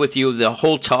agree with you. The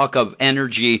whole talk of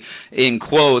energy, in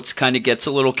quotes, kind of gets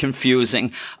a little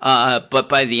confusing. But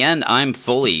by the end, I'm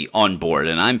fully on board,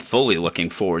 and I'm fully looking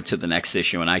forward to the next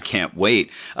issue, and I can't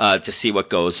wait to see what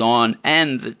goes on.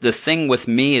 And the thing with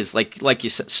me is, like you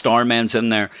said, Starman's in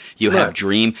there. You have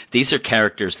Dream. These are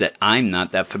characters that I'm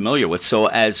not that familiar with. So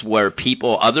as where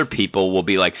other people will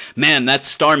be like, man, that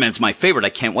Starman's my favorite. I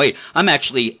can't wait. I'm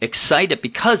actually excited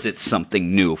because it's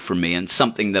something new for me and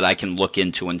something that I can look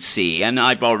into and see. And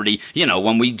I've already,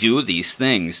 when we do these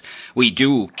things, we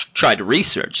do try to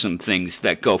research some things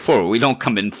that go forward. We don't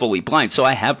come in fully blind. So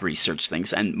I have researched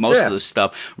things, and most of the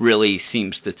stuff really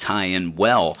seems to tie in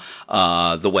well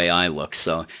the way I look.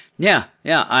 So,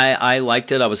 I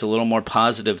liked it. I was a little more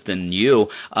positive than you.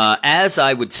 As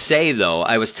I would say, though,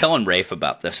 I was telling Rafe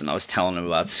about this, and I was telling him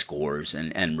about scores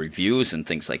and reviews and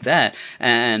things like that.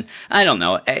 And I don't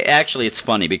know. Actually, it's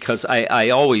funny because I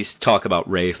always talk about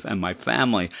Rafe and my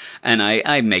family, and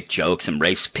I make jokes, and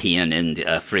Rafe's peeing in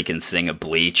a freaking thing of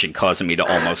bleach and causing me to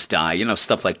almost die,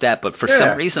 stuff like that. But for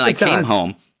some reason, I came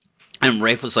home, and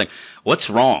Rafe was like, "What's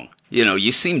wrong?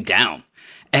 You seem down."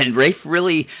 And Rafe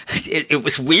really, it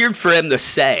was weird for him to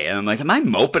say. And I'm like, am I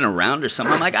moping around or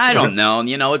something? I'm like, I don't know. And,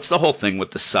 it's the whole thing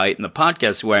with the site and the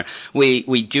podcast where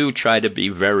we do try to be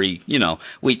very,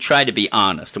 we try to be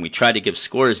honest and we try to give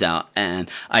scores out. And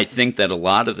I think that a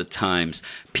lot of the times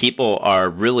people are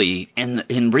really,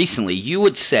 in recently, you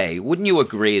would say, wouldn't you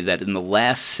agree that in the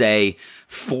last, say,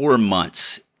 4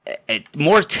 months,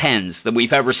 more tens than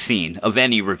we've ever seen of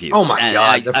any reviews. Oh my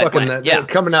God, they're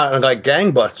coming out like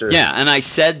gangbusters. Yeah, and I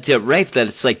said to Rafe that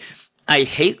it's like, I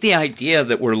hate the idea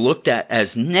that we're looked at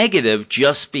as negative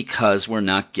just because we're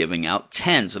not giving out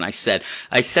tens. And I said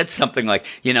something like,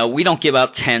 we don't give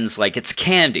out tens like it's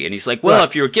candy. And he's like, well,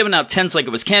 if you were giving out tens like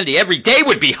it was candy, every day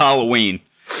would be Halloween.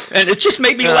 And it just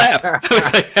made me laugh. I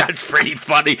was like, that's pretty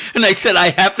funny. And I said,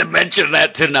 I have to mention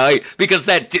that tonight because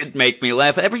that did make me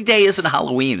laugh. Every day isn't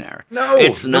Halloween, Eric. No,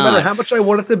 it's not. No matter how much I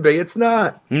want it to be, it's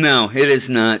not. No, it is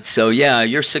not. So, yeah,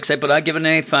 you're 6.8, but I give it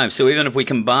an 8.5. So even if we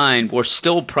combine, we're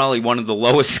still probably one of the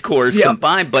lowest scores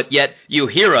combined. But yet you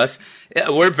hear us.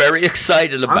 We're very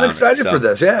excited about it. I'm excited for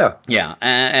this, yeah. Yeah,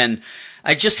 and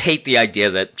I just hate the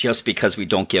idea that just because we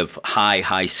don't give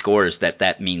high scores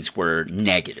that means we're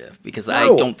negative, because I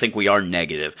don't think we are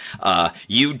negative.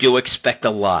 You do expect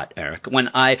a lot, Eric. When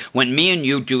me and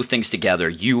you do things together,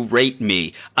 you rate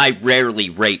me. I rarely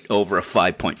rate over a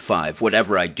 5.5,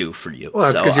 whatever I do for you.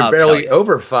 Well, that's because you're barely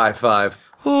over 5.5.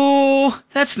 Oh,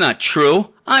 that's not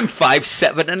true. I'm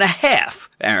 5'7.5",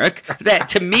 Eric. That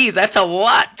to me, that's a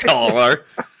lot taller.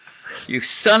 You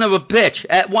son of a bitch.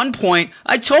 At one point,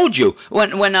 I told you,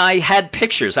 when I had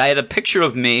pictures, I had a picture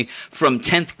of me from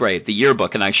 10th grade, the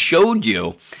yearbook, and I showed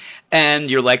you, and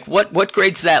you're like, what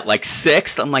grade's that, like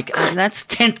 6th? I'm like, that's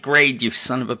 10th grade, you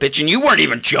son of a bitch, and you weren't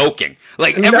even joking.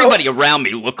 Like, everybody around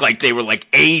me looked like they were like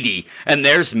 80, and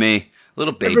there's me.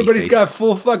 Little baby Everybody's face. got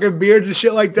full fucking beards and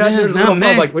shit like that. Yeah, there's not me.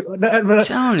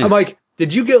 I'm like,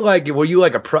 did you get were you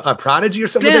like a prodigy or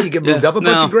something like that? You get moved up a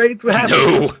bunch of grades? What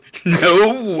happened?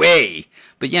 No way.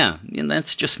 But yeah,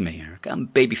 that's just me, Eric. I'm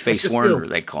Babyface Werner,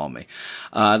 they call me.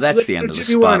 That's the end of the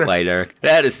spotlight, Eric.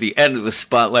 That is the end of the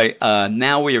spotlight.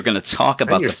 Now we are going to talk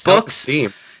about the books.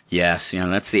 Yes,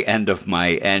 that's the end of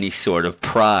any sort of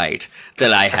pride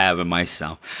that I have in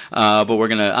myself. But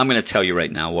I'm gonna tell you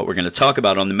right now what we're gonna talk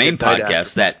about on the main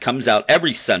podcast that comes out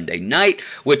every Sunday night,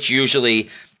 which usually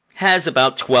has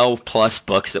about 12 plus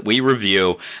books that we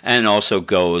review, and also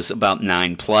goes about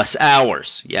 9 plus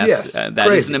hours. Yes,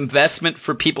 that is an investment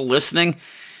for people listening.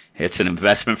 It's an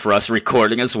investment for us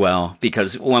recording as well,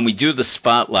 because when we do the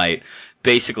spotlight,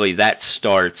 basically that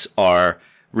starts our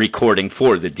recording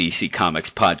for the DC Comics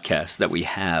podcast that we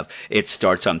have. It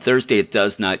starts on Thursday. It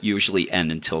does not usually end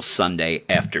until Sunday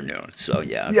afternoon. So,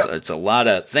 it's a lot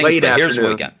of things. Late but here's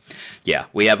afternoon. what we got. Yeah,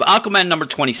 we have Aquaman number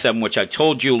 27, which I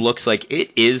told you looks like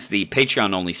it is the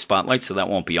Patreon-only spotlight, so that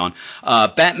won't be on.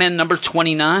 Batman number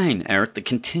 29, Eric, the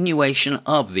continuation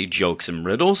of the Jokes and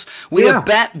Riddles. We have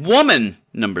Batwoman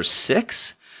number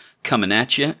 6 coming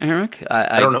at you, Eric.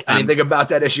 I don't know anything about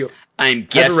that issue. I'm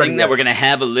guessing that we're going to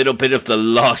have a little bit of the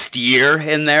Lost Year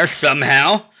in there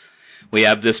somehow. We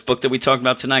have this book that we talked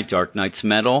about tonight, Dark Knight's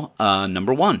Metal,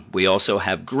 number 1. We also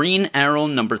have Green Arrow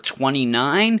number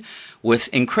 29 with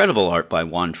incredible art by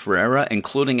Juan Ferreira,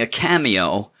 including a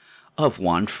cameo of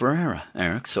Juan Ferreira,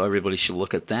 Eric. So everybody should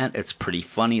look at that. It's pretty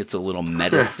funny. It's a little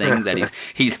meta thing that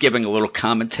he's giving a little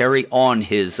commentary on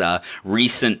his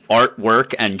recent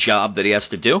artwork and job that he has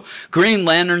to do. Green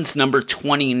Lanterns number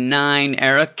 29,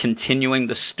 Eric, continuing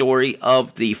the story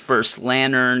of the first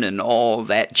Lantern and all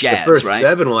that jazz, the first right?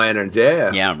 7 Lanterns,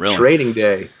 yeah. Yeah, really. Training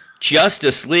Day.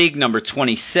 Justice League number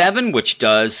 27, which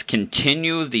does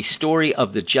continue the story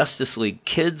of the Justice League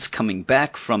kids coming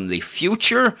back from the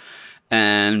future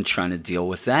and trying to deal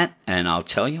with that. And I'll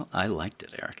tell you, I liked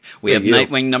it, Eric. We have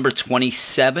Nightwing number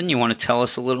 27. You want to tell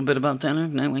us a little bit about that,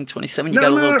 Eric? Nightwing 27? You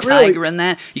got a little tiger in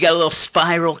that? You got a little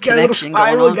spiral connection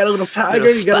going on? You got a little tiger,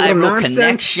 you got a little nonsense.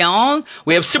 Connection.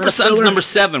 We have Super Sons number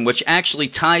 7, which actually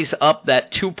ties up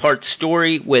that 2-part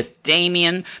story with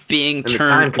Damian being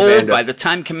turned old by the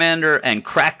Time Commander and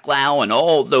Cracklow and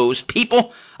all those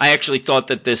people. I actually thought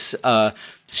that this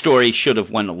story should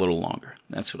have went a little longer.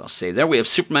 That's what I'll say there. We have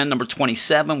Superman number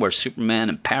 27, where Superman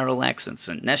and Parallax and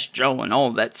Sinestro and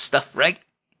all that stuff, right?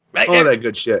 All that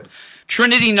good shit.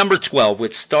 Trinity number 12,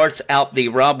 which starts out the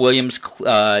Rob Williams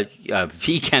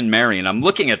V. Ken Marion. I'm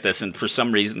looking at this, and for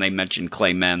some reason they mentioned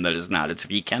Clay Mann. That is not. It's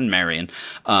V. Ken Marion,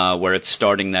 where it's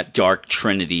starting that Dark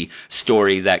Trinity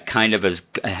story that kind of has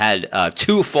had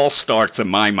 2 false starts in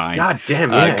my mind. God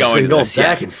damn, yeah. Going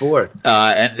back and forth.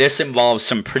 And this involves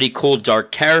some pretty cool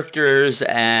dark characters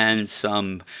and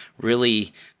some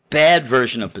really bad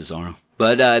version of Bizarro.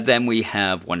 But then we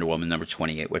have Wonder Woman number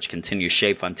 28, which continues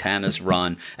Shea Fontana's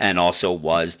run and also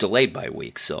was delayed by a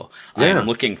week. So I'm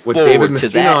looking forward to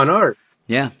that. On art.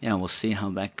 Yeah, we'll see how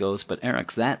that goes. But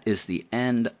Eric, that is the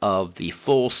end of the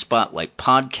Full Spotlight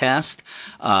podcast.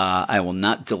 I will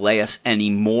not delay us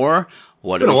anymore.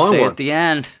 What do we say at the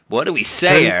end? What do we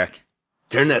say, Eric?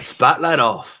 Turn that spotlight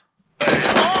off.